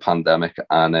lot of the pandemic,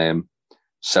 and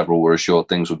several were assured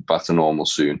things would be back to normal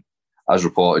soon. As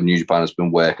reported, New Japan has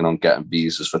been working on getting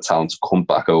visas for talent to come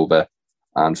back over,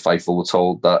 and Fightful were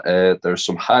told that there are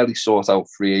some highly sought-out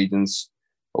free agents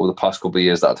over the past couple of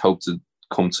years that had hoped to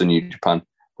come to New Japan,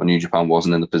 but New Japan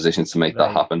wasn't in the position to make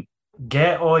that happen.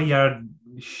 Get all your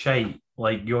shite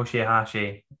like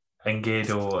Yoshihashi and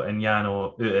Gedo and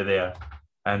Yano out of there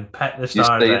and pick the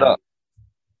stars in. That?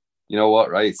 You know what,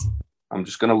 right? I'm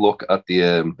just going to look at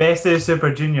the... Best of the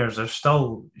Super Juniors, there's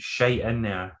still shite in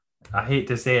there. I hate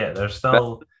to say it, there's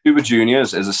still... Super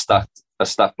Juniors is a stacked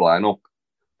lineup.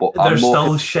 But there's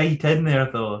still shite in there,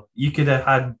 though. You could have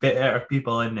had better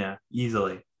people in there,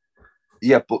 easily.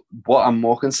 Yeah, but what I'm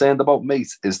more concerned about, mate,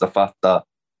 is the fact that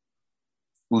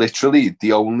literally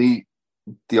the only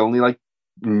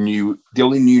new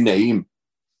name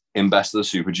in Best of the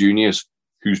Super Juniors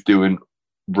who's doing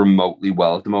remotely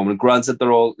well at the moment. Granted, they've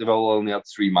all only had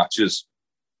 3 matches.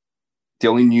 The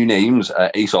only new names are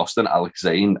Ace Austin, Alex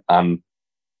Zane, and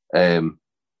El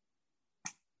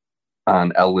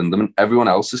Lindemann. Everyone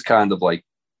else is kind of like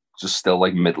just still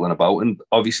like middling about, and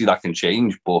obviously that can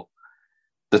change. But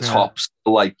the tops,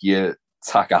 like your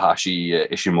Takahashi, your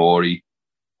Ishimori,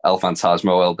 El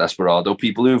Fantasmo, El Desperado,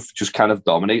 people who've just kind of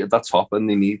dominated that top, and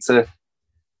they need to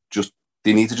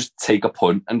just take a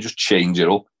punt and just change it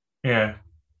up. Yeah.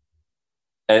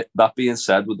 That being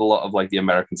said, with a lot of like the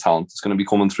American talent that's going to be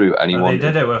coming through, anyone. Well, they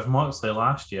did it with Moxley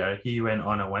last year. He went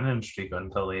on a winning streak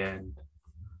until the end.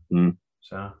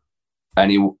 So,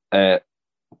 anyone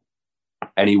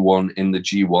in the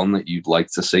G1 that you'd like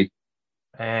to see?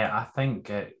 I think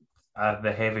the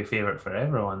heavy favourite for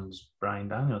everyone's Bryan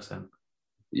Danielson.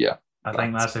 Yeah, I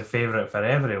think that's a favourite for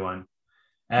everyone.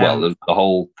 The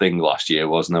whole thing last year,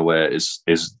 wasn't it, where is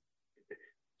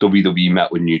WWE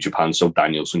met with New Japan so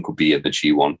Danielson could be at the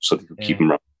G1 so they could keep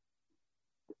him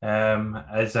around.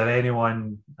 Is there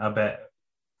anyone a bit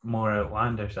more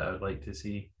outlandish that I would like to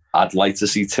see? I'd like to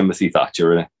see Timothy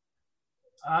Thatcher in it.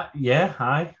 I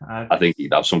think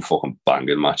he'd have some fucking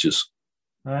banging matches.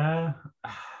 I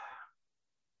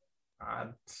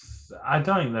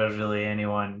don't think there's really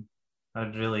anyone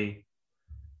I'd really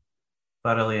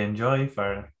thoroughly enjoy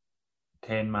for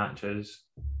 10 matches.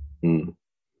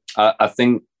 I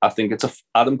think it's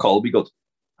Adam Cole would be good.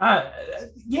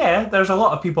 There's a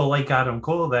lot of people like Adam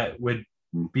Cole that would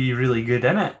be really good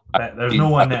in it, but there's no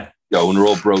one that... Owner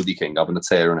or Brody King having a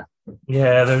tear in it.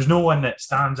 Yeah, there's no one that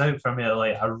stands out for me.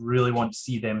 Like, I really want to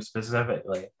see them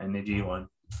specifically in the G1.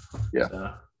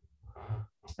 Yeah.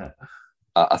 So,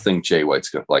 I think Jay White's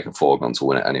got like a foregone to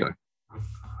win it anyway. I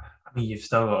mean, you've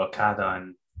still got Okada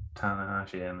and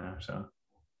Tanahashi in there, so...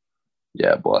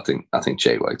 Yeah, but I think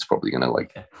Jay White's probably going to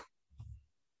like...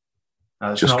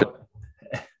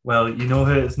 Well, you know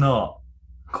who it's not?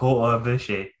 Kota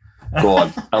Ibushi. Go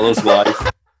on, tell us why.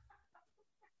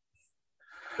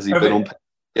 Has he been on?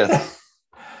 Yeah.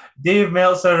 Dave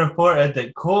Meltzer reported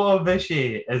that Kota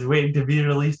Ibushi is waiting to be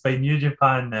released by New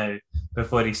Japan now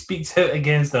before he speaks out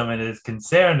against them and is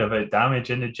concerned about damage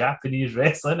in the Japanese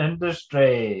wrestling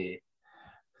industry.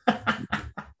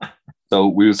 So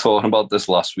we were talking about this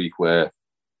last week where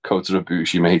Kota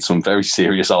Ibushi made some very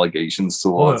serious allegations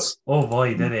towards... Oh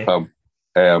boy, did he?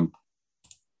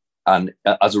 And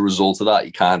as a result of that,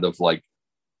 he kind of like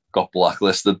got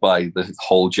blacklisted by the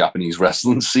whole Japanese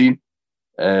wrestling scene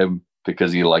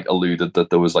because he like alluded that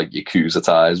there was like Yakuza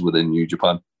ties within New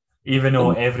Japan. Even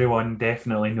though everyone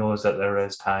definitely knows that there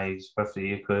is ties with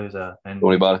the Yakuza in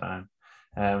Japan.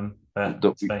 But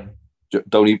it's fine.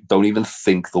 Don't even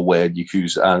think the word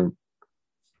Yakuza.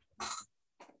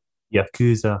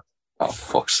 Yakuza. Oh,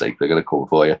 fuck's sake, they're going to come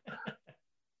for you.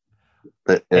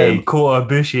 But, hey, Kota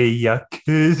Ibushi,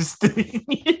 Yakuza,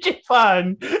 New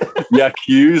Japan.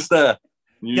 Yakuza.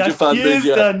 New Japan, did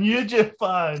you? New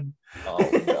Japan. Oh,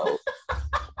 no.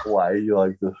 Why are you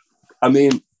like this? I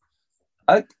mean,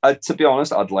 I to be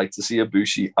honest, I'd like to see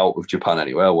Ibushi out of Japan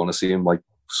anyway. I want to see him like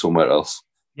somewhere else.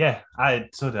 Yeah,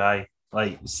 so do I.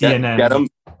 Like, seeing Get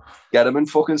him in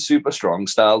fucking Super Strong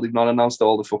style. They've not announced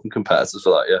all the fucking competitors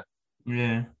for that yet.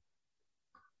 Yeah.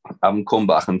 Have him come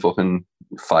back and fucking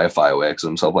fire fireworks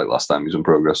himself like last time he was in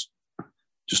Progress.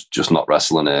 Just not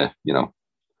wrestling don't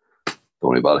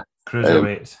worry about it.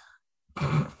 Cruiserweights.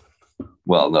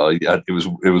 Well, no, it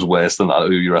was worse than that.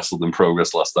 Who you wrestled in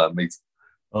Progress last time, mate.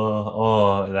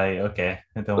 Oh, right, okay.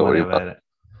 Don't worry about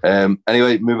it.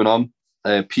 Anyway, moving on.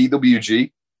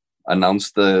 PWG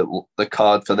announced the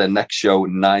card for their next show,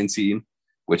 19,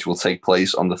 which will take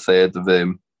place on the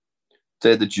 3rd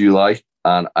of July.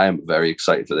 And I'm very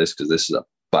excited for this because this is a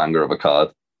banger of a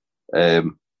card.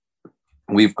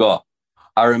 We've got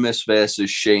Aramis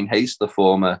versus Shane Haste, the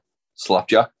former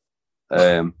Slapjack.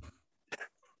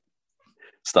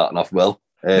 Starting off well.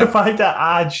 The fact that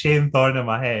I had Shane Thorne in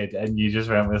my head and you just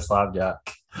went with Slapjack.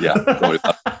 Yeah, don't worry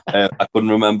about it. I couldn't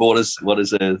remember what his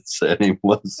surname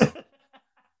was.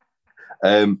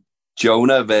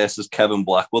 Jonah versus Kevin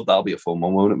Blackwood. That'll be a fun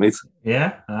one, won't it, mate?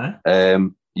 Yeah.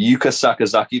 Yuka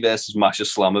Sakazaki versus Masha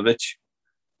Slamovich.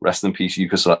 Rest in peace,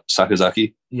 Yuka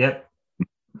Sakazaki. Yep.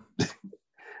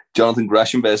 Jonathan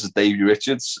Gresham versus Davey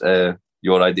Richards.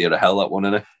 Your idea of hell, that one,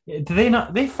 innit? Yeah, do they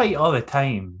not? They fight all the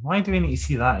time. Why do we need to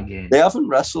see that again? They haven't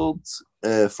wrestled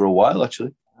for a while,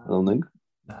 actually. I don't think.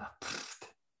 Nah.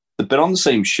 They've been on the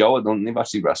same show. I don't think they've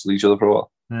actually wrestled each other for a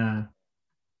while.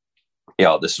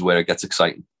 Yeah, this is where it gets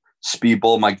exciting.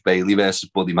 Speedball Mike Bailey versus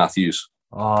Buddy Matthews.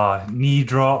 Oh, knee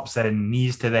drops and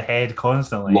knees to the head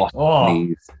constantly.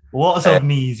 Lots of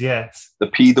knees, yes. The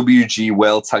PWG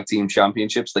World Tag Team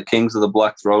Championships, the Kings of the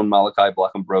Black Throne, Malachi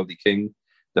Black and Brody King,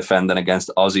 defending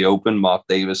against Aussie Open, Mark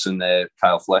Davis and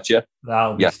Kyle Fletcher.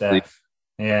 That'll be Steph.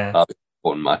 Yeah. That'll be a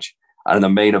fun match. And in the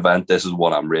main event, this is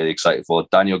what I'm really excited for.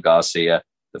 Daniel Garcia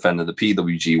defending the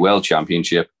PWG World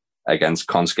Championship against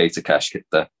Konsuke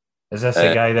Takeshita. Is this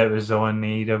the guy that was on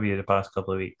AEW the past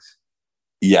couple of weeks?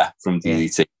 Yeah, from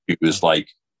DDT. It was like,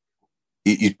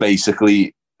 he's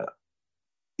basically,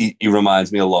 he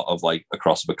reminds me a lot of like a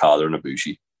cross of Okada and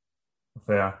Ibushi.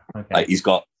 Fair. Okay. Like he's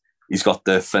got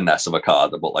the finesse of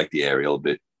Okada, but like the aerial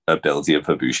ability of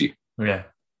Ibushi. Yeah.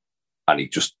 And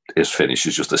his finish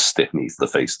is just a stiff knee to the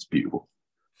face. It's beautiful.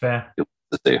 Fair.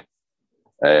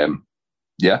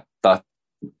 Yeah, that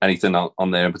anything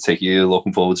on there in particular you're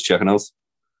looking forward to checking out?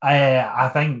 I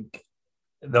think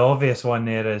the obvious one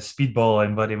there is Speedball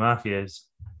and Buddy Matthews.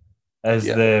 is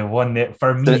the one that,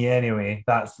 for me anyway,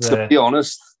 that's the... To be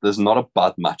honest, there's not a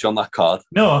bad match on that card.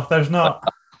 No, there's not.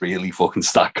 Really fucking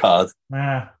stacked card.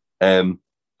 Yeah.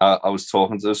 I was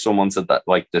talking to someone that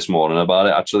like this morning about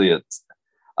it. Actually,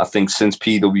 I think since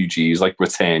PWG's like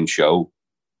return show,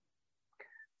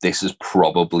 this is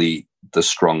probably the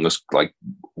strongest like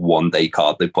one-day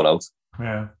card they put out.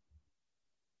 Yeah.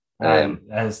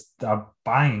 It's a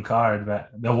banging card, but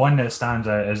the one that stands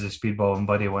out is the Speedball and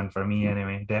Buddy one for me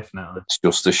anyway, definitely. It's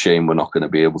just a shame we're not going to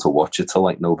be able to watch it till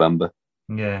like November.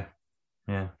 Yeah.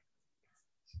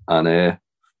 And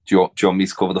do you want me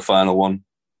to cover the final one?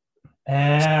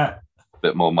 A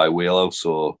bit more my wheelhouse,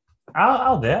 or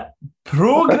I'll do it.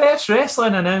 Progress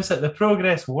Wrestling announced that the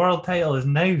Progress World title is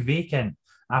now vacant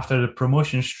after the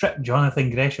promotion stripped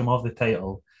Jonathan Gresham of the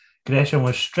title. Gresham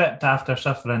was stripped after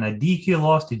suffering a DQ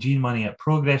loss to Gene Money at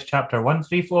Progress Chapter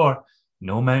 134,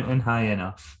 No Mountain High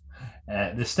Enough.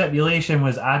 The stipulation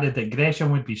was added that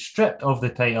Gresham would be stripped of the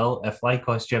title if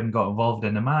Lycos Jim got involved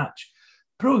in the match.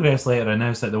 Progress later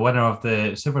announced that the winner of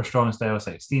the Super Strong Style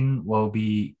 16 will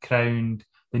be crowned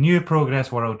the new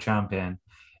Progress World Champion.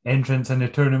 Entrants in the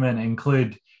tournament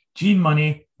include Gene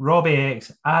Money, Robbie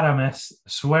X, Aramis,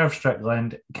 Swerve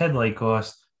Strickland, Kid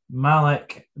Lycos,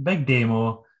 Malik, Big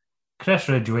Damo, Chris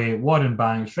Ridgway, Warren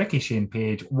Banks, Ricky Shane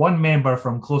Page, one member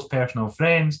from Close Personal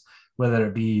Friends, whether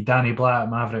it be Danny Black,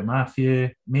 Maverick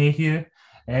Mayhew,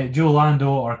 Joe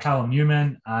Lando or Callum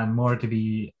Newman, and more to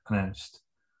be announced.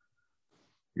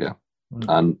 Yeah,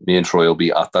 and me and Troy will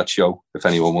be at that show if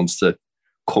anyone wants to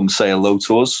come say hello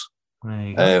to us.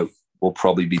 We'll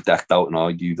probably be decked out in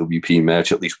our UWP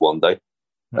merch at least one day.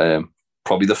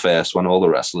 Probably the first when all the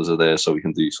wrestlers are there, so we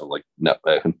can do some like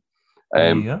networking.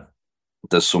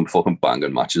 There's some fucking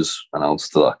banging matches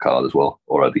announced to that card as well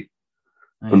already.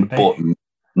 But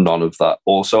none of that.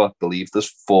 Also, I believe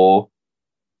there's 4.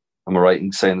 Am I right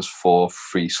in saying there's 4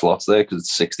 free slots there because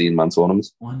it's 16-man tournament?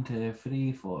 1, 2,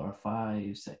 3, 4,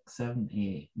 5, 6, 7,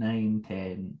 8, 9,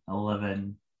 10,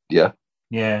 11. Yeah.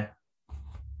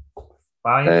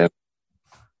 5.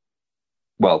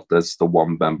 Well, there's the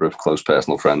one member of Close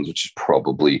Personal Friends, which is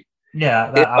probably...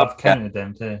 Yeah, I've counted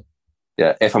them too.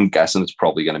 Yeah, if I'm guessing, it's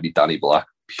probably going to be Danny Black,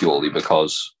 purely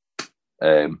because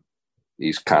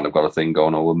he's kind of got a thing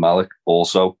going on with Malik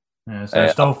also. Yeah, so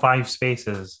there's still 5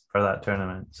 spaces for that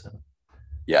tournament. So.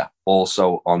 Yeah,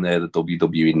 also on there, the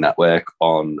WWE Network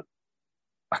on...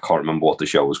 I can't remember what the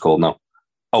show was called now.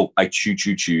 Oh, I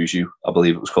Choose You, I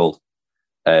believe it was called.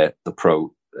 The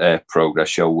Progress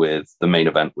show with the main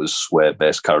event was Swerve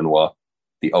vs. Cara Noir.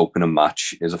 The opening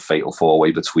match is a fatal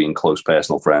 4-way between Close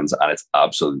Personal Friends, and it's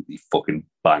absolutely fucking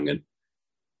banging.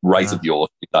 Right up your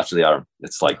street, actually, Aaron.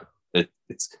 It's like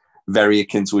it's very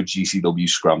akin to a GCW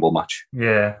scramble match.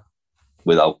 Yeah.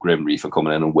 Without Grim Reaper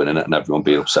coming in and winning it and everyone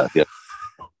being upset. Yeah.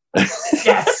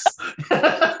 Yes.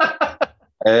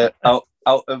 Out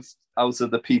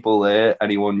of the people there,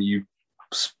 anyone you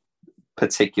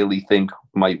particularly think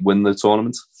might win the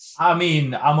tournament? I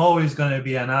mean, I'm always going to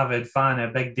be an avid fan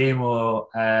of Big Damo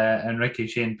and Ricky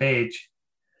Shane Page.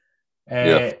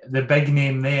 The big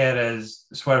name there is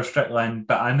Swerve Strickland,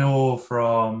 but I know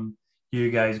from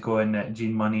you guys going that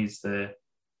Gene Money's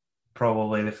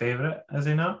probably the favourite, is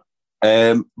he not?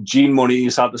 Gene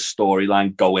Money's had the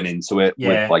storyline going into it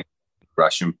with like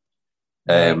Gresham,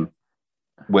 where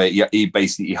he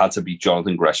basically had to beat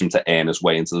Jonathan Gresham to earn his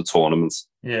way into the tournament.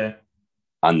 Yeah,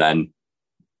 and then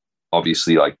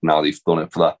obviously, like now they've done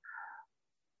it for that.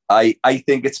 I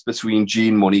think it's between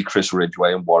Gene Money, Chris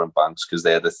Ridgway, and Warren Banks because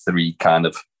they're the 3 kind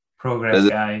of Progress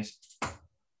guys.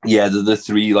 Yeah, they're the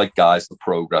 3 like guys that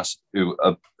Progress who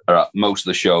are at most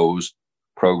of the shows.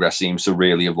 Progress seems to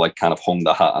really have like kind of hung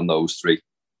the hat on those 3,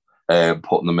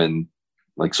 putting them in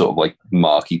like sort of like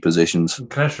marquee positions.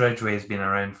 Chris Ridgway has been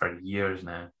around for years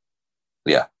now.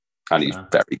 Yeah, and he's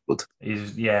very good.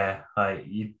 He's like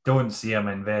you don't see him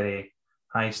in very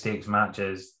high stakes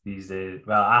matches these days.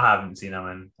 Well, I haven't seen him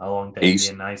in a long time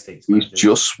in high stakes matches. He's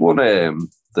just won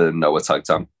the Noah Tag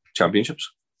Team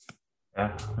Championships.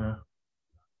 Yeah.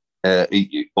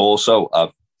 He also, I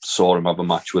saw him have a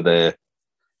match with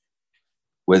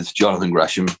Jonathan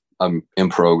Gresham in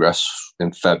Progress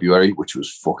in February, which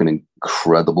was fucking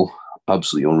incredible,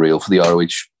 absolutely unreal for the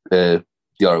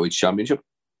ROH Championship.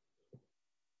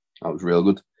 That was real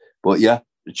good. But yeah,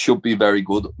 it should be very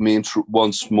good. Me and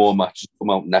once more matches come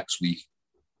out next week,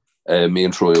 me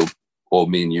and Troy, or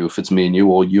me and you, if it's me and you,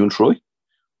 or you and Troy,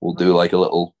 we'll do like a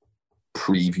little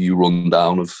preview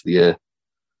rundown of the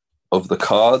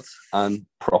card and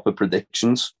proper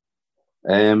predictions.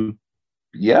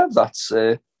 Yeah, that's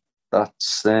the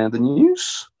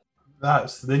news.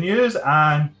 That's the news,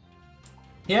 and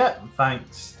Yeah,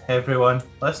 thanks everyone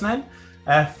listening.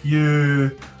 If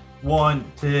you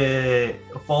want to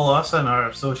follow us on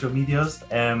our social medias,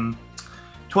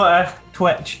 Twitter,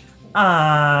 Twitch,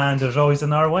 and there's always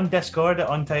another one, Discord at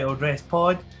Untitled Rest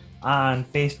Pod,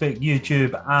 and Facebook,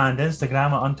 YouTube, and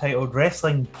Instagram at Untitled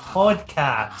Wrestling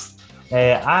Podcast.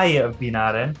 I have been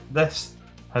Aaron. This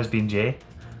has been Jay.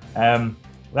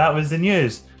 That was the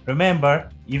news. Remember,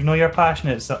 even though you're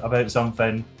passionate about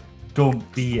something,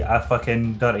 don't be a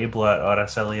fucking dirty blurt or a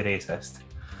silly racist.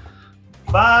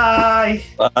 Bye!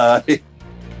 Bye!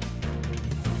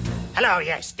 Hello,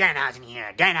 yes, Danhausen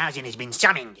here. Danhausen has been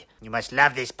summoned. You must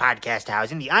love this podcast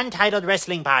housing, the Untitled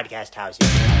Wrestling Podcast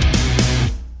housing.